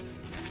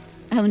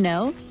 Oh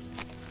no?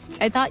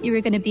 I thought you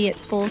were going to be at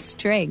full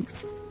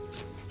strength.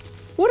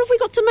 What have we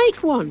got to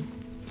make one?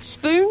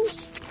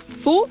 Spoons?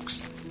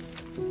 Forks?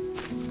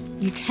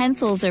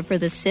 Utensils are for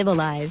the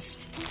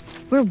civilized.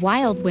 We're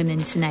wild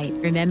women tonight,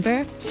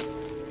 remember?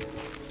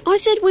 I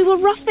said we were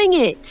roughing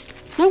it.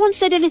 No one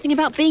said anything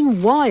about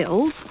being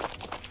wild.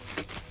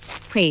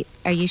 Wait,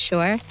 are you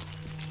sure?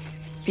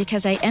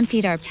 Because I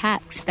emptied our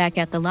packs back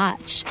at the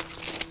lodge.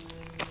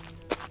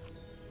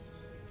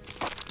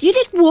 You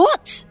did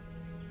what?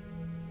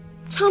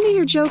 Tell me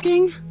you're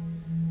joking.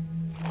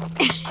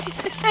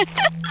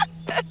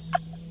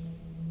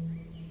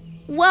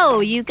 Whoa,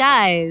 you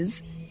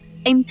guys.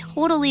 I'm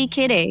totally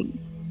kidding.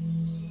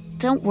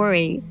 Don't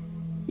worry.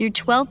 Your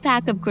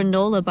 12-pack of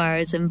granola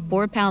bars and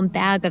 4-pound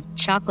bag of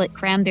chocolate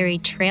cranberry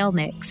trail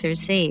mix are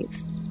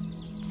safe.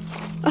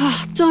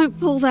 Oh, don't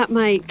pull that,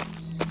 mate.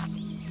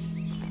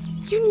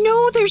 You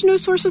know there's no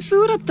source of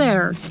food up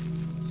there.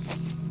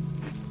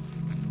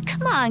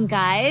 Come on,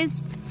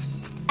 guys.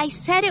 I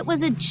said it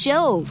was a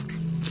joke.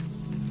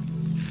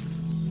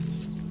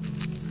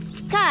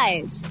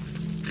 Guys.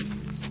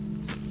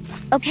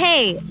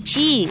 Okay,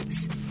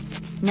 geez.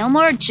 No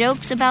more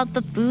jokes about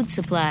the food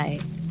supply.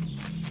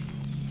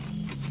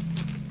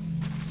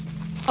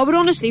 I would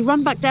honestly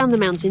run back down the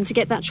mountain to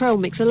get that trail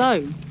mix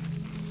alone.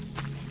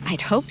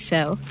 I'd hope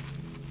so.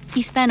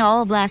 You spent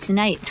all of last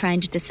night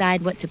trying to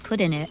decide what to put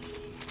in it.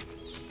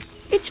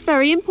 It's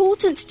very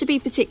important to be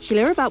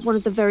particular about one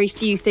of the very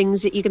few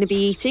things that you're going to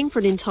be eating for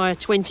an entire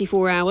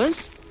 24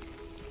 hours.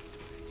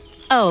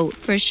 Oh,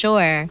 for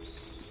sure.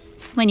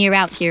 When you're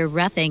out here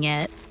roughing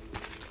it.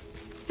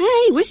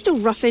 Hey, we're still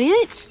roughing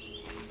it.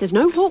 There's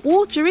no hot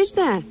water, is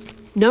there?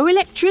 No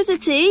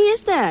electricity,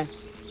 is there?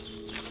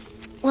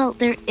 Well,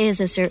 there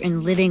is a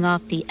certain living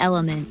off the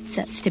elements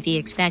that's to be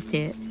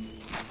expected.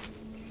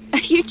 Are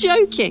you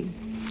joking?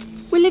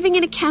 We're living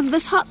in a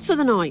canvas hut for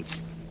the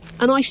night.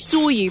 And I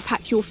saw you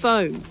pack your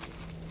phone.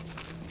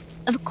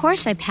 Of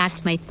course I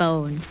packed my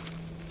phone.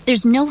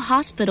 There's no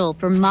hospital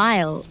for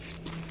miles.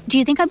 Do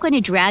you think I'm going to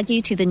drag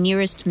you to the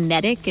nearest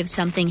medic if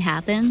something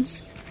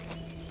happens?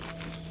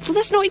 Well,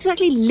 that's not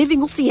exactly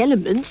living off the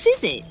elements,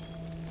 is it?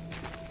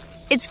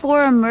 It's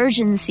for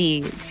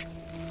emergencies.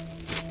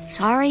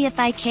 Sorry if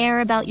I care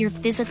about your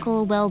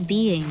physical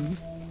well-being.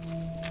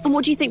 And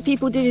what do you think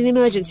people did in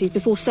emergencies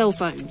before cell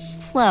phones?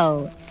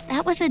 Whoa,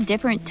 that was a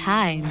different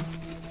time.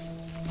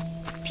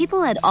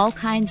 People had all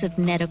kinds of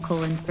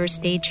medical and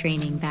first aid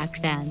training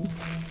back then.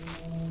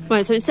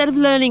 Right, so instead of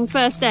learning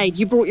first aid,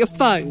 you brought your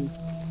phone.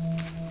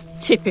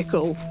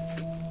 Typical.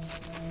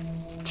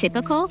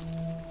 Typical?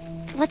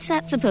 What's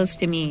that supposed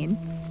to mean?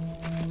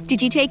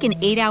 Did you take an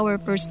 8-hour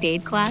first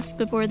aid class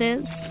before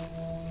this?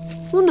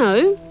 Well,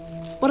 no.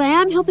 But I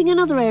am helping in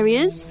other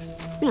areas.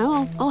 You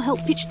know, I'll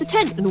help pitch the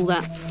tent and all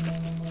that.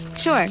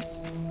 Sure.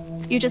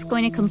 You're just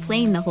going to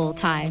complain the whole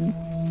time.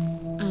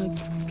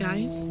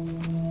 Guys?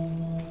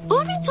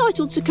 I'm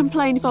entitled to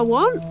complain if I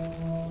want.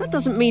 That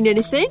doesn't mean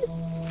anything.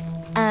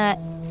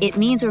 It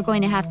means we're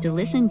going to have to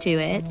listen to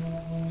it.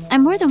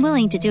 I'm more than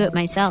willing to do it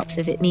myself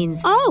if it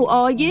means... Oh,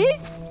 are you?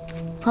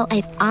 Well,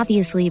 I'd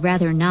obviously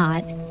rather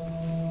not.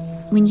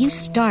 When you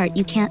start,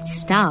 you can't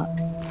stop.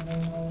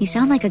 You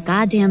sound like a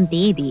goddamn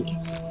baby.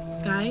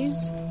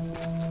 Guys?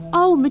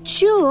 Oh,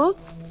 mature?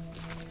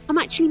 I'm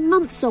actually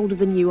months older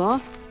than you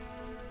are.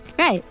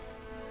 Right.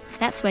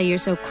 That's why you're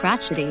so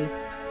crotchety.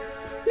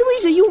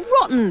 Louisa, you're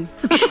rotten.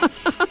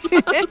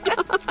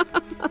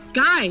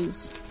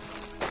 Guys!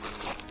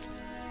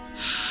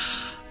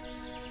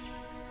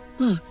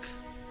 Look.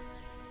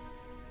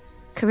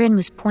 Corinne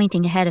was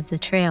pointing ahead of the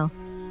trail,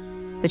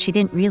 but she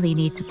didn't really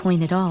need to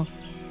point at all.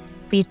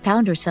 We had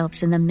found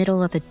ourselves in the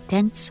middle of a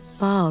dense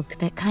fog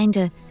that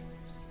kinda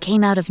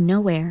came out of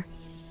nowhere.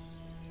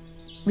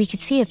 We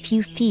could see a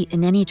few feet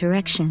in any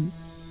direction,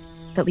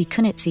 but we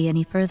couldn't see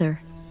any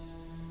further.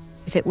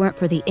 If it weren't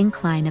for the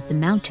incline of the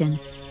mountain,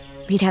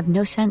 we'd have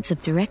no sense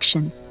of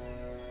direction.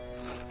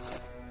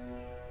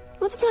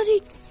 What the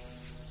bloody...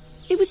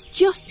 It was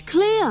just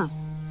clear.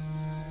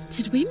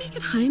 Did we make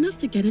it high enough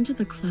to get into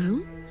the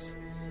clouds?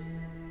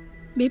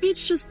 Maybe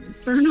it's just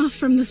burn off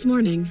from this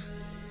morning.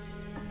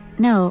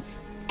 No,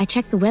 I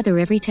checked the weather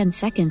every 10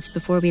 seconds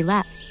before we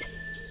left.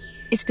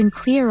 It's been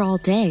clear all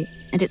day,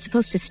 and it's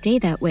supposed to stay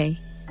that way.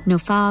 No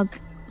fog,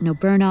 no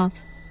burn off.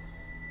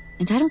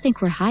 And I don't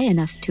think we're high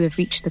enough to have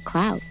reached the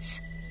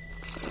clouds.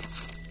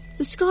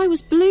 The sky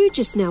was blue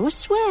just now, I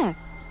swear.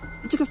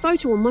 I took a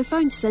photo on my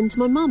phone to send to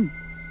my mum.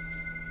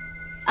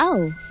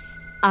 Oh,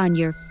 on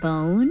your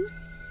phone?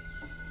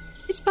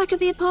 It's back at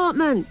the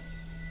apartment.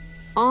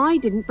 I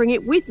didn't bring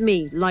it with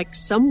me, like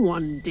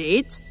someone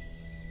did.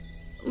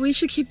 We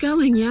should keep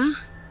going, yeah?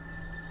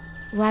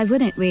 Why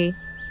wouldn't we?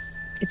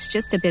 It's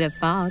just a bit of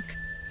fog.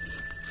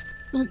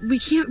 Well, we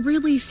can't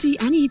really see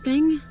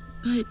anything,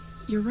 but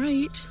you're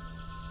right.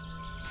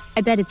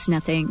 I bet it's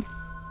nothing.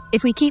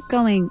 If we keep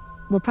going,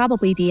 we'll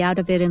probably be out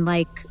of it in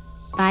like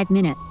 5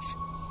 minutes.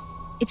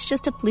 It's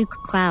just a fluke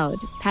cloud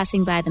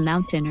passing by the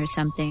mountain or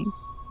something.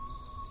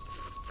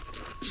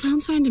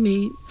 Sounds fine to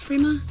me.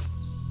 Freema?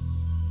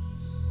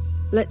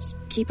 Let's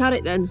keep at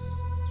it then.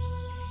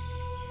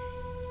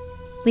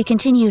 We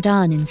continued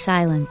on in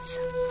silence.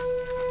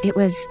 It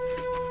was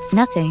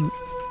nothing,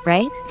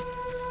 right?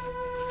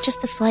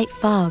 Just a slight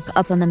fog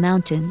up on the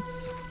mountain.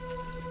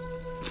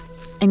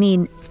 I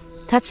mean,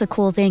 that's the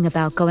cool thing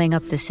about going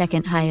up the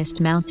second highest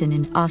mountain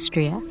in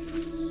Austria.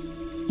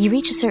 You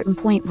reach a certain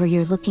point where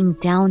you're looking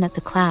down at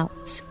the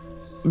clouds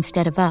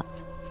instead of up.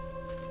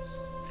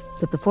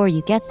 But before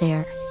you get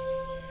there,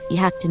 you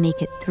have to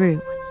make it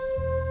through.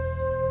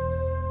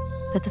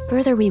 But the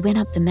further we went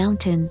up the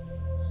mountain,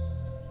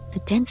 the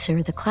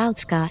denser the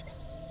clouds got.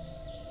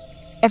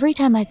 Every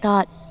time I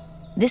thought,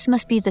 this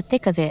must be the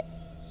thick of it,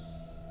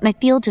 my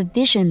field of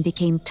vision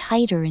became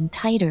tighter and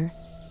tighter.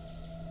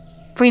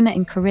 Freema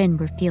and Corinne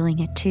were feeling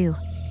it too.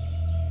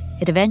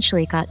 It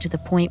eventually got to the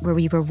point where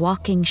we were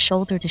walking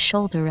shoulder to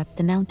shoulder up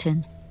the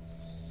mountain.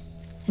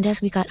 And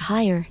as we got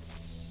higher,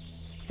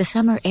 the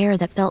summer air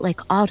that felt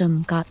like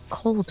autumn got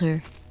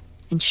colder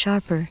and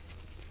sharper.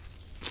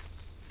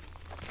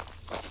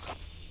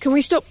 Can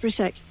we stop for a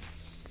sec?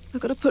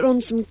 I've got to put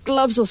on some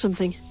gloves or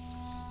something.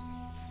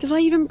 Did I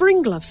even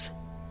bring gloves?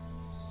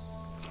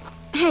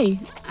 Hey,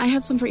 I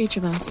have some for each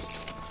of us.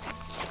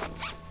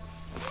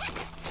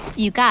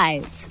 You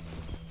guys,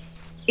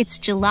 it's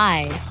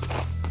July.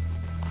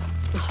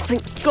 Oh,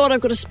 thank God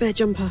I've got a spare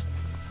jumper.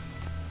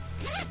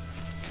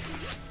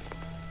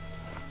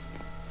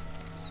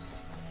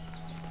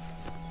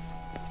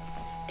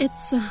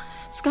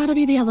 It's gotta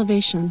be the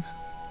elevation.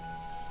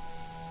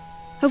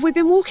 Have we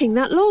been walking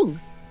that long?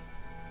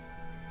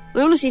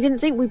 I honestly didn't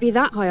think we'd be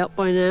that high up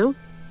by now.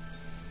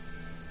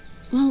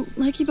 Well,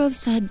 like you both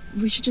said,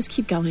 we should just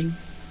keep going.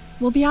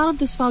 We'll be out of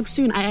this fog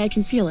soon. I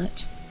can feel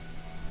it.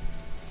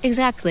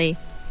 Exactly.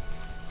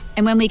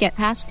 And when we get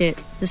past it,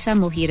 the sun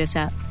will heat us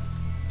up.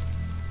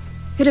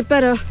 It had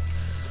better.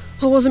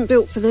 I wasn't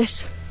built for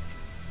this.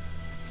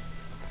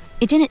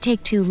 It didn't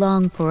take too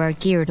long for our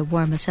gear to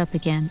warm us up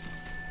again,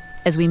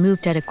 as we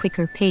moved at a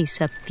quicker pace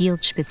up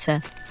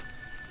Wildspitze.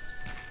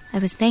 I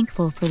was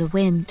thankful for the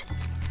wind,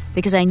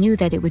 because I knew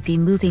that it would be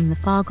moving the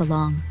fog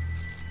along.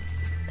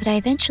 But I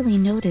eventually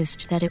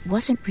noticed that it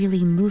wasn't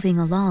really moving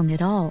along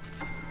at all.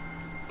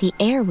 The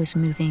air was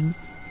moving,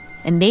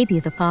 and maybe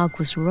the fog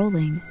was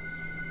rolling,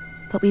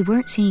 but we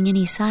weren't seeing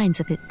any signs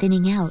of it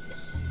thinning out.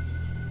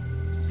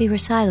 We were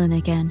silent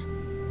again,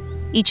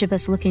 each of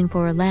us looking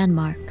for a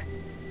landmark,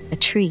 a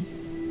tree,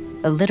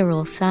 a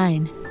literal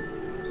sign,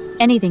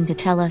 anything to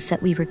tell us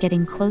that we were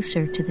getting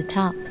closer to the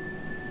top.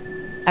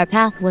 Our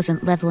path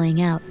wasn't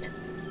leveling out,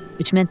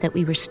 which meant that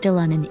we were still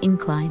on an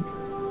incline,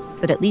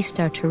 but at least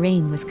our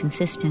terrain was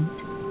consistent.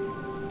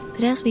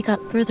 But as we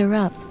got further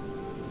up,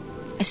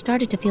 I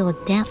started to feel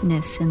a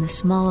dampness in the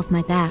small of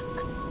my back.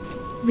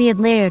 We had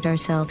layered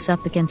ourselves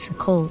up against the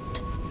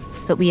cold,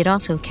 but we had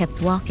also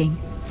kept walking,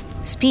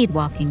 speed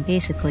walking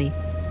basically,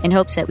 in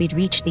hopes that we'd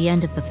reach the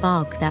end of the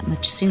fog that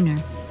much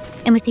sooner.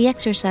 And with the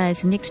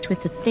exercise mixed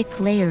with the thick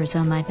layers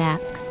on my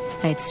back,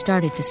 I had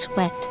started to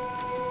sweat.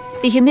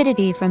 The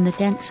humidity from the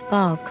dense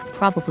fog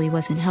probably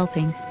wasn't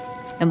helping,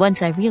 and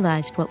once I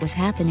realized what was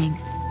happening,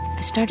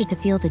 I started to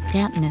feel the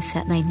dampness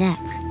at my neck,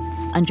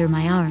 under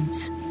my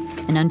arms,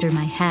 and under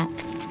my hat.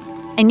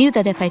 I knew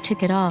that if I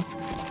took it off,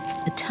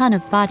 a ton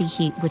of body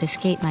heat would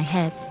escape my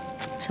head,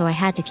 so I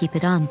had to keep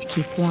it on to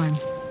keep warm.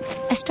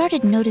 I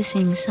started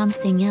noticing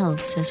something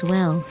else as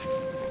well.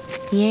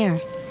 The air,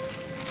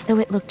 though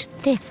it looked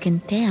thick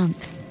and damp,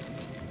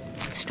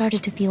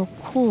 started to feel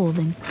cool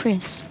and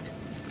crisp.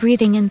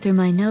 Breathing in through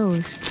my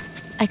nose,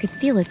 I could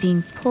feel it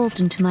being pulled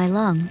into my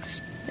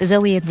lungs, as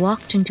though we had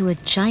walked into a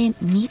giant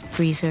meat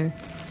freezer.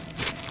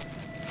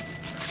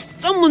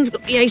 Someone's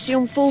got the AC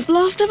on full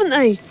blast, haven't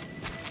they?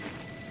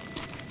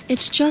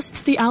 It's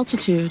just the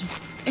altitude.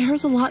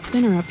 Air's a lot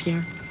thinner up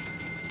here.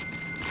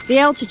 The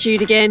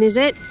altitude again, is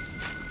it?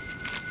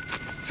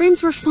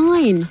 Frames, we're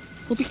fine.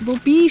 We'll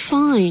be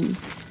fine.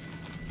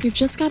 We've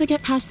just got to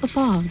get past the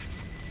fog.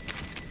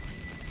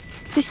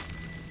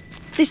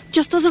 This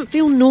just doesn't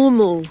feel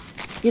normal,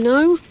 you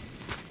know?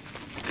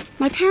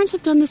 My parents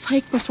have done this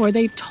hike before.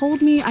 They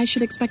told me I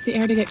should expect the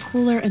air to get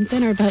cooler and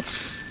thinner, but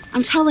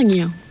I'm telling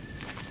you,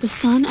 the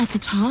sun at the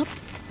top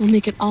will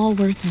make it all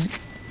worth it.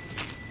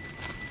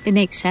 It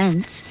makes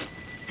sense,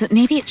 but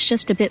maybe it's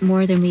just a bit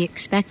more than we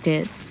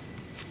expected.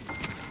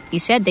 You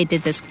said they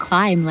did this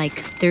climb like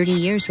 30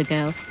 years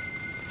ago.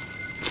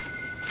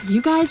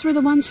 You guys were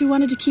the ones who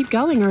wanted to keep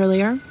going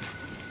earlier.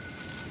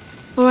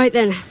 All right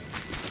then.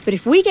 But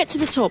if we get to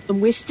the top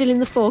and we're still in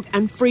the fog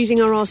and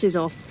freezing our asses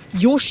off,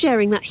 you're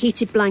sharing that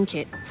heated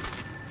blanket.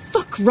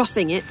 Fuck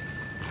roughing it.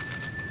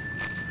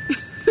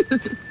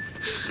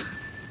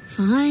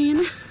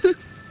 Fine.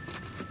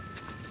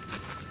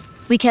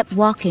 We kept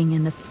walking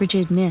in the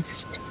frigid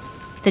mist.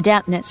 The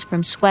dampness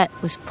from sweat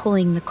was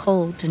pulling the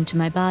cold into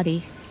my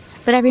body.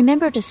 But I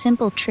remembered a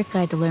simple trick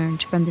I'd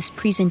learned from this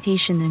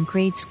presentation in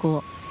grade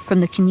school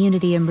from the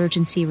Community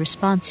Emergency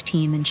Response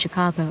Team in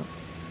Chicago.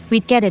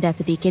 We'd get it at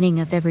the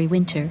beginning of every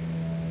winter.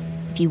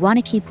 If you want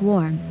to keep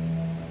warm,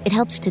 it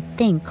helps to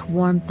think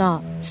warm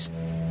thoughts.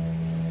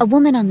 A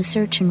woman on the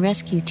search and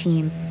rescue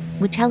team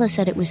would tell us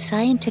that it was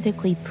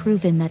scientifically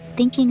proven that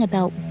thinking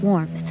about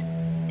warmth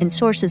and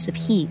sources of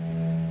heat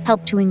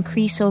helped to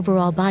increase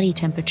overall body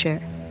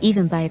temperature,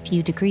 even by a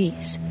few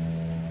degrees.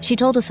 She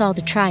told us all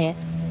to try it,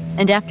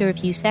 and after a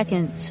few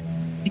seconds,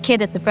 a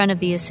kid at the front of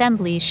the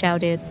assembly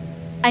shouted,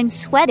 "I'm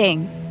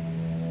sweating!"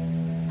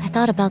 I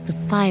thought about the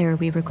fire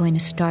we were going to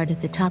start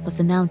at the top of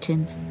the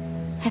mountain.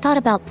 I thought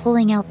about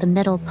pulling out the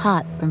metal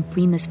pot from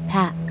Frima's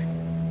pack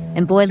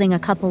and boiling a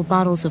couple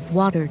bottles of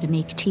water to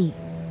make tea.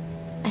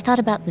 I thought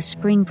about the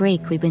spring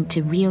break we went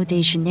to Rio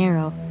de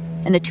Janeiro,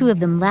 and the two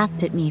of them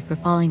laughed at me for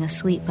falling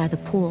asleep by the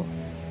pool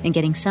and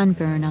getting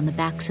sunburn on the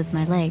backs of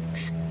my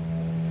legs.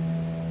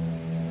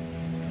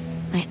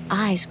 My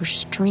eyes were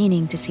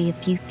straining to see a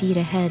few feet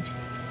ahead.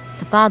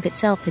 The fog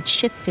itself had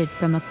shifted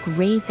from a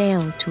gray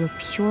veil to a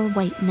pure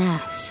white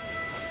mass.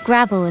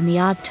 Gravel and the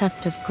odd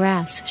tuft of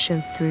grass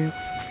showed through,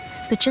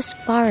 but just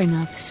far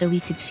enough so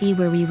we could see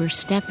where we were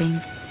stepping.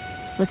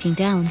 Looking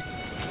down,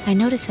 I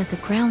noticed that the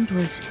ground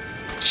was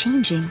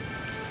changing.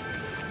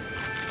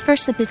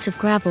 First, the bits of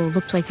gravel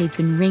looked like they'd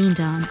been rained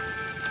on,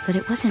 but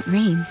it wasn't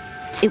rain.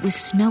 It was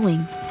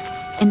snowing.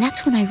 And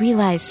that's when I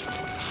realized...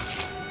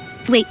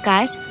 Wait,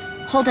 guys,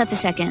 hold up a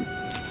second.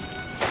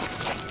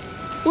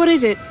 What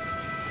is it?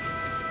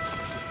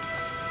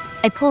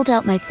 I pulled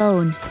out my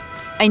phone.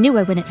 I knew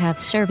I wouldn't have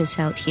service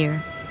out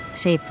here,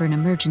 save for an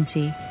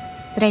emergency,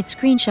 but I had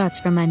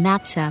screenshots from my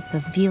Maps app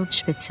of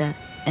Wildspitze,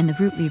 and the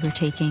route we were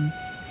taking.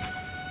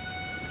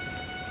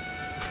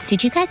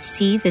 Did you guys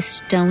see this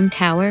stone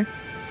tower?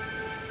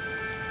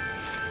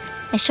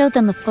 I showed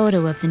them a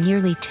photo of the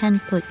nearly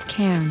 10-foot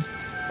cairn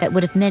that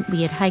would have meant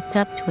we had hiked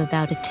up to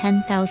about a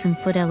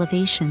 10,000-foot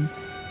elevation.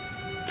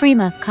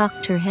 Freema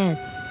cocked her head,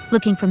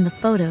 looking from the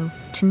photo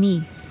to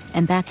me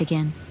and back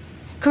again.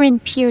 Corinne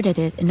peered at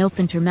it and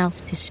opened her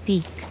mouth to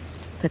speak,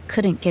 but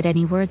couldn't get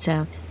any words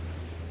out.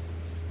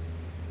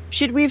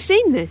 Should we have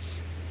seen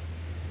this?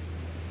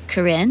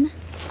 Corinne?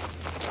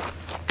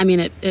 I mean,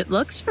 it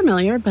looks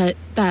familiar, but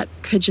that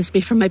could just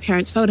be from my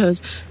parents'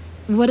 photos.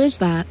 What is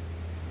that?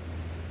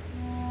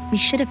 We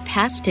should have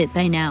passed it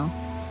by now.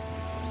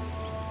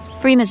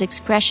 Freema's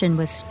expression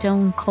was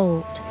stone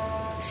cold,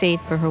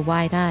 save for her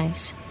wide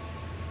eyes.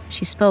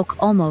 She spoke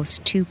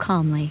almost too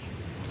calmly.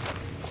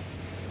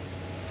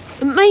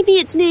 Maybe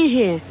it's near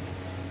here.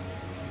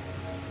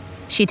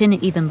 She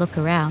didn't even look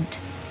around.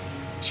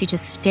 She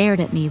just stared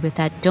at me with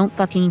that don't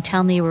fucking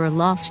tell me we're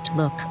lost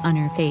look on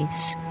her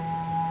face.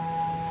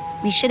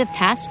 We should have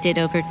passed it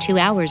over 2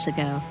 hours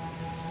ago.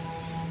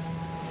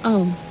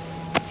 Oh.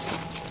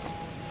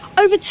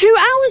 Over 2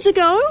 hours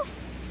ago?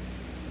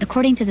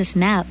 According to this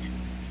map,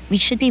 we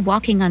should be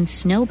walking on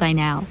snow by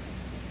now.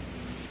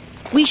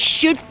 We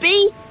should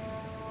be?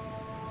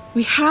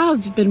 We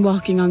have been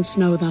walking on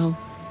snow, though.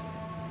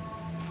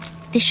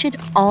 This should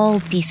all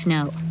be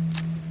snow.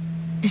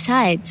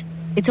 Besides,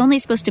 it's only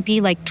supposed to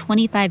be like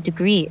 25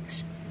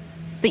 degrees.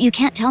 But you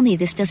can't tell me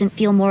this doesn't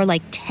feel more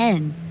like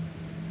 10.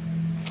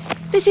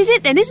 This is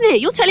it then, isn't it?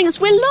 You're telling us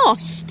we're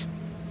lost.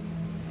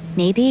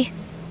 Maybe.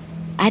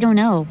 I don't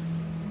know.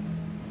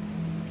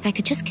 If I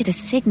could just get a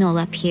signal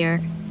up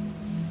here.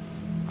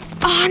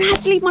 Oh, and I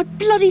had to leave my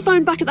bloody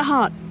phone back at the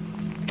hut.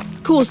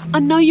 Of course, I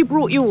know you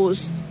brought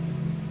yours.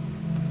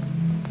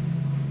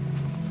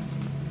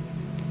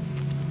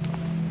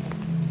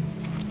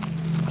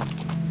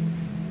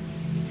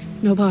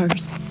 No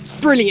bars.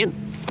 Brilliant.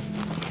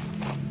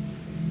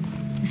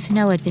 The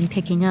snow had been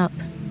picking up.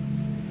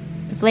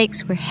 The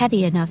flakes were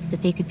heavy enough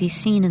that they could be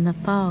seen in the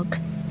fog,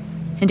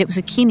 and it was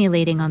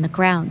accumulating on the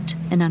ground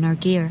and on our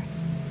gear.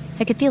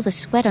 I could feel the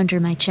sweat under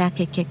my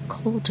jacket get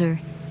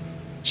colder,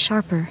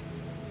 sharper.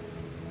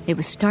 It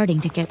was starting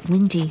to get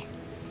windy.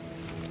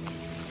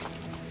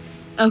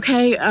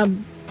 Okay,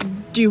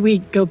 do we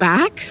go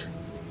back?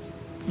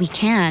 We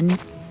can,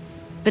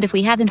 but if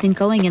we haven't been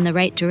going in the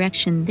right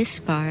direction this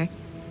far,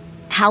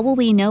 how will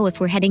we know if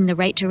we're heading the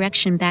right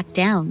direction back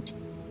down?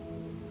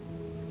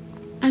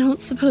 I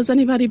don't suppose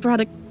anybody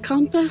brought a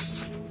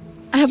compass?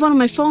 I have one on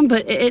my phone,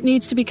 but it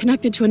needs to be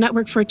connected to a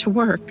network for it to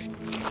work.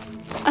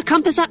 A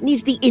compass app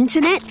needs the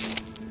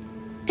internet?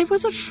 It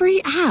was a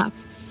free app.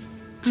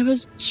 I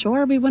was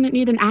sure we wouldn't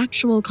need an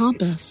actual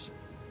compass.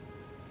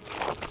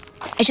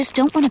 I just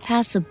don't want to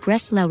pass the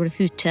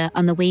Breslauer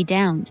on the way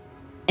down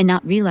and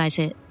not realize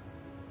it.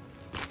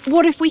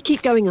 What if we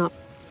keep going up?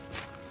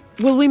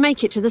 Will we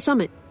make it to the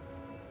summit?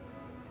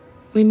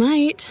 We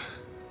might.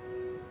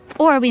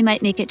 Or we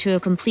might make it to a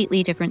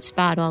completely different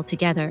spot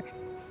altogether,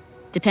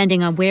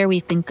 depending on where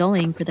we've been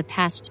going for the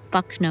past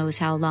fuck knows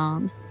how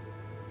long.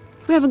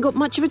 We haven't got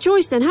much of a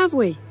choice then, have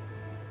we?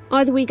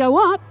 Either we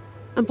go up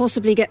and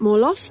possibly get more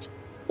lost,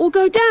 or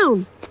go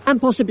down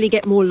and possibly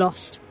get more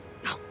lost.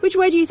 Which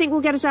way do you think will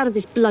get us out of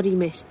this bloody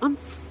mess? I'm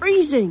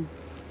freezing.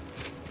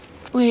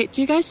 Wait, do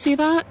you guys see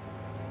that?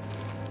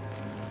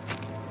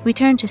 We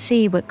turned to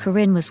see what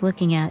Corinne was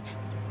looking at.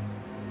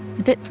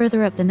 A bit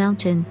further up the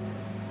mountain,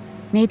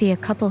 maybe a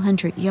couple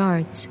 100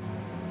 yards,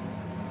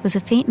 was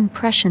a faint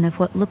impression of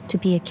what looked to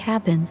be a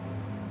cabin.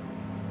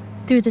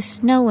 Through the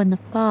snow and the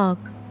fog,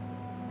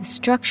 the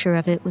structure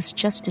of it was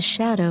just a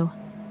shadow.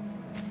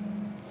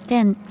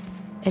 Then,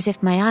 as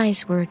if my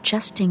eyes were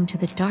adjusting to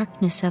the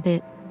darkness of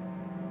it,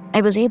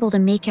 I was able to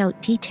make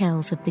out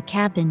details of the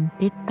cabin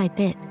bit by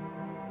bit.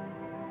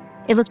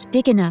 It looked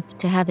big enough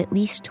to have at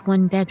least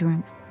one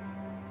bedroom,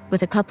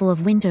 with a couple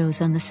of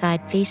windows on the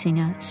side facing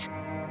us,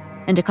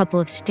 and a couple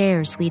of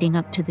stairs leading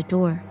up to the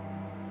door.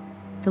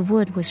 The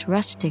wood was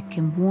rustic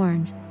and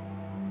worn,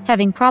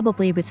 having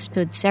probably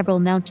withstood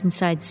several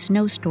mountainside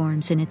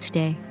snowstorms in its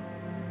day,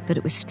 but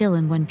it was still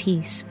in one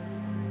piece.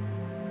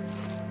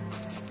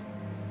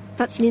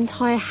 That's an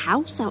entire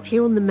house out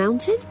here on the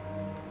mountain?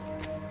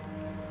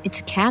 It's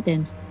a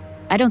cabin.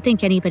 I don't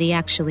think anybody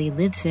actually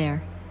lives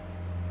there.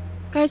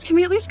 Guys, can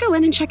we at least go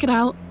in and check it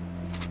out?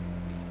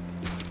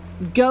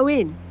 Go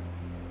in?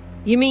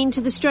 You mean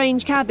to the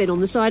strange cabin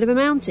on the side of a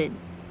mountain?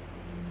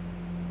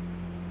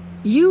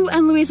 You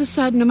and Louisa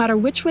said no matter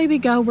which way we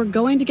go, we're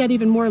going to get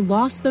even more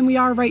lost than we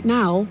are right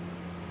now.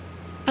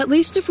 At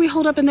least if we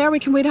hold up in there, we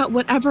can wait out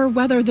whatever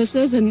weather this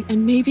is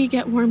and maybe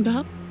get warmed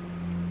up.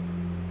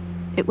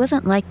 It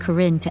wasn't like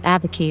Corinne to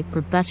advocate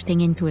for busting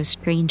into a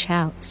strange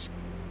house,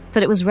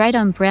 but it was right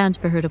on brand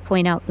for her to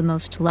point out the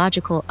most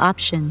logical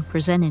option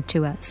presented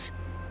to us.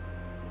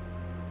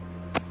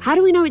 How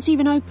do we know it's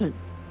even open?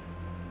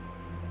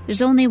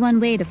 There's only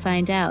one way to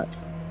find out.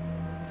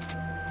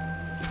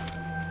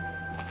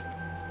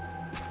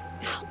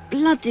 Oh,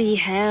 bloody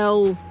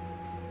hell.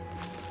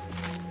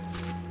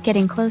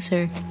 Getting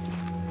closer,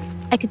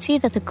 I could see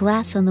that the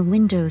glass on the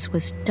windows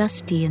was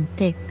dusty and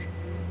thick.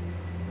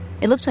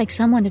 It looked like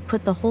someone had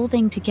put the whole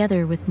thing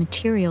together with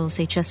materials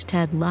they just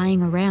had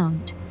lying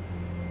around,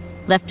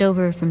 left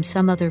over from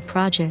some other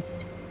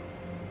project.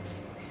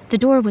 The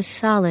door was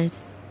solid,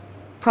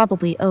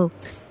 probably oak,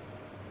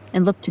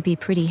 and looked to be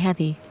pretty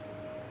heavy.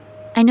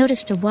 I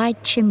noticed a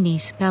wide chimney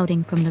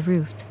spouting from the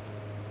roof,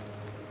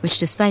 which,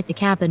 despite the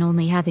cabin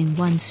only having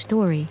one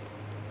story,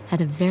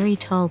 had a very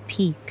tall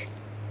peak.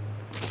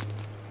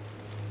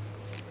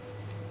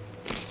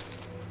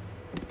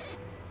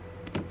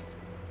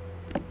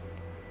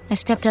 I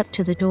stepped up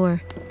to the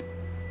door.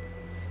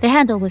 The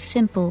handle was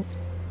simple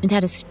and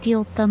had a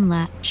steel thumb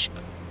latch.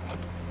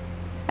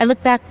 I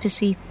looked back to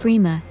see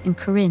Prima and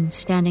Corinne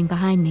standing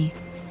behind me.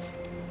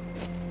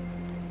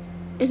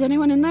 Is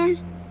anyone in there?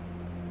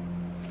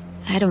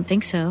 I don't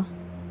think so.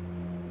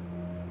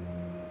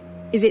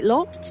 Is it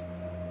locked?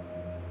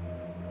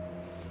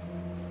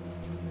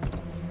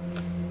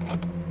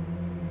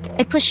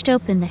 I pushed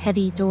open the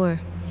heavy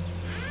door,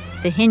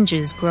 the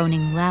hinges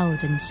groaning loud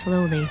and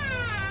slowly,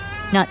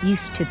 not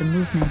used to the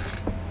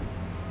movement.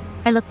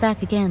 I looked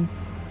back again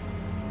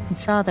and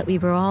saw that we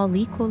were all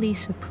equally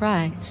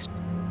surprised.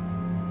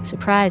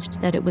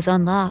 Surprised that it was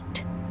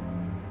unlocked,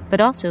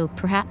 but also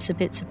perhaps a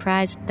bit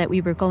surprised that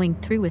we were going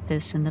through with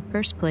this in the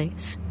first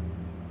place.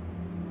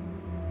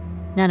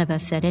 None of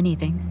us said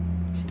anything.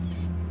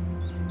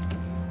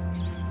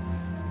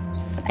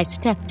 I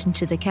stepped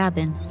into the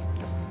cabin,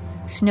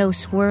 snow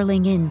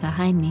swirling in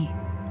behind me.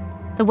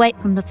 The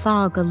white from the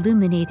fog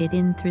illuminated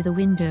in through the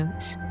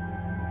windows,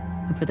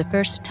 and for the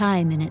first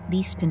time in at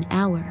least an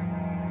hour,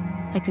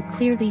 I could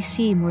clearly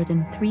see more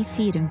than 3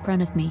 feet in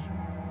front of me.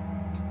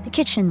 The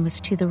kitchen was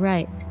to the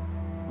right,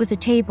 with a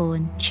table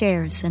and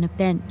chairs and a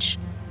bench,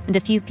 and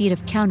a few feet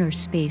of counter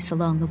space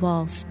along the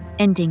walls,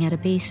 ending at a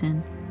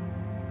basin.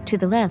 To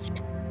the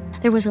left,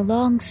 there was a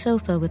long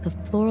sofa with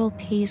a floral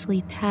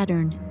paisley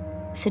pattern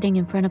sitting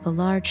in front of a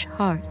large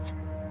hearth,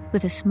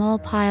 with a small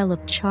pile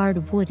of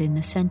charred wood in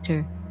the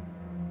center.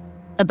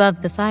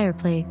 Above the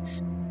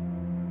fireplace,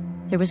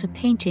 there was a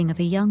painting of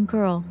a young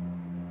girl,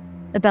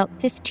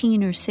 about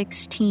 15 or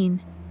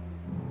 16,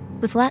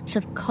 with lots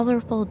of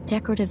colorful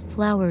decorative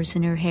flowers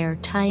in her hair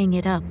tying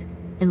it up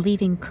and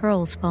leaving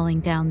curls falling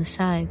down the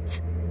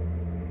sides.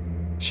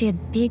 She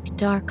had big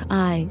dark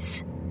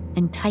eyes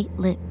and tight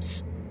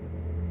lips,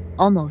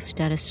 almost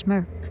at a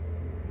smirk.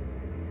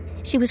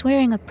 She was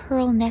wearing a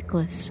pearl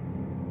necklace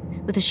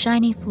with a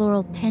shiny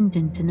floral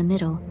pendant in the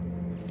middle,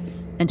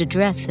 and a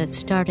dress that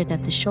started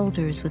at the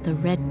shoulders with a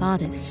red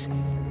bodice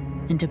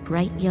and a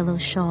bright yellow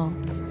shawl.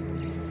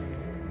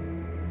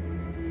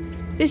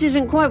 This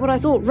isn't quite what I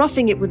thought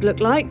roughing it would look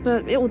like,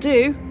 but it'll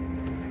do.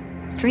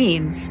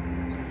 Dreams.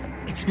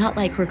 It's not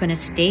like we're going to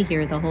stay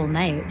here the whole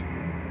night.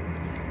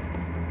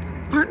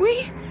 Aren't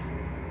we?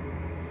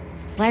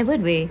 Why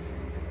would we?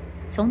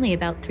 It's only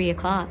about 3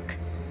 o'clock,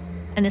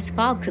 and this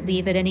fog could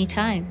leave at any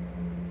time.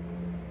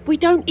 We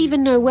don't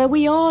even know where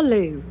we are,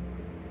 Lou.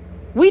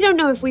 We don't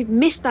know if we've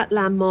missed that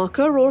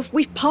landmarker or if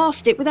we've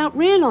passed it without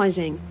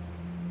realising.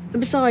 And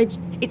besides,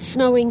 it's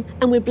snowing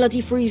and we're bloody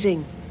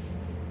freezing.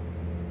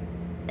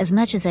 As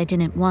much as I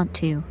didn't want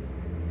to,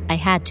 I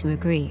had to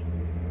agree.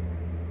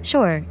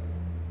 Sure,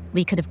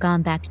 we could have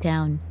gone back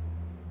down,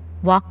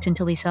 walked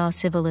until we saw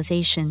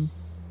civilization,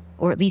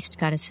 or at least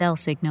got a cell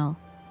signal,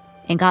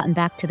 and gotten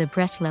back to the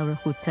Breslau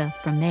Route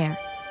from there.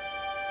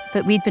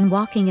 But we'd been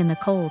walking in the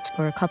cold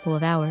for a couple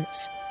of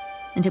hours,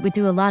 and it would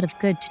do a lot of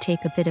good to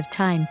take a bit of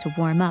time to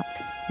warm up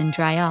and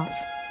dry off.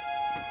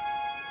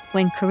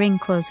 When Corinne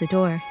closed the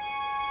door,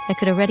 I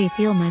could already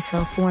feel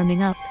myself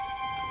warming up.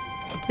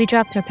 We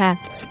dropped our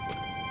packs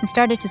and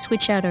started to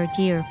switch out our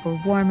gear for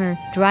warmer,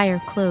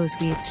 drier clothes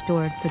we had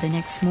stored for the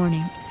next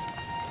morning.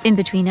 In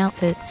between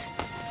outfits,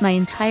 my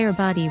entire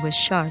body was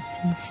sharp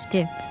and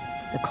stiff,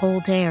 the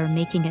cold air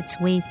making its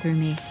way through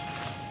me.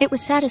 It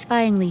was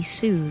satisfyingly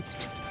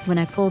soothed when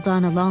I pulled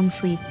on a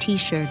long-sleeve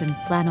t-shirt and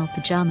flannel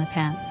pajama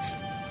pants,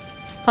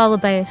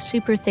 followed by a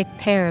super thick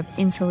pair of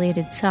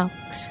insulated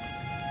socks.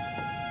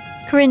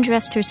 Corinne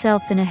dressed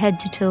herself in a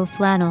head-to-toe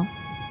flannel,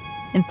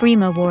 and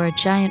Prima wore a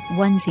giant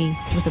onesie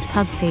with a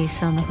pug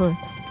face on the hood.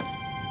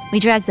 We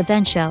dragged the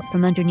bench out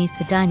from underneath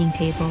the dining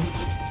table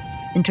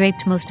and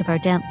draped most of our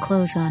damp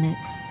clothes on it.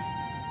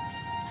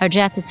 Our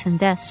jackets and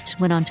vests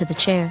went onto the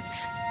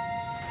chairs.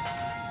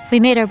 We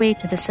made our way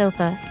to the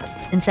sofa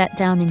and sat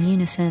down in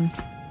unison.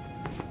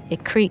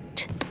 It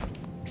creaked,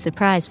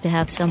 surprised to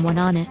have someone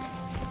on it.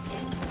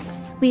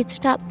 We had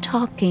stopped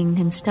talking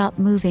and stopped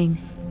moving,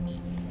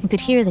 and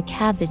could hear the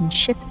cabin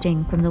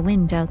shifting from the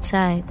wind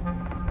outside.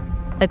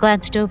 I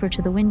glanced over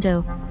to the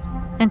window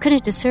and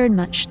couldn't discern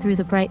much through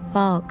the bright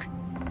fog,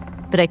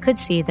 but I could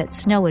see that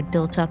snow had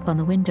built up on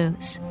the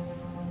windows.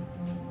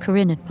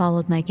 Corinne had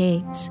followed my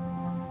gaze.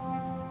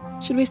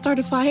 Should we start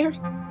a fire?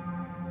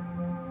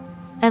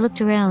 I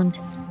looked around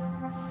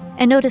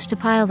and noticed a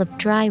pile of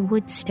dry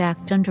wood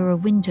stacked under a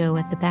window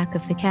at the back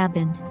of the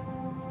cabin.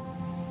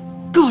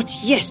 God,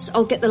 yes,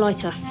 I'll get the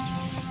lighter.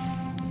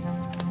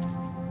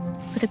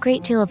 With With a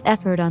great deal of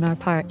effort on our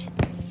part,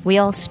 we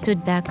all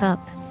stood back up.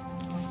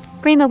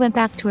 Prima went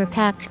back to her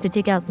pack to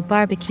dig out the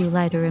barbecue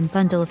lighter and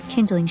bundle of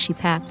kindling she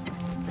packed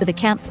for the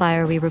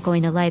campfire we were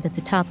going to light at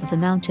the top of the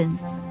mountain.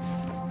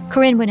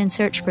 Corinne went in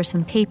search for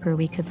some paper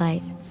we could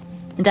light,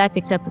 and I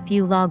picked up a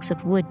few logs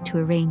of wood to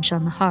arrange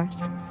on the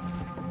hearth.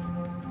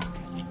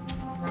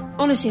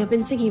 Honestly, I've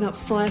been thinking about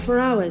fire for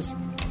hours.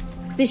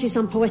 This is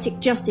some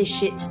poetic justice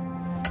shit.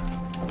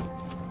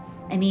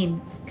 I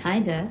mean,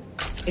 kinda.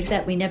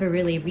 Except we never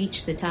really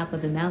reached the top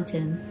of the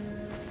mountain.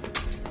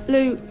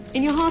 Lou,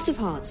 in your heart of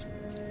hearts,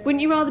 wouldn't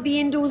you rather be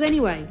indoors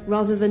anyway,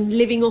 rather than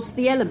living off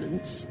the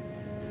elements?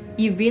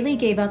 You really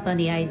gave up on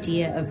the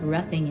idea of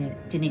roughing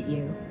it, didn't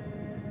you?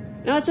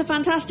 That's a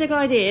fantastic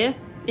idea,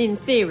 in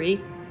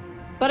theory.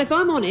 But if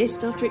I'm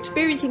honest, after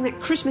experiencing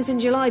that Christmas in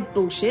July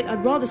bullshit,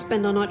 I'd rather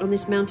spend our night on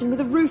this mountain with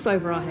a roof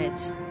over our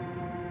heads.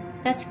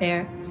 That's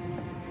fair.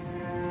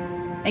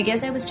 I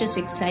guess I was just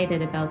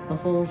excited about the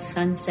whole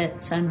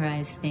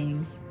sunset-sunrise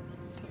thing.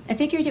 I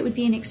figured it would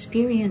be an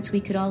experience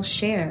we could all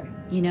share,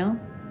 you know?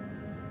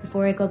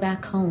 Before I go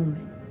back home,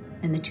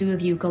 and the two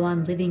of you go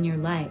on living your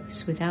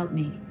lives without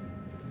me.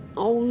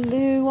 Oh,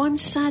 Lou, I'm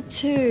sad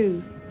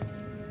too.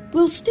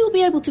 We'll still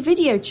be able to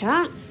video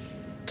chat.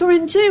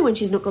 Corinne too, when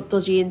she's not got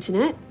dodgy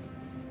internet.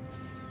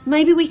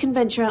 Maybe we can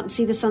venture out and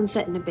see the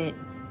sunset in a bit,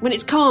 when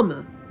it's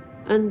calmer.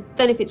 And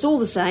then if it's all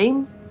the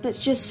same, let's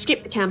just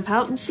skip the camp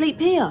out and sleep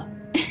here.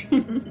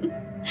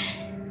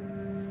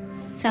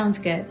 Sounds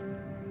good.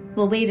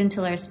 We'll wait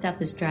until our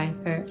stuff is dry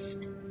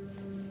first.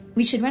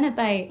 We should run it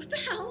by... What the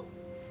hell?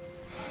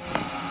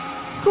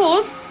 Of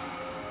course.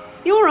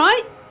 You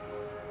alright?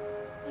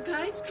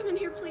 Guys, come in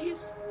here,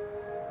 please.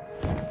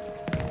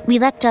 We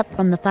leapt up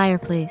from the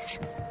fireplace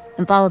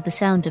and followed the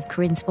sound of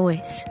Corinne's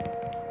voice.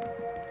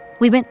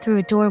 We went through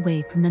a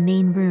doorway from the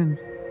main room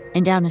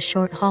and down a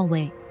short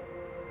hallway,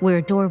 where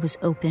a door was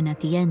open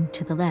at the end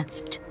to the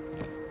left.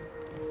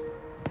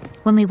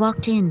 When we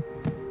walked in,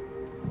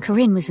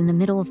 Corinne was in the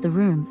middle of the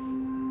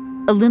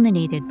room,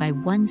 illuminated by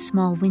one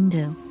small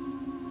window.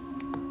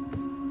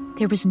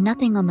 There was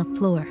nothing on the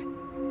floor,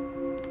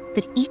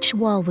 but each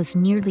wall was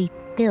nearly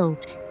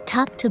filled,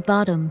 top to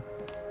bottom,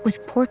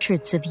 with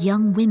portraits of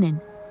young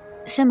women,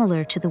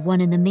 similar to the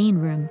one in the main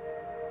room.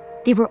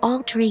 They were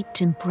all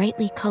draped in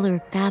brightly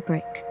colored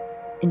fabric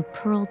and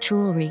pearl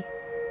jewelry.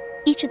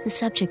 Each of the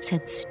subjects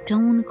had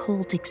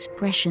stone-cold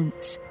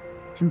expressions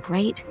and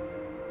bright,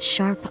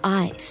 sharp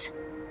eyes.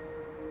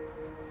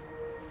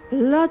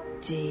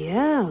 Bloody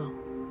hell.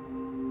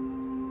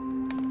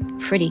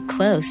 Pretty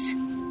close.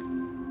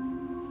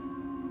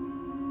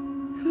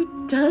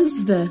 Who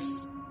does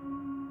this?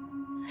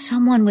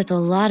 Someone with a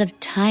lot of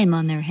time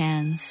on their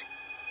hands.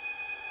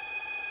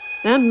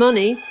 And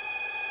money.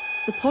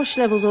 The posh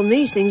levels on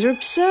these things are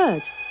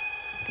absurd.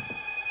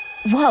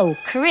 Whoa,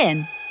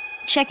 Corinne,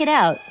 check it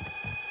out.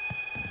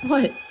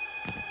 What?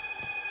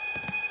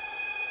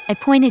 I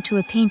pointed to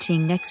a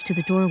painting next to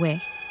the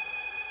doorway.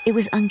 It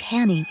was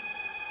uncanny.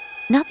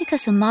 Not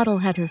because a model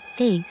had her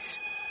face,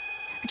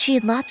 but she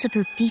had lots of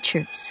her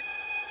features.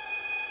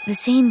 The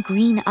same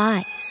green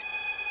eyes,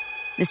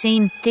 the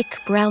same thick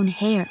brown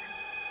hair,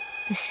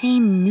 the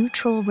same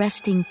neutral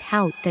resting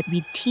pout that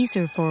we'd tease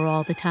her for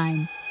all the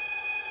time.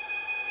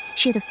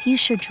 She had a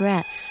fuchsia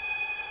dress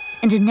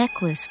and a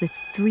necklace with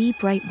 3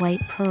 bright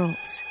white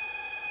pearls.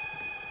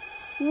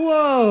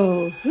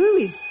 Whoa, who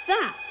is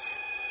that?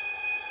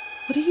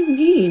 What do you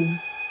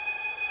mean?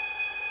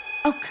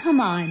 Oh,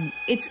 come on.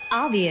 It's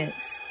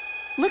obvious.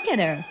 Look at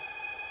her.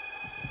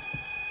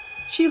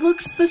 She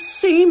looks the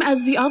same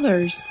as the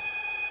others.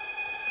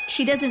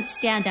 She doesn't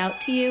stand out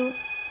to you,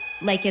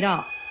 like at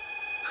all.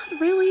 Not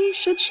really,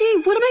 should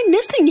she? What am I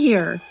missing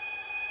here?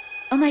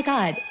 Oh my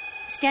God.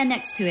 Stand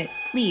next to it,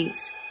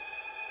 please.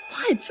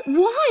 What?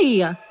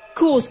 Why?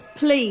 Cause,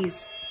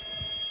 please.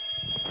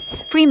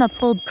 Prima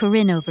pulled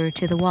Corinne over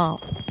to the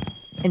wall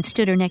and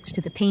stood her next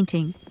to the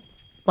painting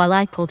while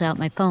I pulled out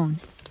my phone.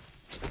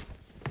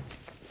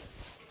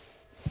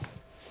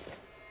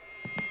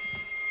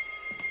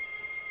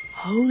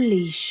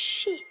 Holy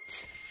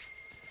shit.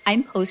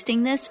 I'm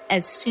posting this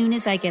as soon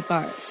as I get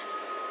bars.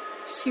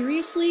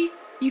 Seriously?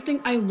 You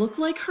think I look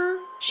like her?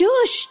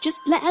 Shush,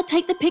 just let her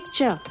take the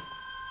picture.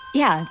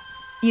 Yeah,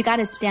 you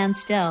gotta stand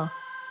still.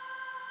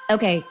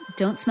 Okay,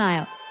 don't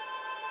smile.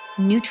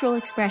 Neutral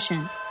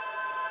expression.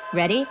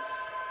 Ready?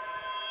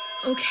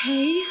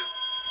 Okay.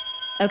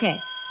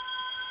 Okay.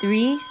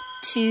 3,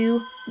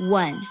 2,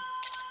 1.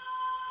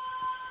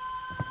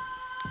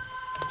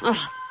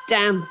 Ah,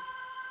 damn.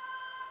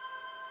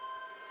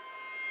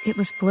 It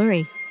was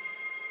blurry.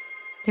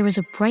 There was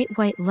a bright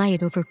white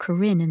light over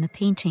Corinne in the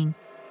painting,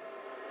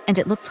 and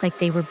it looked like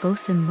they were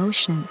both in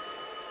motion.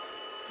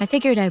 I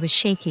figured I was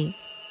shaky,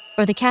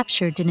 or the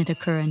capture didn't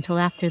occur until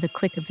after the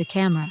click of the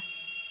camera.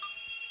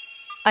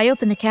 I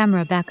opened the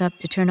camera back up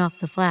to turn off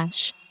the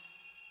flash,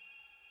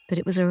 but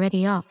it was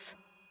already off.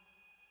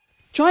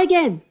 Try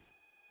again.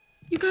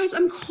 You guys,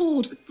 I'm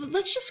cold.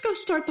 Let's just go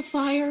start the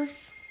fire.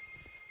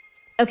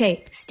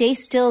 Okay, stay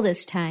still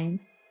this time.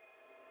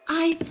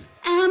 I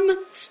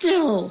am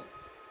still.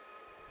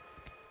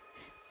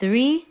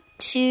 3,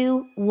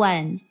 2,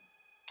 1.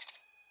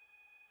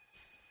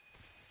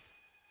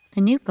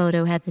 The new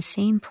photo had the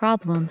same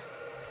problem.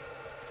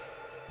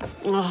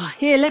 Oh,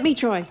 here, let me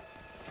try.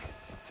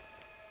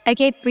 I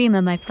gave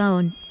Frima my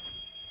phone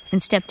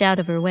and stepped out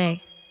of her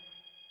way.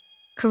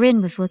 Corinne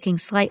was looking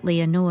slightly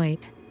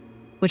annoyed,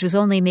 which was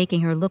only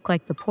making her look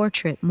like the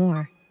portrait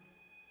more.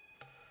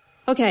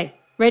 Okay,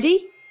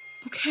 ready?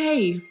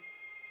 Okay.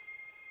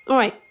 All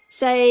right,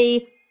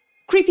 say,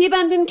 creepy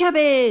abandoned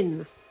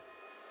cabin.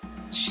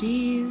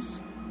 Cheese.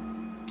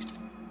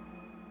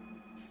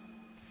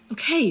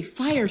 Okay,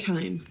 fire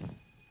time.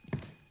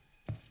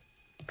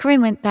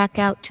 Corinne went back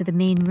out to the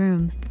main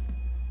room,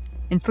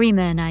 and Frima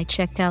and I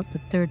checked out the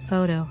third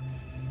photo.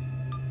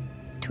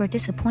 To our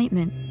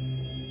disappointment,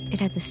 it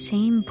had the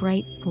same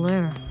bright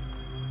blur.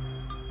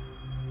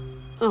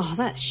 Oh,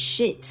 that's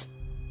shit.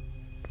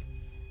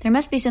 There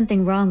must be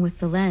something wrong with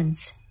the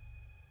lens.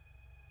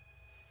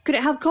 Could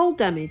it have cold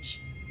damage?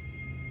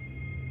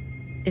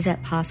 Is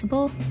that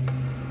possible?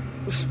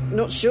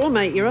 Not sure,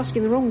 mate. You're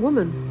asking the wrong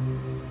woman.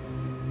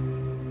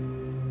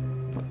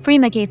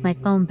 Frima gave my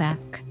phone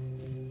back,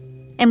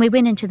 and we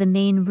went into the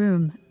main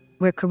room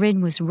where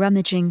Corinne was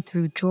rummaging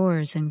through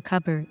drawers and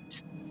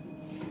cupboards,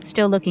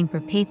 still looking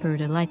for paper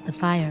to light the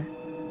fire.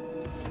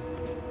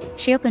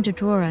 She opened a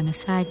drawer on a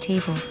side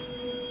table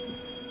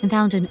and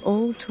found an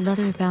old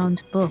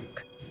leather-bound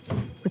book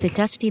with a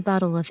dusty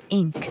bottle of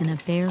ink and a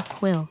bare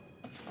quill.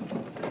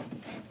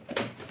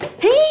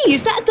 Hey,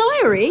 is that a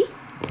diary?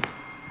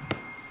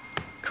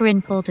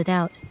 Corinne pulled it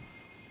out.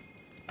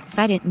 If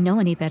I didn't know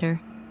any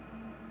better,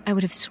 I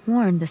would have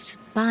sworn the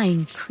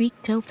spine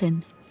creaked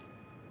open.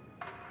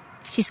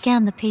 She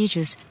scanned the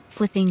pages,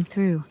 flipping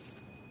through.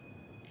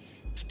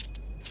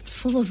 It's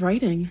full of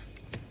writing.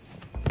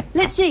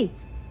 Let's see.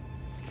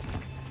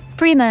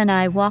 Frima and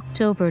I walked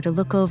over to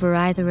look over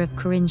either of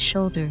Corinne's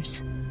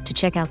shoulders to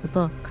check out the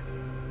book.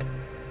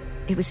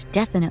 It was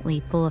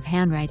definitely full of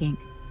handwriting,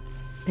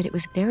 but it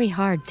was very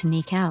hard to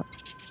make out.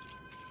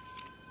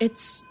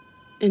 It's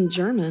in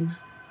German.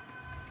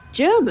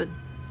 German?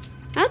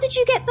 How did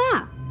you get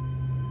that?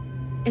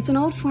 It's an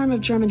old form of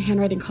German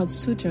handwriting called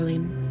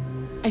Sütterlin.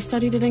 I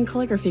studied it in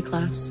calligraphy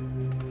class.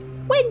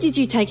 When did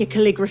you take a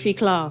calligraphy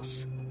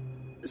class?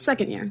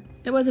 Second year.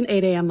 It was an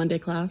 8 a.m. Monday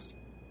class.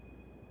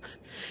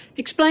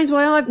 Explains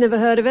why I've never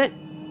heard of it.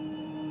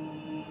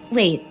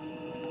 Wait,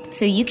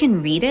 so you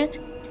can read it?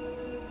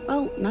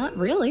 Well, not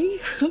really.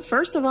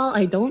 First of all,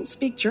 I don't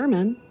speak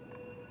German.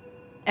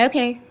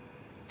 Okay,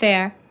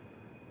 fair.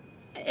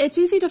 It's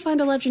easy to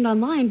find a legend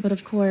online, but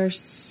of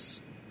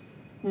course...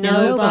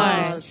 No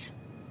bars.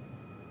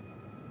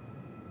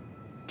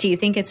 Do you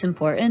think it's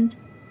important?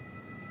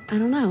 I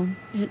don't know.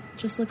 It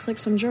just looks like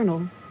some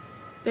journal.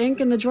 The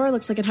ink in the drawer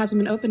looks like it hasn't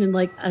been opened in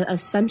like a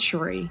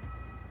century.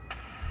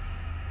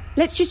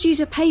 Let's just use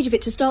a page of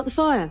it to start the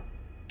fire.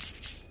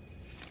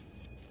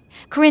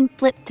 Corinne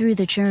flipped through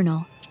the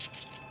journal.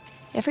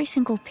 Every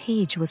single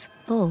page was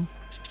full,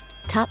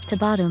 top to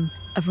bottom,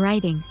 of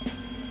writing.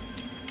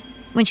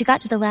 When she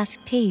got to the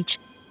last page,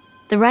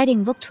 the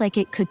writing looked like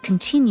it could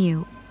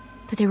continue,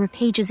 but there were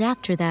pages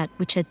after that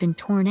which had been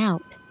torn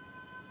out.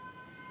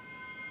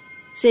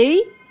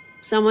 See?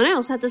 Someone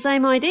else had the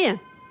same idea.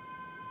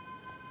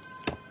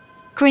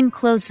 Corinne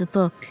closed the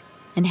book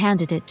and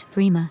handed it to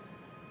Frima.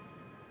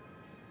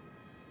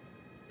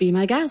 Be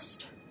my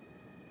guest.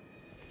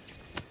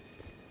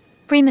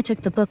 Frima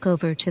took the book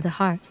over to the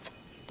hearth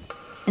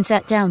and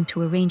sat down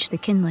to arrange the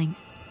kindling.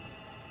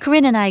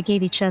 Corinne and I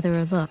gave each other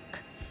a look.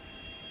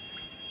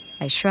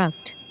 I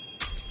shrugged.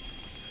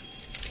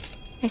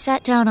 I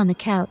sat down on the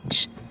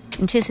couch,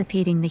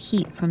 anticipating the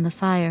heat from the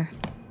fire.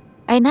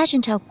 I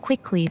imagined how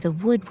quickly the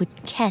wood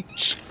would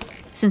catch,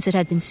 since it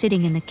had been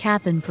sitting in the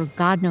cabin for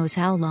God knows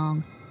how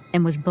long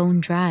and was bone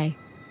dry.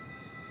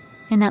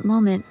 In that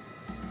moment,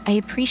 I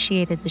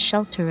appreciated the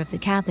shelter of the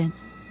cabin.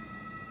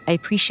 I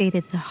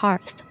appreciated the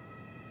hearth,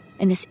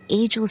 and this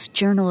ageless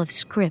journal of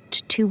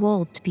script too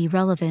old to be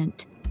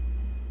relevant.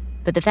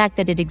 But the fact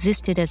that it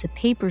existed as a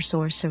paper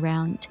source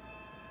around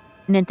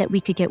meant that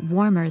we could get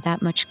warmer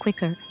that much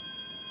quicker.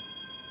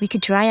 We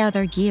could dry out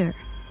our gear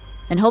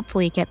and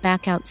hopefully get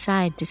back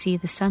outside to see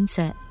the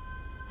sunset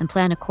and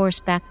plan a course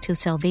back to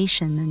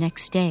salvation the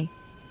next day.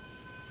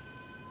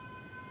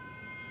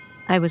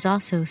 I was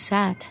also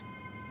sad.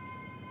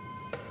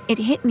 It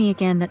hit me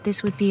again that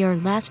this would be our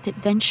last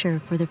adventure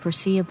for the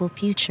foreseeable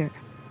future.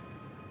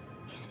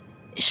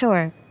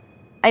 Sure,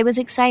 I was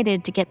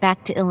excited to get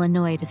back to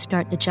Illinois to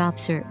start the job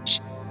search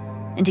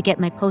and to get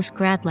my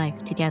post-grad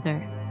life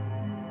together.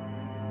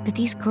 But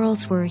these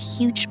girls were a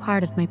huge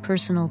part of my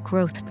personal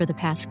growth for the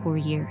past 4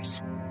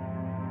 years,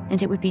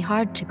 and it would be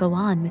hard to go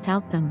on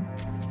without them.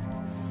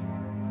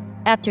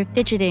 After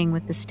fidgeting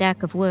with the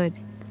stack of wood,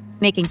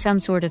 making some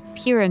sort of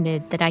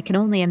pyramid that I can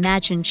only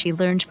imagine she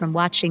learned from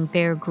watching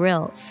Bear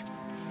Grylls,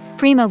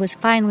 Frima was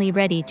finally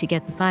ready to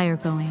get the fire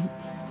going.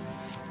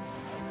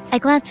 I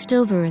glanced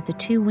over at the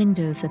 2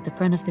 windows at the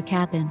front of the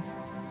cabin,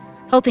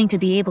 hoping to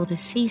be able to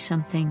see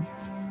something,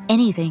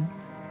 anything,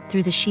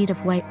 through the sheet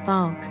of white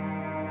fog,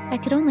 I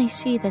could only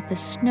see that the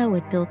snow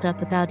had built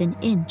up about an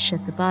inch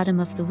at the bottom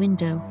of the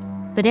window,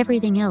 but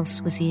everything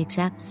else was the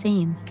exact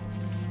same.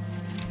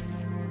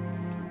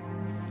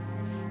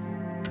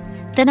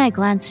 Then I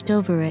glanced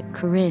over at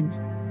Corinne.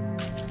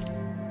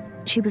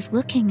 She was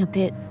looking a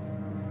bit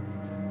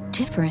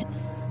different.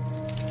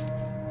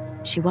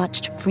 She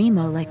watched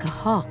Prima like a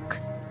hawk,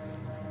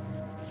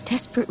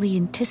 desperately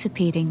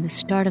anticipating the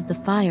start of the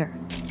fire.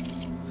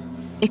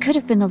 It could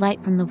have been the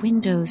light from the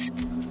windows,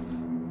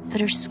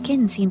 but her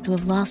skin seemed to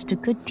have lost a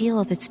good deal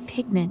of its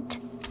pigment.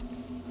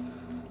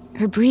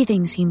 Her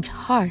breathing seemed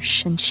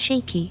harsh and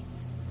shaky.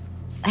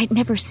 I'd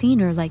never seen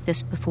her like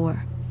this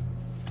before.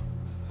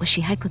 Was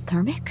she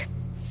hypothermic?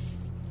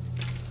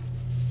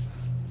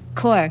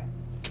 Cor,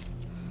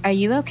 are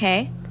you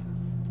okay?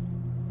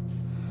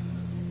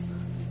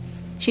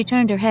 She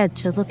turned her head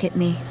to look at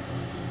me.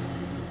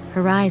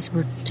 Her eyes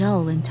were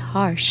dull and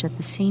harsh at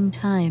the same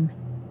time.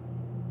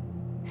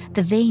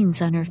 The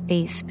veins on her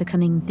face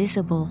becoming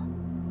visible,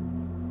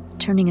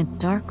 turning a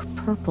dark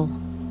purple.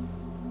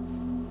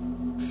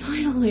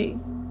 Finally.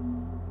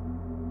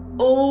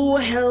 Oh,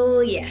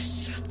 hell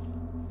yes.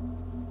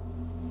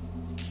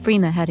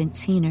 Prima hadn't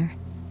seen her.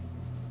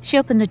 She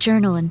opened the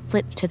journal and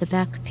flipped to the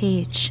back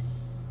page.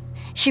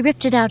 She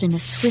ripped it out in a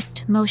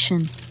swift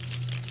motion.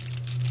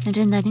 And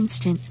in that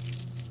instant,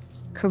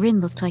 Corinne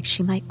looked like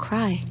she might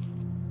cry.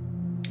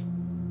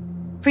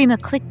 Prima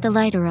clicked the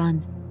lighter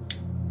on,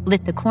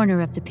 lit the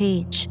corner of the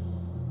page,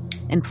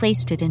 and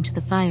placed it into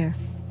the fire.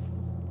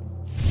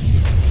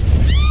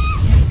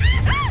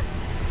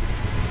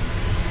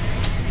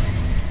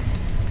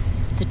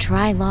 The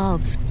dry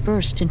logs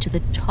burst into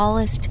the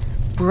tallest,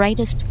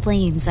 brightest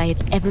flames I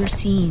had ever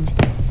seen.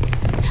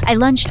 I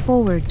lunged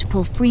forward to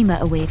pull Prima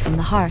away from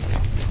the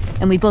hearth,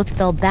 and we both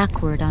fell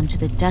backward onto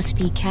the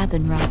dusty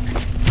cabin rock.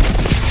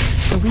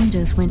 The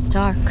windows went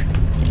dark,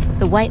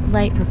 the white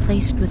light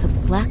replaced with a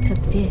black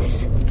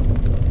abyss.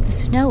 The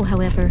snow,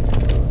 however,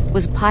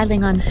 was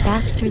piling on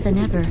faster than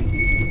ever.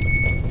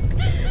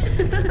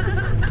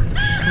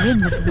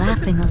 Corinne was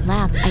laughing a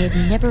laugh I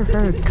had never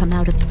heard come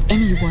out of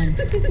anyone.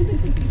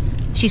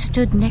 She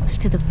stood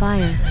next to the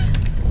fire,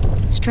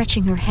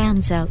 stretching her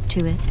hands out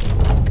to it.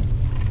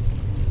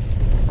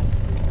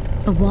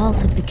 The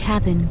walls of the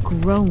cabin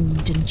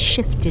groaned and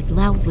shifted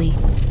loudly.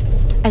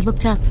 I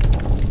looked up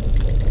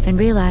and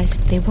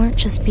realized they weren't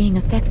just being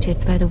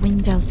affected by the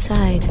wind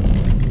outside.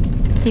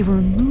 They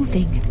were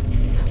moving,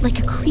 like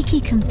a creaky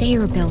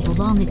conveyor belt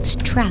along its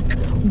track,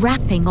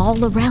 wrapping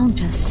all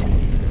around us.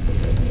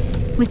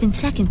 Within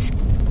seconds,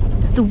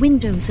 the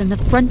windows and the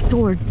front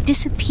door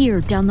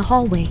disappeared down the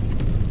hallway,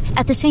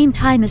 at the same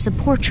time as the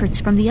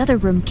portraits from the other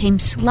room came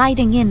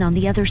sliding in on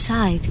the other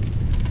side.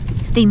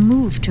 They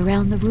moved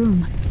around the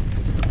room,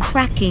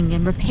 cracking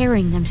and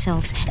repairing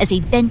themselves as they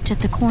bent at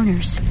the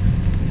corners.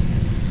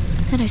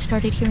 Then I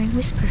started hearing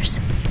whispers,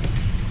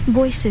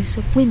 voices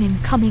of women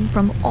coming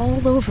from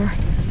all over.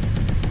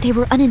 They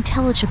were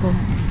unintelligible.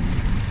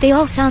 They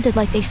all sounded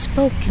like they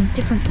spoke in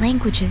different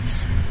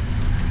languages.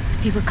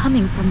 They were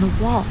coming from the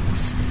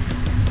walls.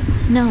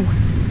 No,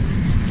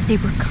 they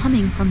were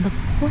coming from the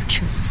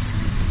portraits.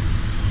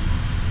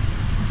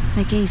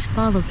 My gaze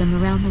followed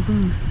them around the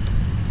room,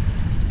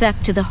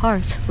 back to the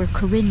hearth where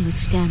Corinne was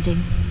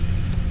standing.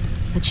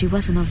 But she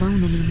wasn't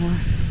alone anymore.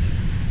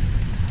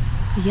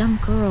 A young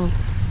girl,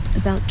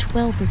 about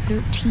 12 or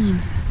 13,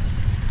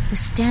 was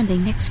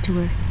standing next to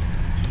her.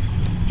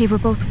 They were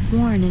both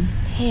worn and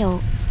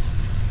pale,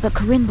 but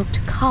Corinne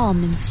looked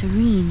calm and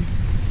serene,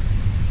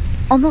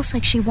 almost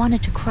like she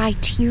wanted to cry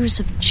tears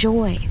of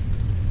joy,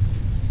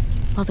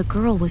 while the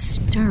girl was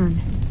stern,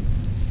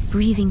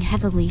 breathing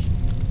heavily.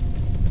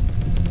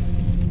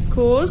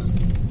 Cause?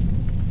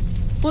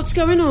 What's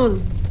going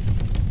on?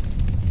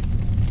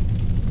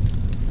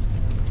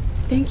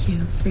 Thank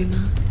you,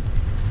 Prima.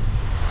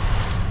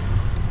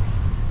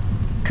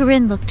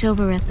 Corinne looked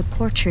over at the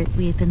portrait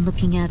we had been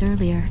looking at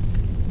earlier.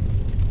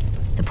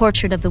 The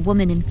portrait of the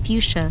woman in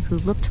fuchsia who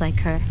looked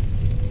like her.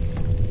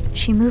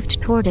 She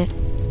moved toward it,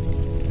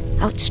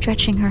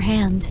 outstretching her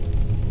hand.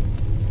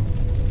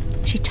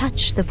 She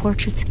touched the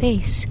portrait's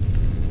face.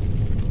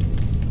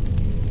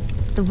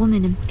 The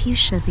woman in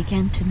fuchsia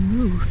began to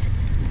move.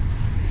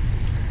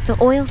 The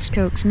oil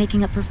strokes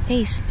making up her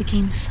face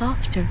became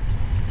softer,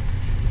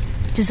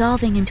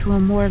 dissolving into a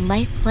more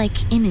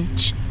lifelike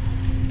image.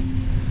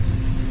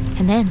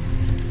 And then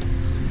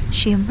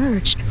she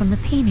emerged from the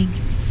painting,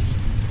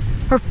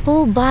 her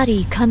full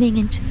body coming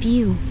into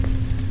view,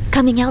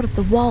 coming out of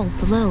the wall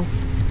below.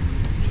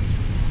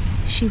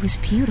 She was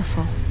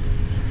beautiful,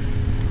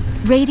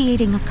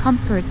 radiating a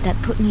comfort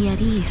that put me at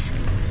ease,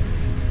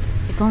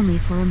 if only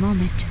for a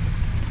moment.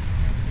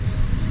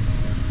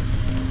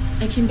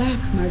 I came back,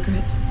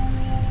 Margaret.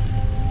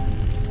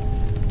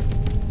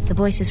 The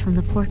voices from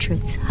the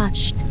portraits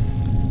hushed.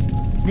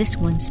 This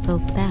one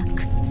spoke back.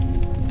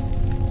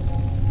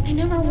 I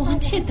never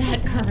wanted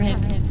that,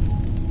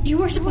 Corinne. You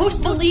were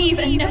supposed to leave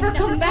and never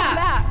come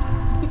back.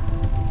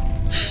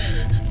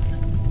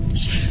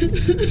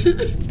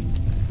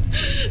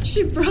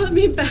 She brought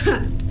me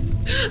back.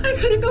 I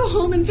couldn't go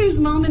home and face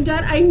Mom and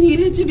Dad. I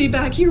needed to be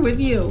back here with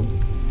you.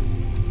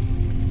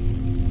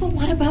 But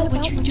what about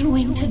what you're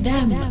doing to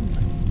them?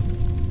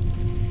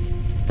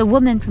 The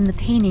woman from the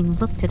painting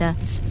looked at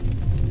us.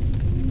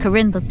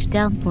 Corinne looked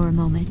down for a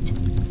moment,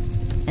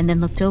 and then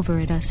looked over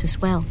at us as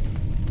well.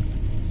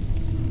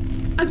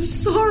 I'm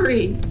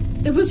sorry.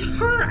 It was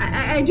her.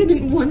 I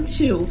didn't want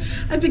to.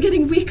 I've been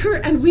getting weaker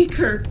and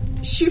weaker.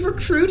 She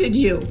recruited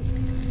you.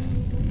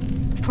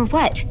 For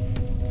what?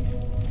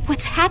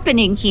 What's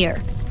happening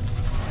here?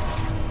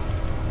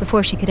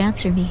 Before she could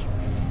answer me,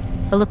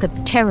 a look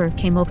of terror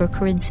came over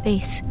Corinne's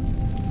face.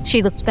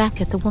 She looked back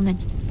at the woman.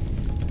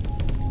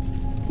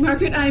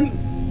 Margaret,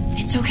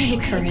 It's okay,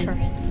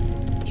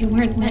 Corinne. You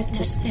weren't meant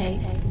to stay.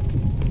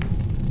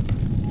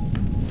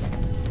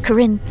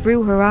 Corinne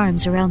threw her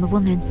arms around the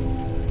woman,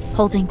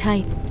 holding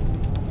tight.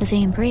 As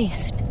they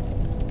embraced,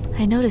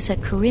 I noticed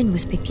that Corinne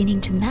was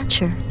beginning to match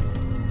her.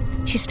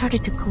 She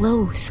started to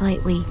glow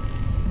slightly,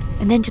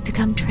 and then to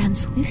become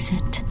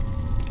translucent.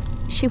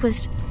 She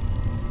was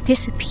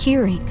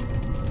disappearing.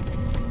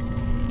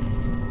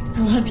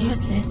 I love you,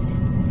 sis.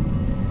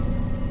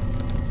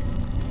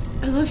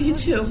 I love you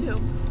too.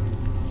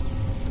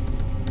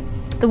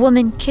 The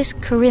woman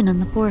kissed Corinne on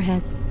the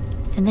forehead,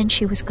 and then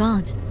she was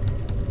gone.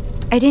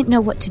 I didn't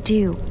know what to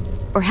do,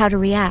 or how to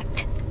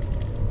react.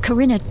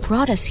 Corinne had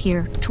brought us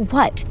here to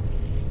what?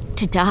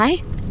 To die?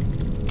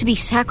 To be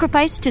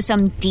sacrificed to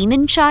some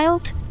demon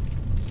child?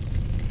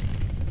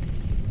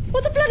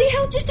 What the bloody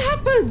hell just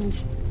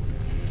happened?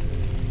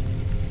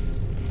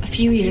 A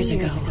few years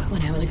ago,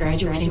 when I was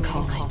graduating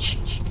college,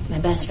 my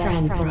best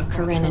friend brought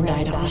Corinne and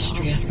I to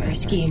Austria for a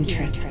skiing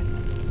trip.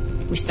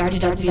 We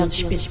started at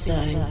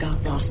Wildspitze and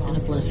got lost in a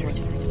blizzard.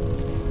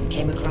 We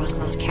came across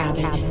this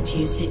cabin and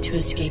used it to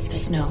escape the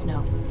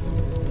snow.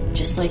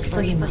 Just like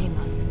Freema,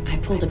 I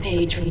pulled a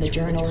page from the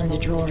journal in the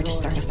drawer to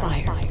start a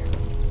fire.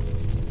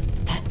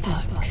 That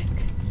book.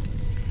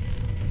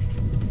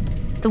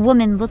 The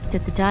woman looked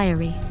at the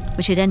diary,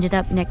 which had ended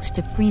up next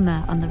to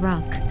Freema on the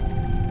rock.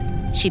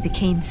 She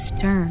became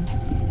stern.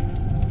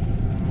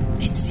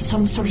 It's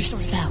some sort of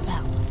spell.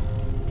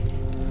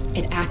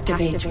 It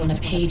activates when a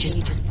page is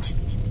burnt.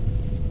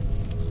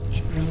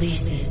 It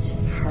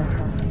releases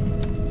her.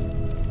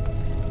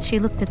 She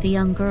looked at the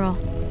young girl,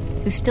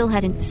 who still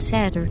hadn't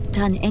said or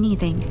done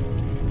anything.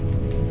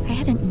 I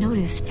hadn't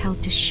noticed how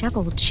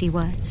disheveled she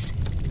was.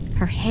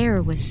 Her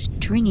hair was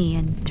stringy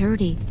and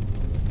dirty.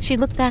 She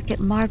looked back at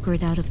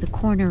Margaret out of the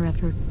corner of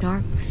her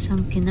dark,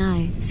 sunken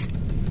eyes.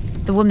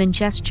 The woman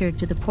gestured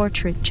to the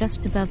portrait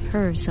just above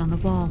hers on the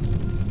wall.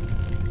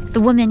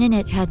 The woman in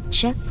it had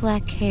jet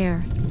black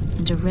hair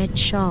and a red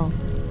shawl.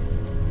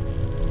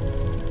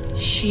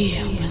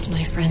 She was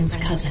my friend's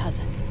cousin.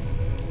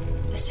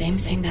 The same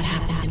thing that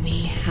happened to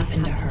me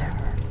happened to her.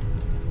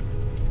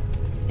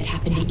 It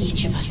happened to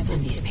each of us in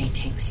these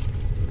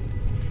paintings.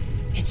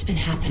 It's been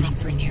happening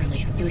for nearly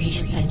 3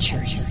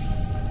 centuries.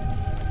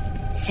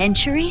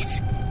 Centuries?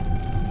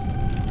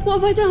 What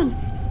have I done?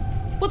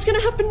 What's going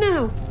to happen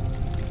now?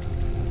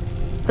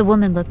 The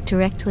woman looked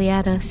directly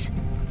at us.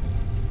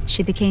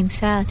 She became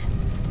sad.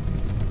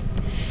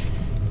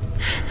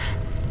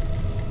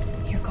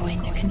 You're going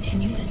to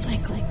continue the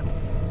cycle.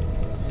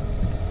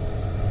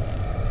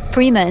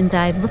 Freema and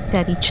I looked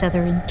at each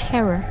other in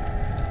terror.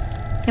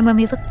 And when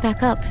we looked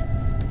back up,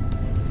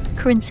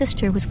 Corinne's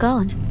sister was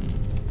gone.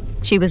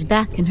 She was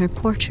back in her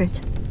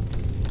portrait.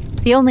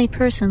 The only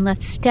person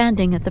left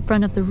standing at the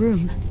front of the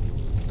room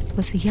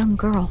was a young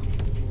girl.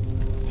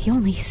 The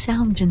only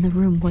sound in the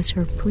room was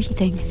her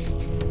breathing.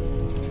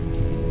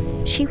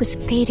 She was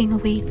fading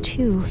away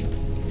too,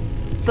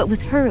 but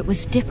with her it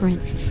was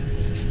different.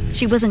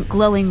 She wasn't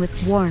glowing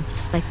with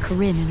warmth like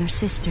Corinne and her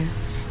sister.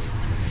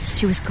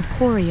 She was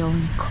corporeal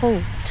and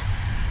cold.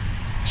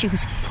 She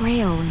was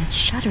frail and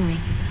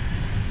shuddering.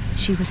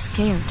 She was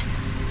scared.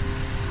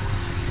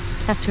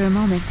 After a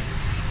moment,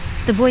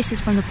 the voices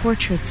from the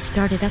portraits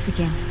started up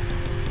again.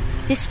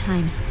 This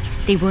time,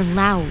 they were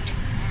loud.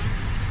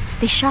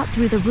 They shot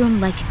through the room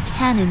like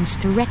cannons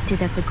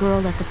directed at the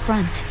girl at the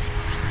front.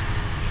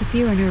 The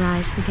fear in her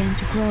eyes began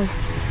to grow.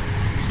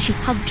 She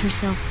hugged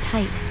herself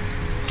tight,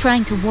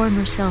 trying to warm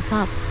herself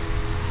up,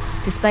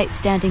 despite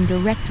standing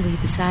directly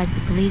beside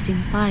the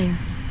blazing fire.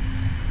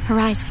 Her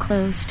eyes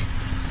closed,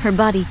 her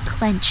body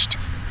clenched,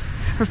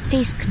 her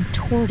face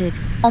contorted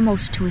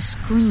almost to a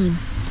scream.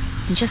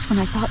 And just when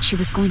I thought she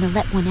was going to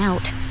let one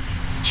out,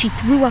 she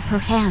threw up her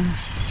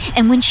hands,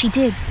 and when she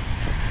did,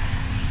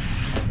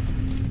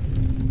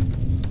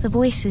 the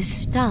voices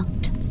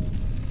stopped.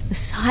 The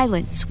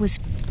silence was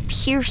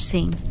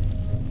piercing.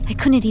 I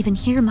couldn't even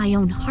hear my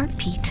own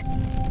heartbeat.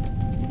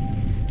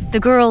 The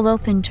girl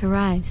opened her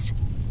eyes.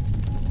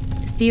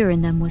 The fear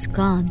in them was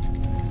gone,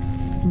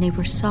 and they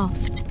were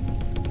soft.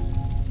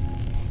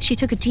 She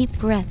took a deep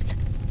breath,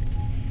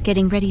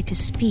 getting ready to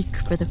speak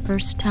for the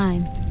first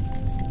time.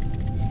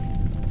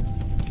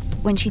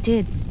 When she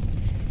did,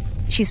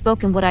 she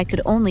spoke in what I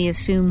could only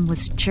assume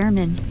was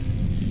German.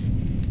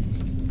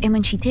 And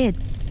when she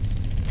did,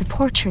 the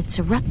portraits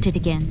erupted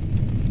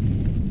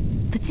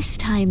again. But this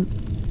time,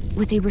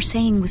 what they were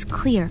saying was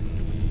clear.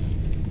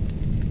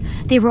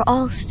 They were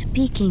all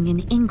speaking in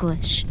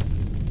English.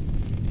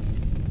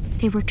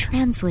 They were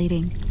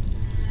translating.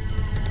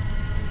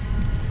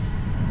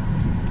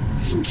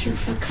 Thank you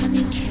for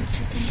coming here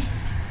today.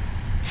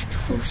 That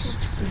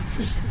host will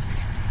weak.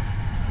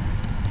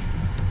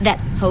 That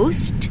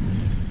host?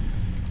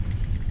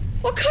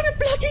 What kind of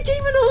bloody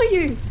demon are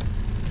you?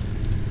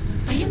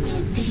 I am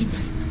a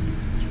demon.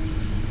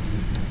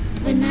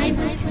 When I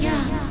was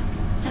young,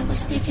 I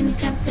was taken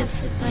captive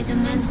by the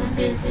man who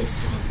built this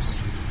house.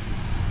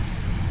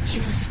 He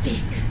was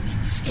big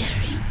and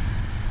scary.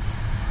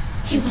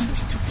 He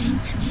wanted to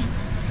paint me.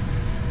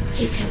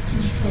 He kept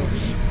me for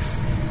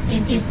weeks,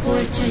 painting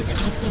portrait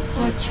after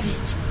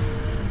portrait.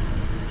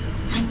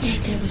 One day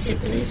there was a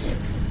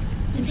blizzard,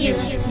 and he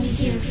left me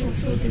here for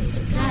food and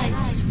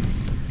supplies.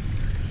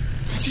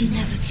 But he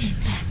never came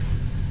back.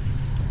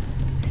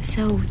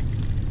 So,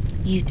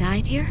 you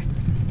died here?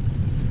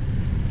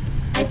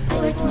 I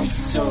poured my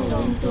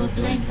soul into a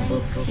blank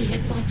book he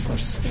had bought for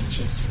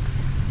sketches.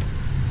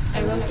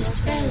 I wrote a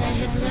spell I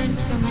had learned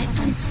from my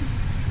aunts.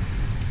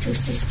 2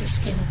 sisters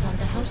came upon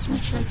the house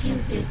much like you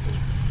did.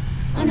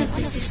 One of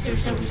the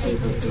sisters I was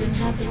able to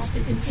inhabit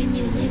to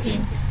continue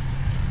living,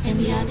 and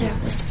the other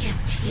was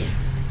kept here.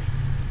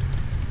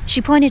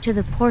 She pointed to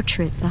the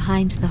portrait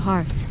behind the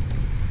hearth.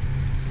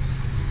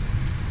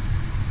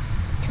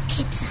 To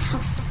keep the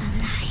house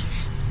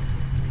alive.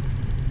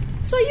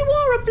 So you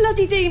are a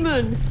bloody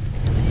demon?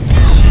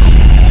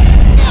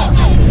 No,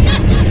 I'm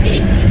not a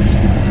demon.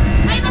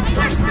 I'm a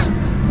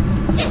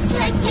person, just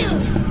like you,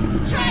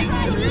 trying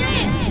to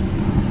live.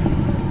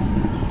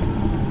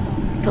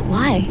 But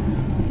why?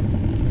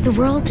 The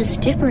world is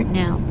different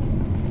now.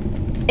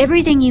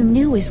 Everything you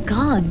knew is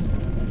gone.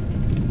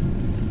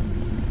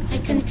 I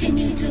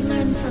continue to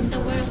learn from the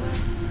world.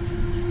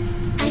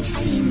 I've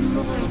seen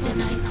more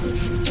than I could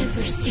have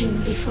ever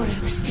seen before I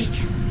was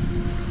taken.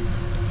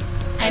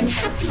 I'm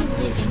happy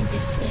living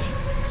this way.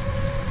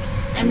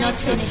 I'm not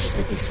finished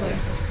with this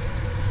world.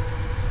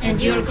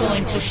 And you're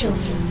going to show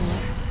me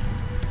more.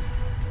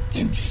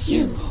 And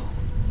you.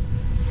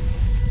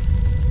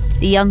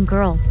 The young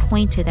girl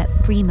pointed at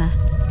Prima.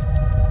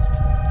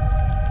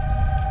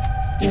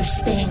 You're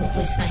staying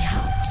with my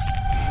house.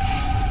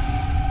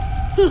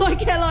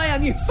 Like hell I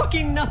am, you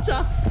fucking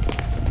nutter!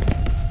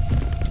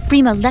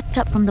 Prima leapt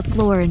up from the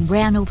floor and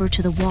ran over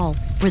to the wall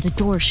where the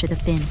door should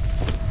have been.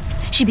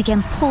 She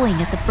began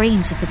pulling at the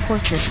frames of the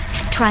portraits,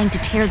 trying to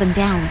tear them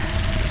down.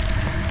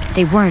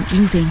 They weren't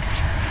moving.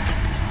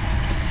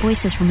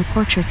 Voices from the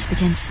portraits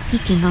began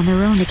speaking on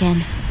their own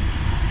again,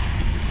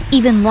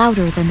 even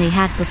louder than they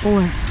had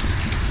before.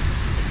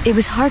 It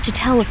was hard to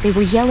tell if they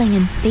were yelling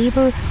in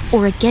favor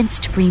or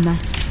against Prima,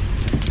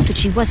 but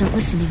she wasn't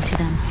listening to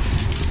them.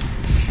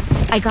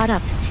 I got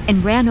up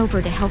and ran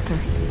over to help her.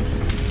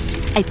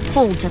 I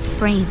pulled at the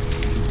frames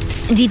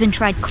and even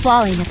tried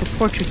clawing at the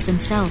portraits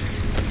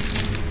themselves,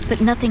 but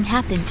nothing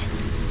happened.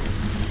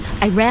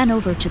 I ran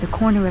over to the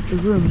corner of the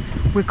room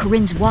where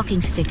Corinne's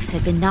walking sticks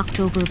had been knocked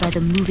over by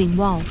the moving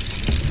walls.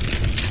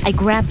 I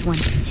grabbed one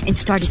and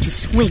started to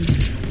swing,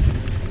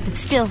 but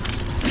still,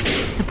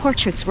 the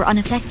portraits were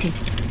unaffected.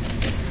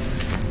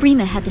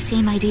 Prima had the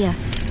same idea.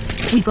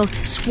 We both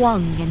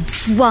swung and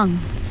swung.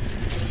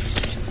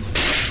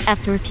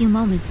 After a few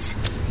moments,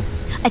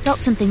 I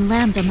felt something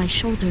land on my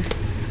shoulder.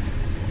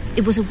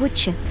 It was a wood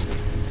chip.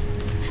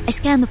 I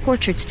scanned the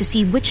portraits to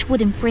see which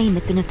wooden frame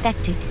had been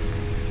affected,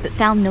 but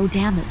found no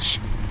damage.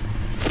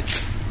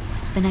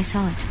 Then I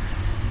saw it.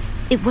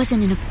 It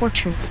wasn't in a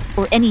portrait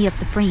or any of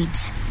the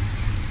frames.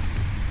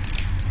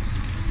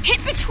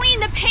 Hit between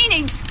the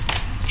paintings!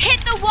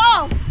 Hit the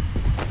wall!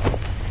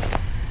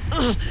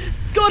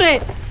 Got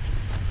it!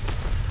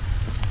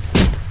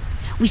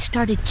 We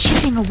started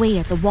chipping away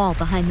at the wall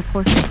behind the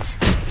portraits.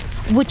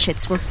 Wood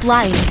chips were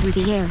flying through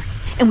the air,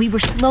 and we were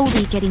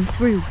slowly getting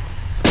through.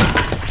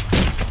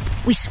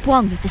 We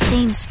swung at the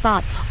same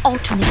spot,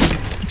 alternating,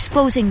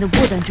 exposing the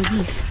wood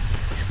underneath.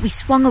 We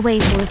swung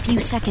away for a few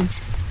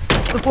seconds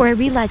before I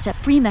realized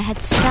that Prima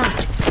had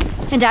stopped,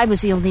 and I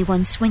was the only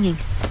one swinging.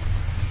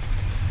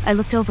 I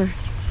looked over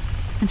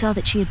and saw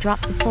that she had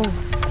dropped the pole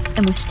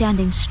and was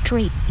standing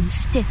straight and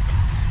stiff.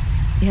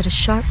 She had a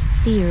sharp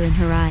fear in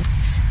her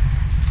eyes.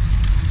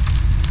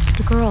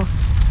 The girl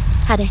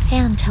had a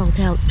hand held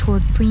out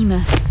toward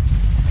Prima.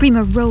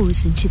 Prima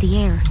rose into the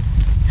air.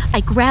 I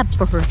grabbed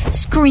for her,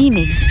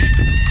 screaming.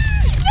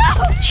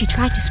 No! She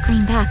tried to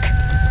scream back,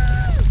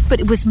 but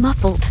it was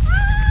muffled.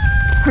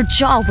 Her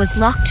jaw was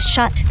locked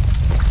shut.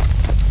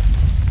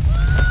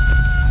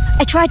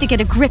 I tried to get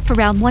a grip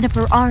around one of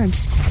her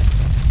arms,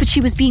 but she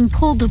was being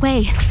pulled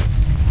away.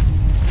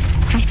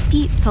 My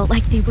feet felt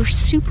like they were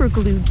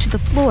superglued to the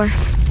floor.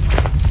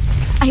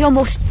 I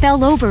almost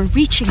fell over,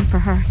 reaching for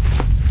her.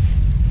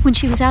 When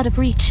she was out of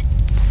reach,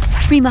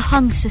 Prima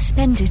hung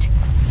suspended.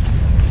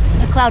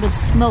 A cloud of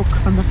smoke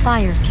from the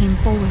fire came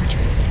forward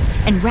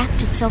and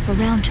wrapped itself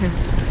around her,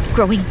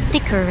 growing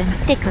thicker and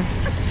thicker.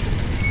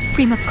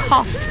 Prima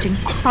coughed and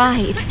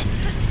cried,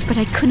 but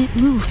I couldn't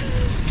move.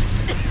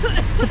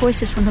 The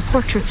voices from the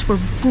portraits were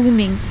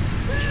booming.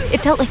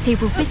 It felt like they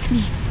were with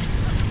me,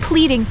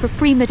 pleading for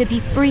Prima to be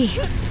free.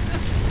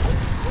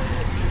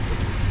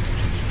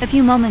 A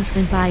few moments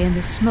went by and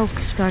the smoke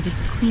started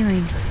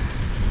clearing.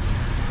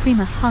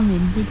 Prima hung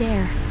in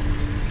midair,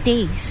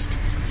 dazed.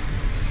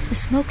 The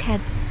smoke had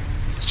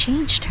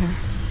changed her.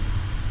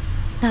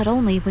 Not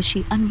only was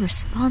she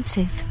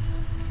unresponsive,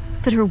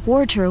 but her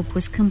wardrobe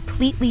was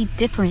completely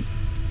different.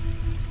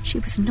 She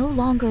was no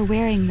longer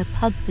wearing the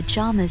pug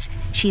pajamas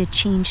she had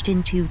changed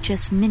into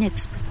just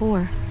minutes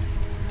before.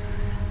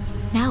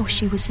 Now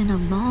she was in a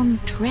long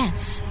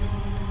dress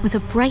with a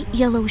bright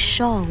yellow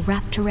shawl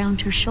wrapped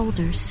around her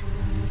shoulders.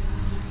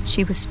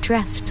 She was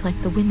dressed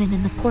like the women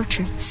in the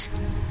portraits.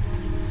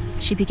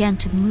 She began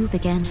to move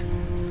again.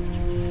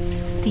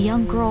 The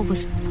young girl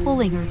was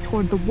pulling her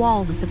toward the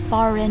wall at the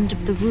far end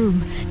of the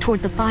room,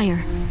 toward the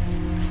fire.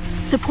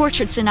 The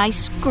portraits and I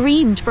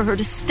screamed for her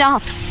to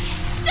stop.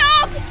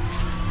 Stop!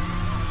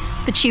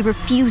 But she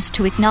refused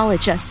to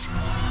acknowledge us.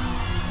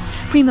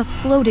 Prima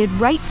floated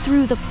right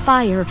through the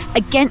fire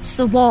against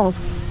the wall,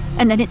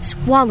 and then it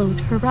swallowed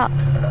her up.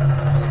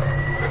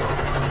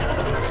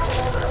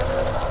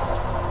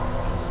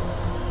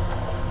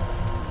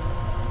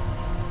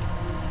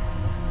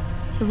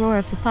 The roar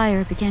of the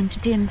fire began to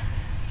dim,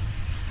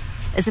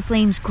 as the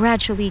flames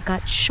gradually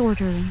got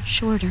shorter and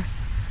shorter.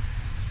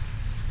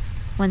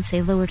 Once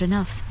they lowered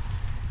enough,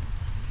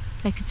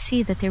 I could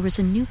see that there was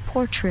a new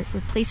portrait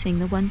replacing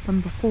the one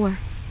from before.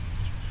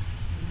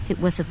 It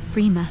was of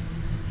Prima.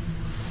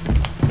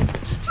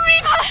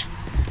 Prima!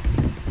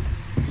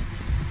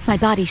 My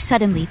body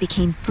suddenly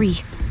became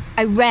free.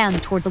 I ran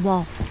toward the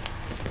wall.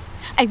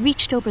 I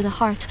reached over the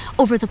hearth,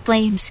 over the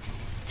flames,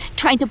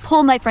 trying to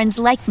pull my friend's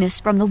likeness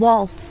from the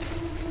wall.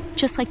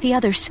 Just like the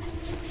others,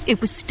 it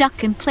was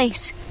stuck in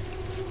place.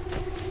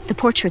 The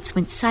portraits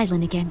went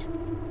silent again.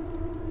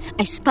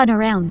 I spun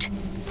around.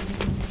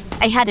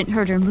 I hadn't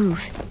heard her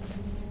move,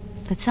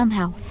 but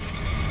somehow,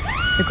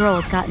 the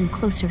girl had gotten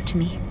closer to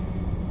me.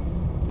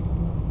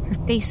 Her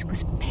face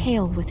was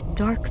pale with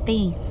dark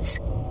veins,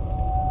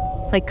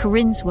 like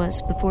Corinne's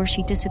was before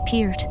she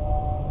disappeared.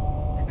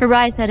 Her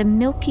eyes had a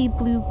milky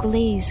blue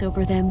glaze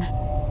over them,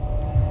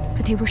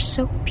 but they were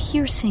so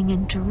piercing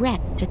and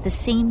direct at the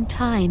same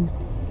time.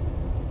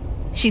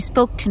 She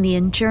spoke to me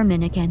in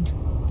German again,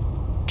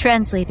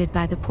 translated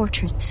by the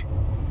portraits.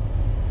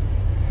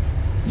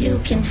 You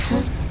can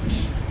help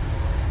me.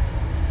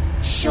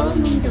 Show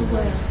me the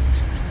world.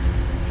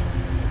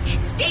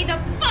 Stay the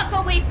fuck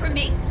away from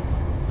me!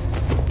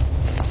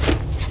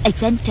 I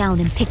bent down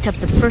and picked up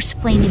the first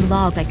flaming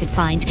log I could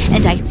find,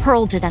 and I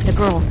hurled it at the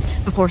girl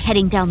before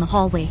heading down the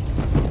hallway.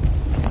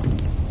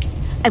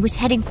 I was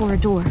heading for a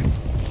door.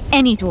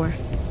 Any door.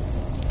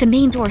 The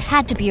main door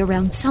had to be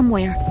around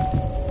somewhere.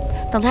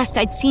 The last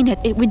I'd seen it,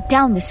 it went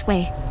down this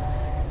way.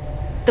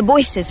 The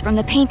voices from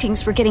the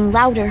paintings were getting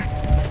louder.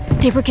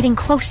 They were getting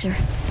closer.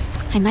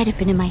 I might have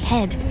been in my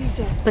head,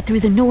 but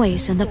through the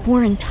noise and the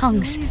foreign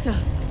tongues,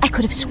 I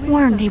could have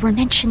sworn they were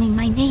mentioning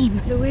my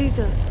name.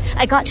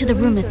 I got to the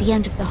room at the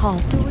end of the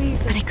hall,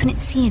 but I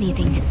couldn't see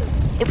anything.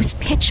 It was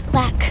pitch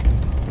black.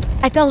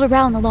 I felt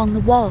around along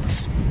the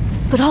walls,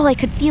 but all I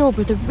could feel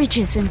were the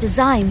ridges and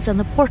designs on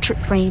the portrait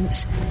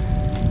frames.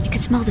 I could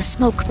smell the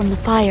smoke from the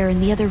fire in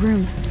the other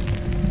room.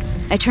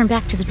 I turned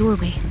back to the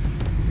doorway,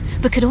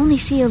 but could only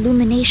see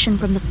illumination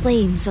from the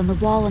flames on the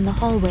wall in the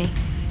hallway.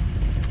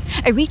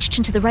 I reached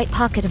into the right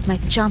pocket of my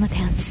pajama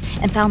pants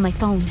and found my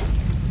phone.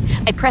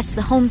 I pressed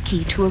the home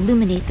key to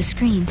illuminate the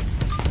screen.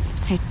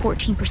 I had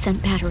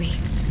 14% battery.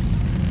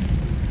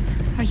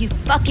 Are you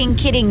fucking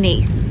kidding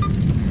me?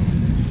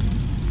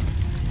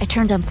 I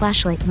turned on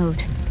flashlight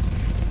mode,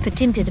 but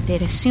dimmed it a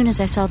bit as soon as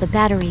I saw the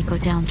battery go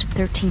down to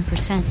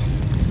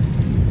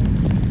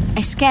 13%.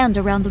 I scanned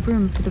around the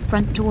room for the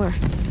front door.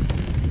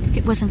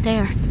 It wasn't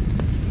there.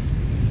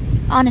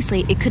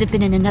 Honestly, it could have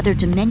been in another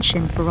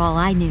dimension for all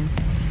I knew.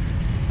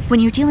 When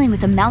you're dealing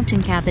with a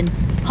mountain cabin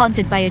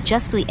haunted by a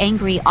justly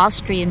angry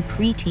Austrian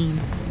preteen,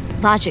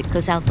 logic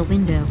goes out the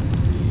window.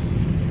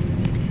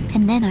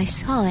 And then I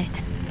saw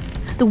it.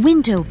 The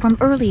window from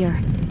earlier.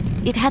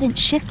 It hadn't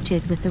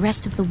shifted with the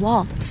rest of the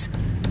walls.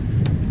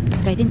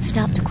 But I didn't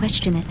stop to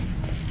question it.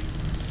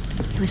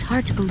 It was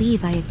hard to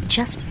believe I had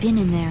just been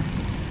in there,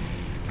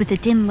 with the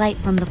dim light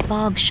from the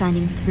fog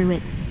shining through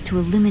it to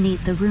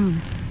illuminate the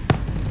room.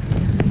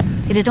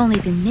 It had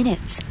only been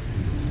minutes,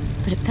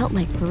 but it felt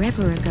like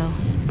forever ago.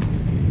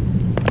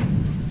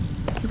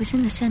 It was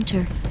in the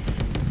center,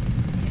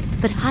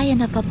 but high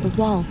enough up the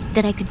wall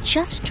that I could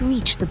just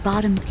reach the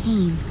bottom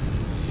pane.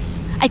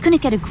 I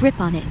couldn't get a grip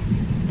on it,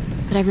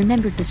 but I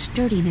remembered the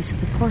sturdiness of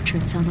the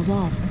portraits on the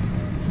wall.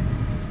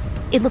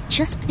 It looked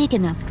just big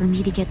enough for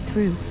me to get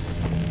through.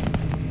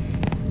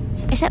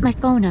 I set my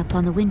phone up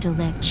on the window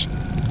ledge,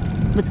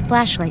 with the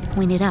flashlight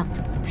pointed up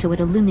so it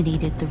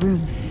illuminated the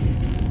room.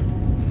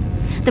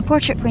 The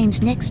portrait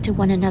frames next to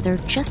one another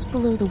just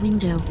below the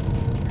window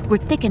were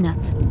thick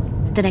enough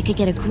that I could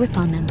get a grip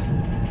on them.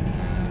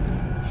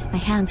 My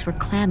hands were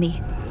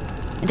clammy,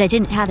 and I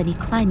didn't have any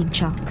climbing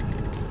chalk.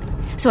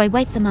 so I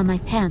wiped them on my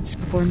pants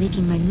before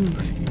making my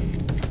move.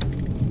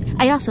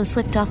 I also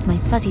slipped off my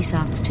fuzzy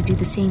socks to do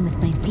the same with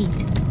my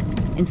feet,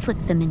 and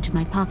slipped them into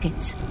my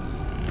pockets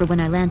for when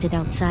I landed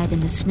outside in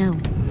the snow.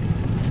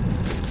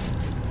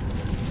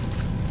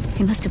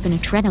 It must have been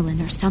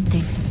adrenaline or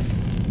something,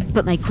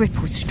 but my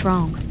grip was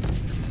strong.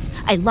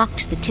 I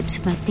locked the tips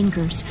of my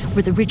fingers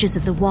where the ridges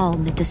of the wall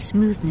met the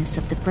smoothness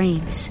of the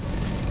frames.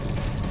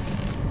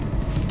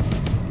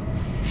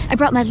 I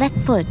brought my left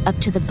foot up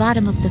to the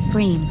bottom of the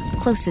frame,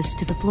 closest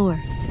to the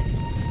floor.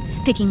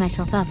 Picking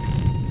myself up,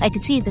 I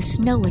could see the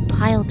snow had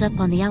piled up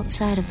on the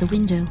outside of the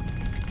window.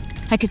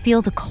 I could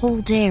feel the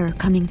cold air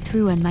coming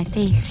through on my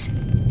face.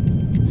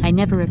 I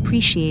never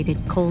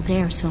appreciated cold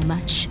air so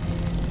much.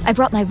 I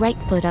brought my right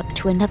foot up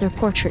to another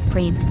portrait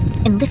frame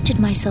and lifted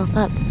myself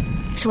up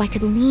so I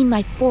could lean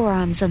my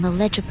forearms on the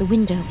ledge of the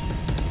window.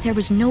 There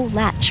was no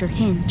latch or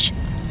hinge,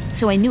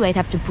 so I knew I'd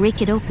have to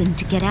break it open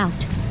to get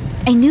out.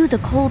 I knew the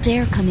cold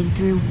air coming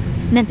through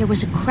meant there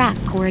was a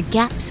crack or a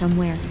gap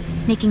somewhere,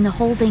 making the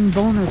whole thing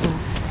vulnerable.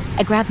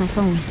 I grabbed my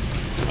phone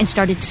and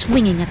started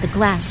swinging at the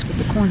glass with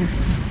the corner.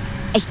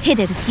 I hit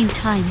it a few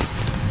times,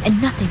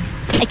 and nothing.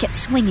 I kept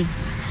swinging,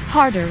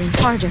 harder and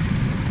harder,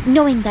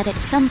 knowing that at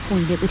some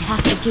point it would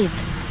have to give.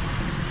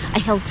 I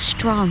held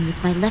strong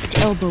with my left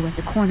elbow at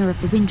the corner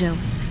of the window,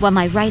 while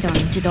my right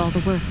arm did all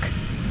the work.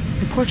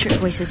 The portrait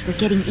voices were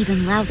getting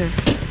even louder.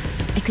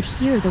 I could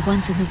hear the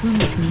ones in the room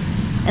with me,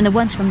 and the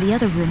ones from the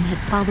other room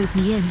had followed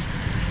me in.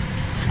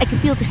 I could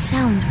feel the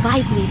sound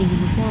vibrating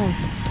in the wall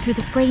through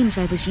the frames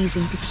I was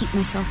using to keep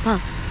myself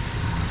up.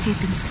 I had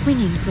been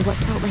swinging for what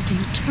felt like an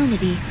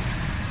eternity,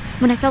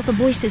 when I felt the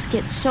voices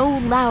get so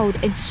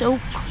loud and so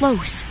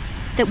close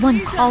that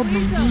one called my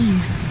name.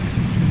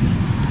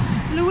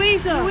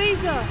 Louisa!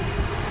 Louisa!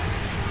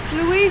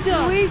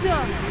 Louisa! Louisa!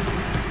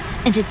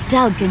 And it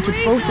dug into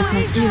both of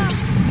my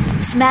ears,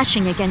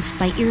 smashing against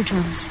my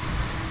eardrums.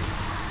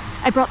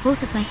 I brought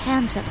both of my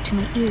hands up to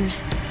my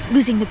ears,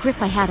 losing the grip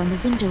I had on the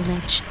window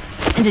ledge,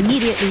 and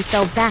immediately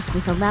fell back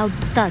with a loud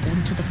thud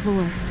onto the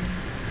floor.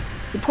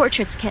 The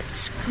portraits kept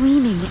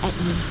screaming at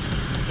me.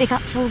 They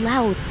got so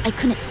loud I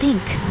couldn't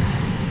think.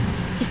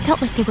 It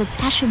felt like they were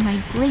bashing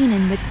my brain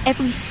in with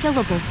every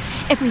syllable,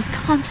 every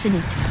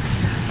consonant.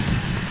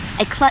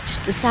 I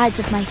clutched the sides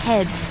of my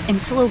head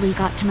and slowly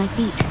got to my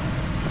feet.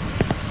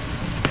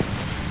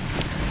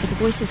 But the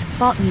voices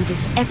fought me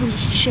with every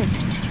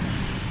shift.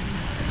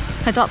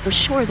 I thought for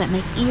sure that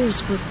my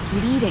ears were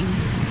bleeding,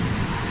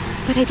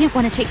 but I didn't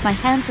want to take my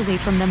hands away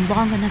from them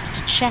long enough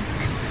to check.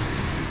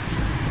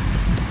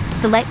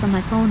 The light from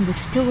my phone was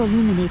still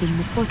illuminating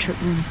the portrait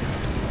room,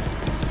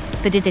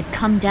 but it had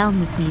come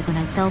down with me when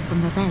I fell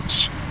from the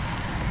ledge.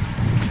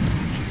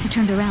 I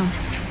turned around,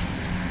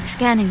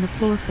 scanning the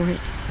floor for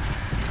it.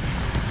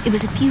 It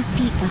was a few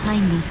feet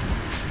behind me,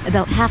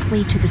 about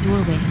halfway to the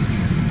doorway,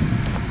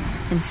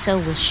 and so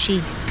was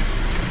she.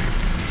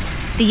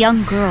 The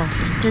young girl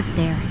stood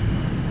there,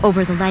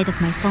 over the light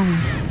of my phone,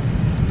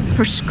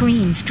 her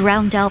screams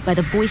drowned out by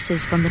the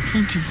voices from the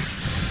paintings.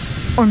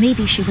 Or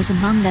maybe she was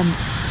among them.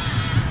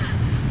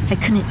 I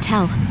couldn't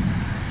tell,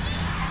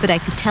 but I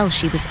could tell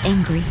she was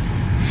angry.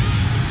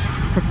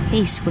 Her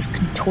face was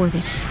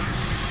contorted.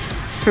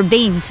 Her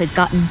veins had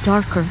gotten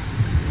darker,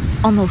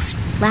 almost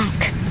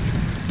black.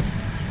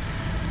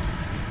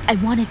 I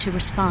wanted to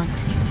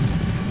respond.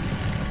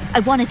 I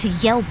wanted to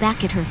yell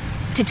back at her,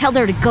 to tell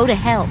her to go to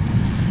hell,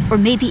 or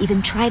maybe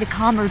even try to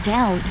calm her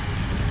down.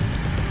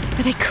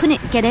 But I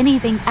couldn't get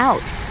anything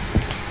out.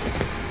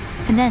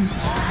 And then,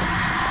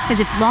 as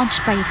if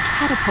launched by a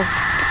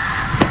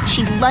catapult,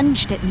 she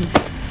lunged at me.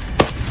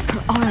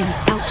 Her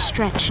arms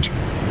outstretched,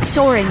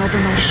 soaring over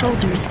my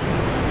shoulders,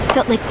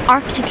 felt like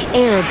Arctic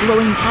air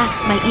blowing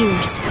past my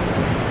ears.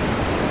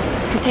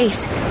 Her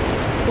face,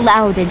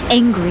 loud and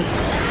angry,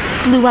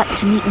 flew up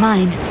to meet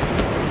mine.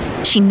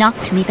 She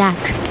knocked me back,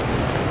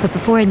 but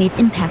before I made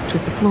impact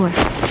with the floor,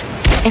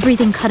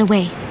 everything cut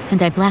away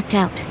and I blacked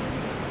out.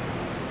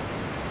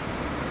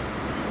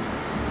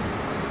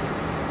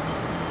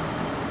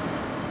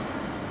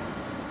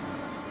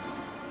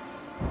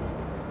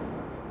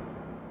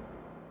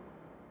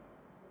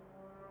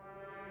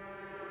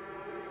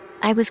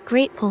 I was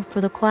grateful for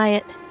the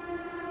quiet.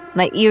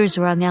 My ears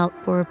rung out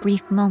for a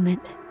brief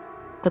moment,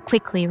 but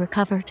quickly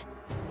recovered.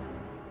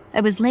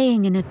 I was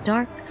laying in a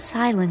dark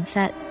silence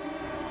that,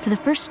 for the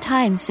first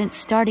time since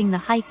starting the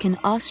hike in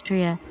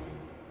Austria,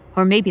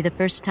 or maybe the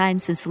first time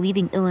since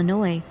leaving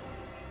Illinois,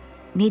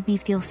 made me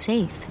feel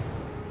safe.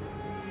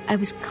 I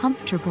was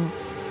comfortable.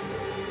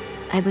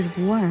 I was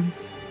warm.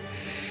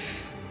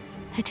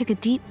 I took a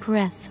deep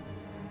breath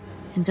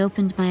and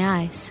opened my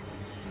eyes.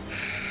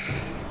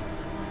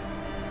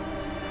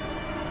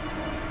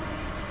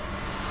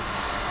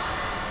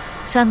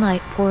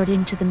 Sunlight poured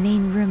into the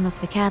main room of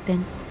the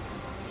cabin.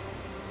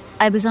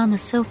 I was on the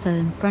sofa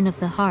in front of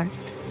the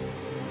hearth,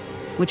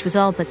 which was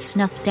all but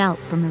snuffed out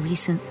from a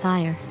recent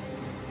fire.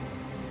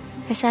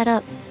 I sat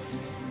up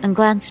and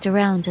glanced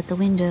around at the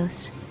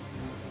windows.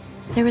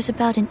 There was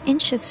about an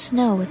inch of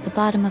snow at the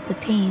bottom of the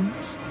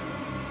panes,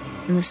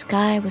 and the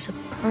sky was a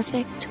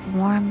perfect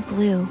warm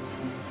blue.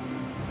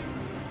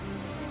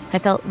 I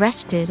felt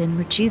rested and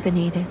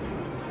rejuvenated.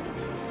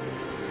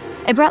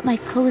 I brought my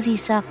cozy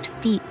socked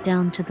feet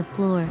down to the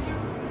floor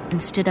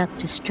and stood up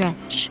to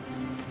stretch.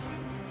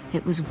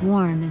 It was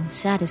warm and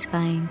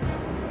satisfying,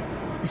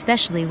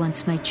 especially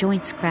once my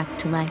joints cracked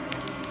to life.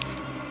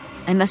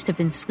 I must have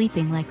been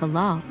sleeping like a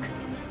log.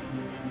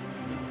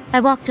 I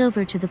walked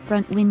over to the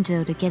front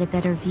window to get a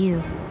better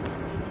view.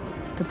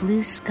 The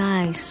blue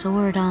sky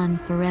soared on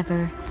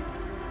forever.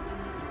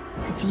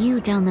 The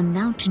view down the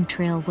mountain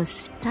trail was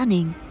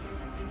stunning,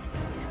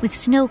 with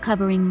snow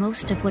covering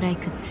most of what I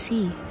could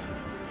see,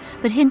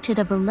 but hinted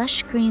of a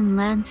lush green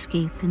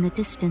landscape in the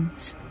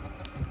distance.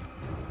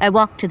 I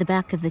walked to the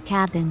back of the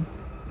cabin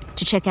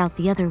to check out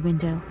the other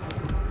window.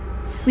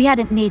 We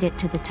hadn't made it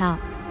to the top,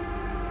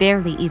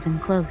 barely even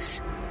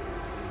close,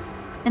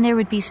 and there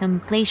would be some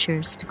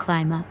glaciers to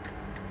climb up.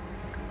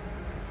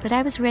 But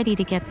I was ready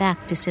to get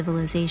back to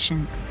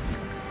civilization.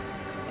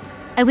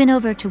 I went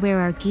over to where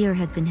our gear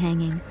had been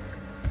hanging,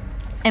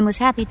 and was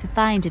happy to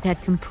find it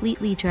had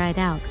completely dried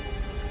out.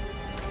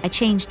 I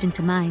changed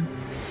into mine,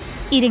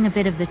 eating a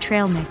bit of the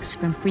trail mix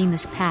from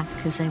Prima's pack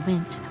as I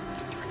went.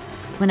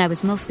 When I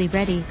was mostly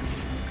ready,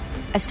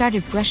 I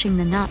started brushing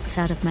the knots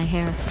out of my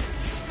hair.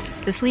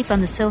 The sleep on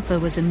the sofa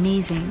was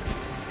amazing,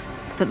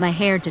 but my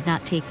hair did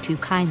not take too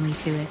kindly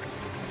to it.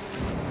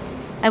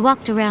 I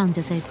walked around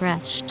as I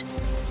brushed,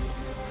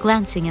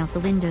 glancing out the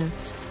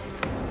windows,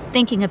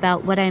 thinking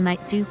about what I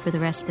might do for the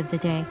rest of the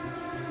day,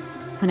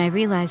 when I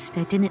realized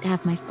I didn't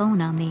have my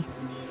phone on me.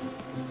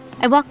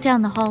 I walked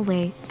down the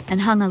hallway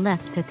and hung a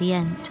left at the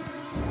end,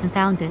 and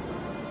found it,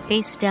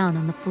 face down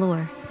on the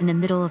floor in the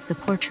middle of the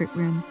portrait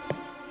room.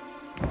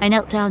 I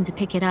knelt down to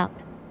pick it up,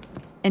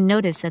 and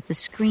noticed that the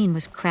screen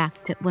was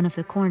cracked at one of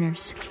the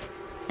corners,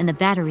 and the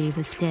battery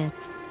was dead.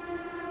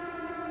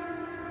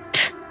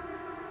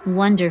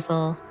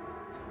 Wonderful.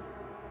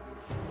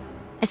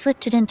 I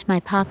slipped it into my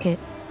pocket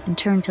and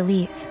turned to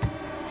leave,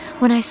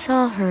 when I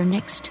saw her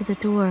next to the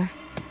door.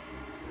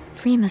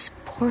 Prima's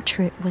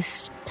portrait was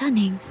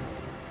stunning.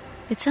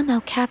 It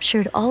somehow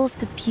captured all of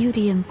the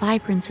beauty and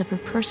vibrance of her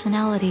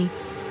personality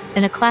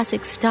in a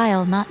classic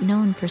style not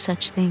known for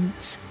such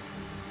things.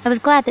 I was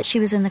glad that she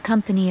was in the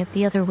company of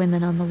the other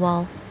women on the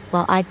wall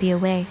while I'd be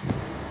away.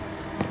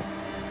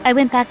 I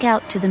went back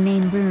out to the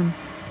main room,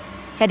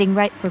 heading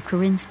right for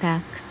Corinne's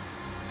pack.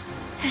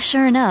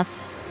 Sure enough,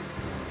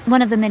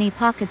 one of the many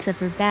pockets of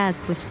her bag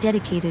was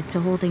dedicated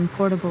to holding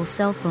portable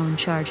cell phone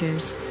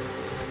chargers.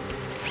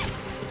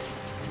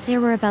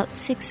 There were about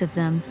 6 of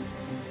them,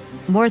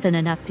 more than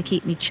enough to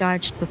keep me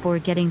charged before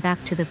getting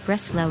back to the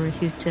Breslauer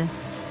Hütte,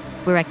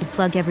 where I could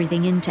plug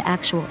everything into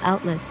actual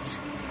outlets.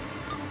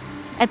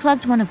 I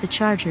plugged one of the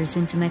chargers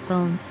into my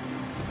phone,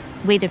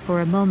 waited for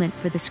a moment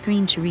for the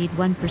screen to read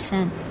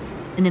 1%,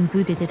 and then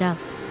booted it up.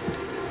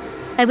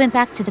 I went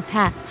back to the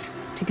packs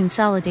to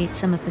consolidate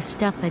some of the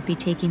stuff I'd be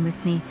taking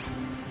with me.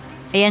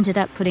 I ended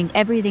up putting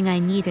everything I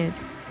needed,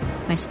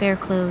 my spare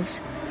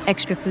clothes,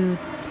 extra food,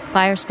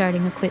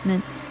 fire-starting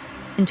equipment,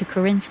 into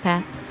Corinne's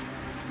pack.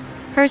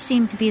 Hers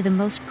seemed to be the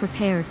most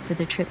prepared for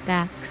the trip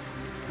back.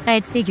 I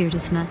had figured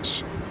as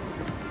much.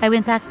 I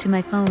went back to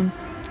my phone.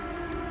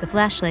 The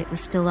flashlight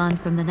was still on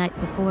from the night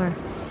before.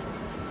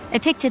 I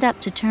picked it up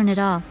to turn it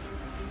off,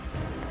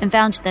 and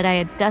found that I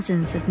had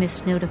dozens of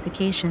missed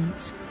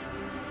notifications.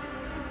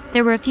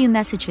 There were a few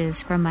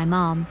messages from my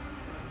mom,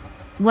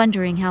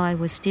 wondering how I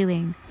was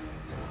doing,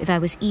 if I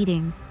was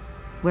eating,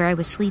 where I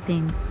was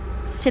sleeping,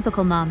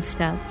 typical mom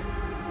stuff.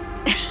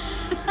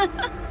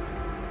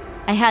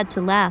 I had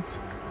to laugh.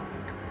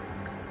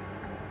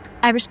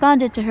 I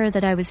responded to her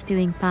that I was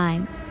doing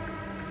fine,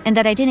 and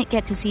that I didn't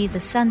get to see the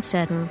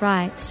sunset or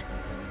rise,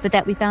 but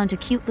that we found a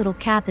cute little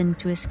cabin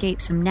to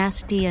escape some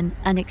nasty and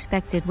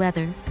unexpected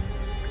weather.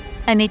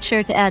 I made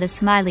sure to add a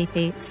smiley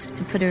face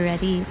to put her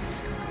at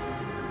ease.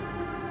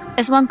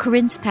 I swung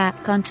Corinne's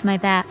pack onto my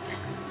back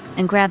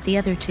and grabbed the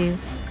other 2.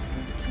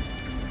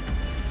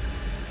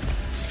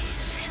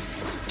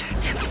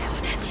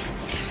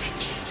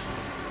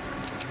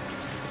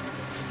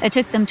 I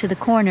took them to the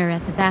corner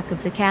at the back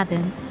of the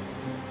cabin.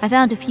 I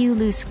found a few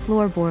loose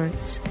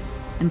floorboards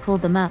and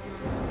pulled them up.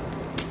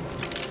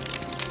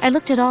 I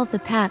looked at all of the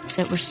packs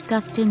that were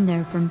stuffed in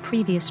there from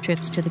previous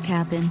trips to the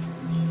cabin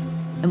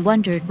and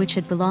wondered which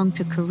had belonged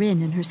to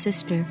Corinne and her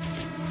sister.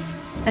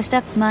 I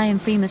stuffed my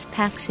and Prima's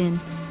packs in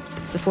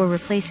before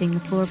replacing the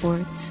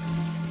floorboards.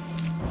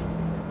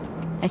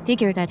 I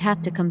figured I'd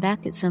have to come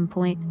back at some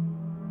point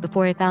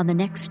before I found the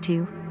next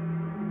 2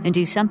 and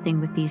do something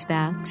with these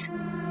bags.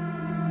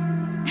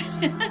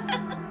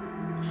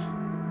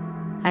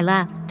 I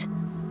laughed.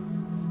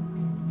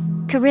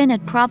 Corinne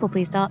had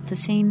probably thought the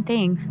same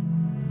thing.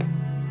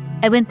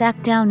 I went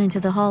back down into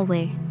the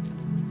hallway,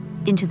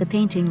 into the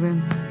painting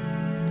room.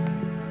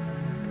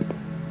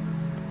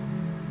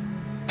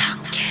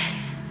 Danke,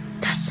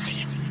 dass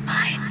Sie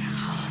mein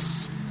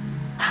Haus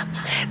am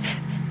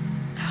Leben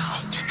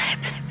erhalten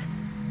haben.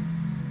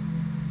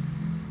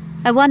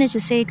 I wanted to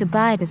say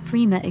goodbye to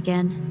Prima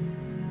again.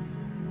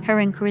 Her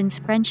and Corinne's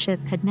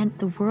friendship had meant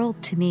the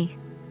world to me,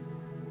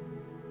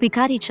 We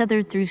got each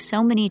other through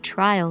so many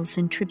trials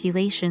and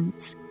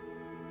tribulations.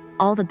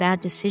 All the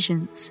bad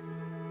decisions,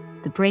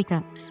 the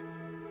breakups,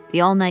 the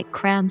all-night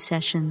cram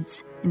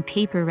sessions, and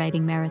paper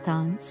writing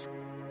marathons.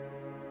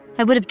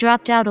 I would have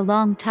dropped out a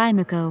long time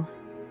ago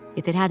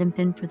if it hadn't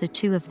been for the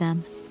two of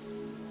them.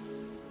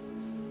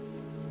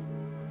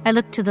 I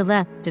looked to the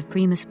left of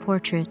Frima's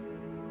portrait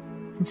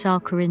and saw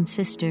Corinne's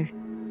sister.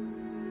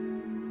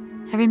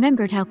 I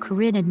remembered how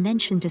Corinne had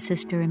mentioned a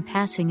sister in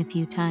passing a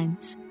few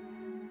times.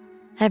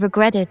 I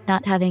regretted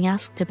not having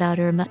asked about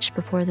her much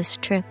before this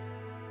trip.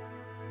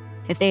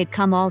 If they had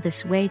come all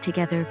this way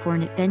together for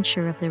an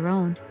adventure of their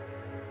own,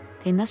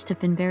 they must have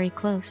been very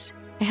close.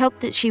 I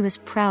hoped that she was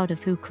proud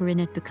of who Corinne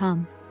had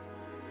become.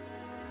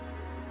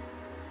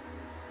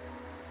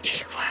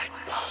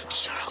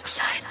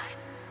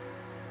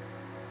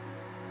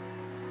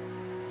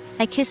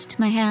 I kissed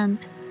my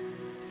hand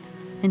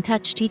and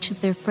touched each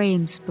of their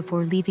frames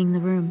before leaving the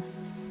room.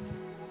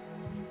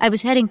 I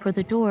was heading for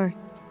the door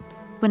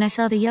when I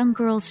saw the young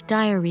girl's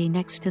diary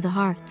next to the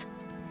hearth.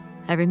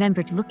 I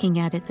remembered looking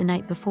at it the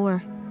night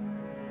before.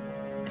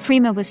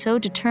 Frima was so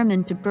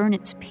determined to burn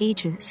its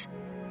pages,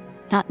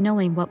 not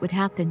knowing what would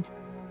happen.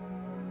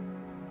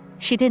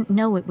 She didn't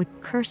know it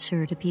would curse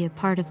her to be a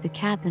part of the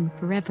cabin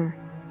forever,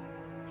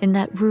 in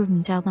that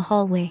room down the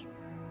hallway,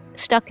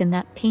 stuck in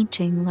that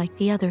painting like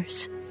the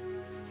others.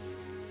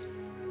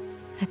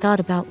 I thought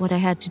about what I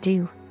had to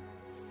do,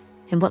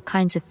 and what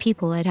kinds of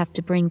people I'd have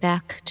to bring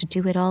back to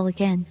do it all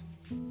again.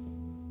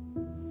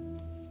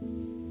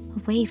 A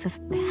wave of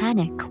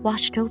panic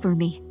washed over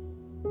me.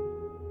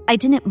 I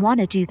didn't want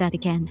to do that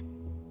again.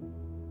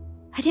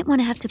 I didn't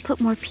want to have to put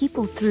more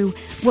people through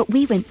what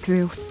we went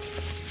through.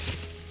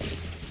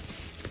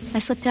 I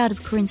slipped out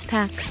of Corinne's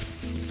pack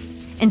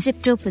and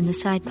zipped open the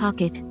side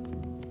pocket.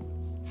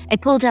 I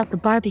pulled out the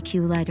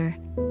barbecue lighter.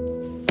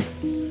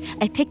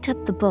 I picked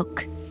up the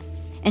book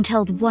and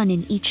held one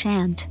in each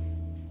hand.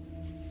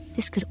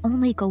 This could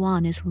only go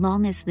on as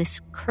long as this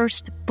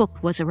cursed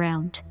book was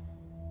around.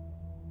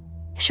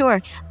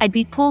 Sure, I'd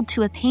be pulled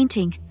to a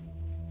painting,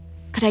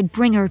 but I'd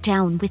bring her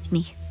down with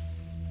me.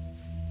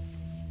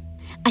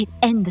 I'd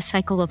end the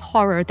cycle of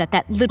horror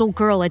that little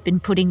girl had been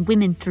putting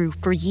women through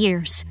for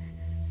years.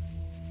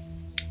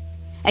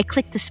 I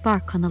clicked the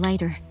spark on the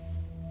lighter.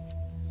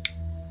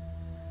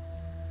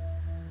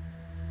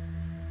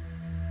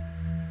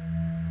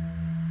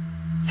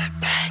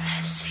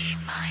 Verbrenne sie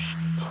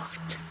mein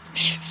Blut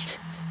nicht,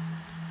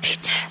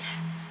 bitte.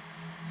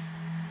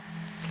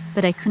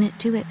 But I couldn't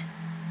do it.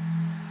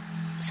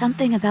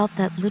 Something about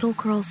that little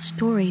girl's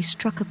story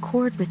struck a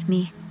chord with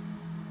me.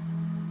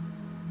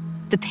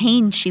 The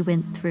pain she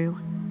went through,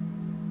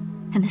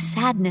 and the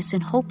sadness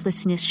and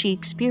hopelessness she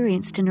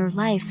experienced in her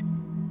life,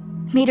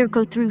 made her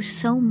go through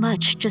so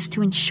much just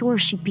to ensure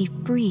she'd be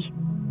free.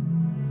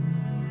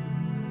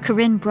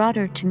 Corinne brought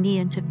her to me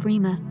and to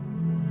Frima,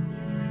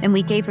 and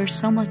we gave her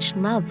so much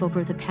love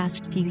over the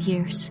past few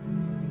years.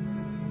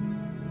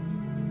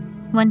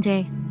 One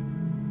day,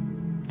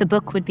 the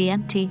book would be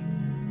empty.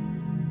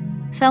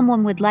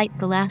 Someone would light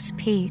the last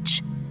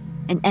page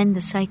and end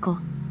the cycle.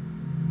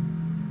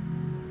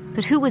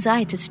 But who was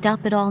I to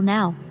stop it all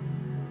now?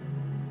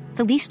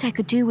 The least I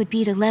could do would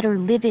be to let her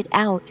live it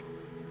out,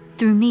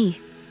 through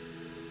me,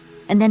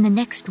 and then the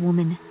next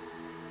woman,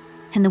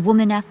 and the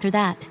woman after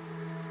that.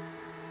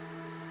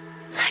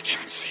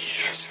 Leggen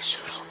Sie es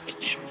zurück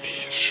in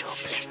die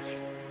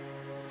Schublade,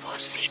 wo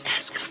Sie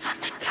es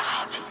gefunden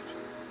haben.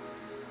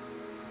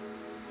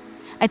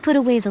 I put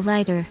away the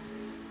lighter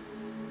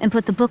and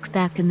put the book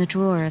back in the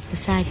drawer of the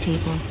side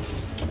table.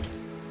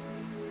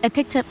 I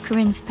picked up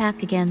Corinne's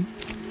pack again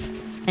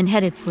and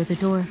headed for the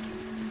door.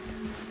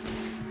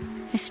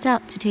 I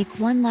stopped to take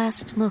one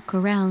last look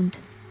around.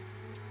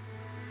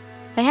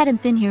 I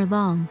hadn't been here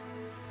long,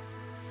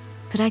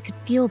 but I could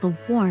feel the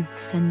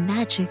warmth and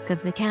magic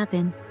of the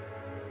cabin.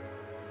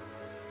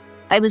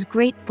 I was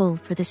grateful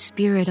for the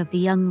spirit of the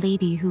young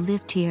lady who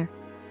lived here,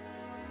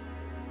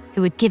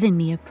 who had given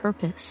me a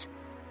purpose.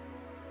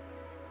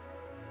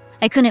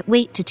 I couldn't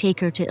wait to take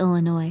her to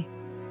Illinois,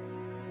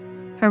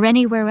 or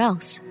anywhere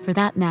else, for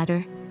that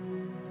matter,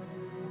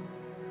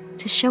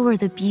 to show her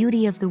the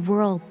beauty of the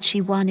world she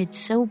wanted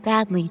so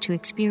badly to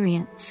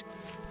experience.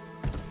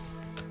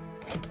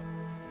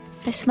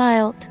 I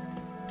smiled,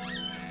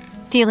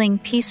 feeling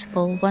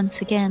peaceful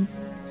once again.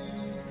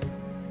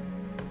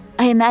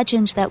 I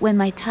imagined that when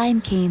my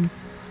time came,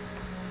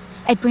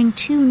 I'd bring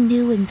 2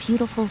 new and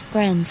beautiful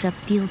friends up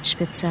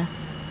Wildspitze.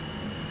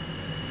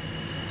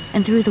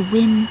 And through the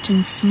wind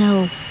and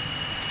snow,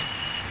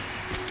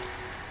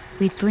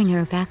 we'd bring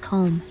her back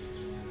home.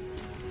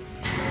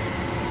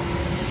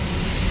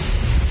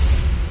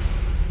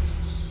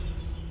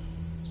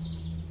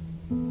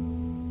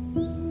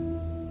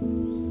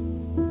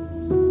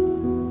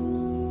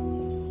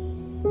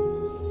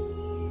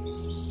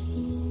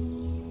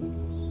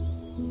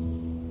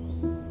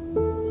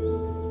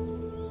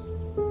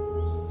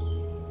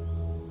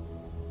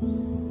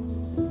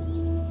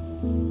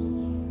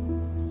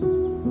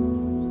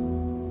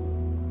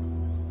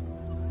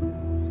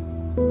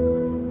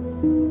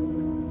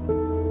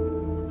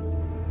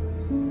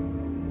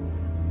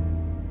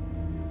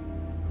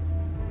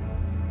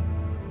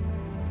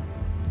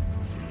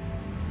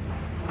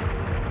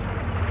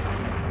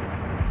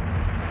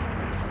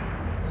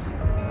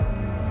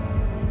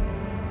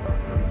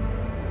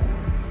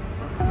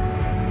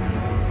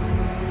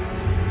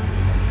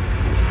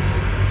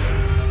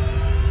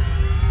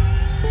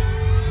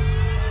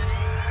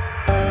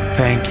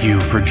 thank you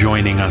for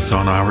joining us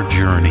on our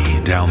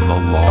journey down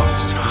the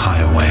Lost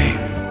Highway.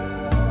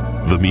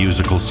 The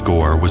musical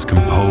score was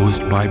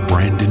composed by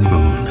Brandon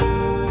Boone.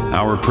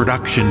 Our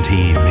production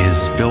team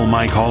is Phil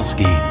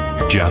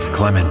Michalski, Jeff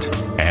Clement,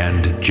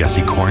 and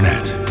Jesse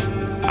Cornett.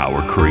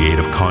 Our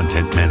creative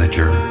content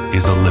manager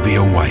is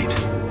Olivia White.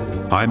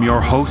 I'm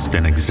your host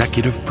and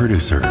executive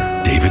producer,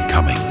 David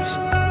Cummings.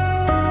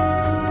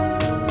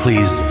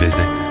 Please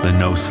visit the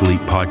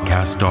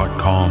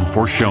NoSleepPodcast.com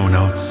for show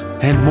notes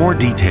and more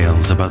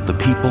details about the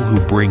people who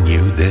bring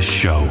you this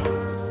show.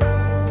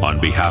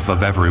 On behalf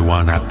of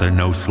everyone at the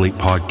No Sleep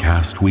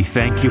Podcast, we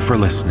thank you for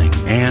listening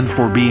and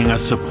for being a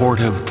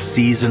supportive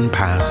Season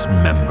Pass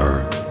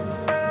member.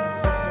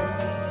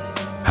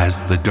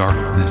 As the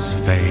darkness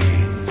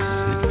fades,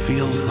 it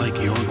feels like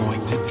you're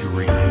going to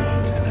dream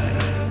tonight.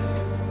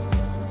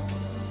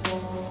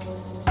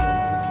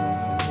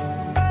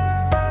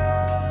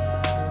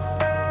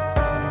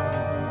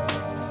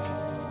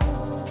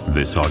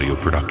 This audio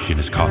production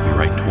is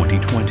copyright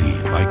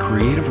 2020 by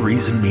Creative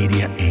Reason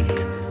Media,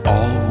 Inc.,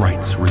 all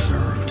rights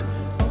reserved.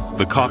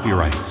 The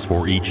copyrights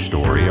for each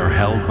story are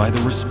held by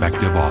the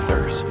respective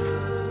authors.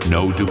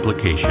 No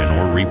duplication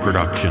or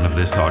reproduction of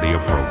this audio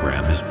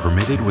program is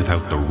permitted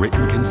without the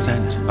written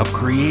consent of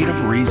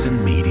Creative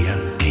Reason Media,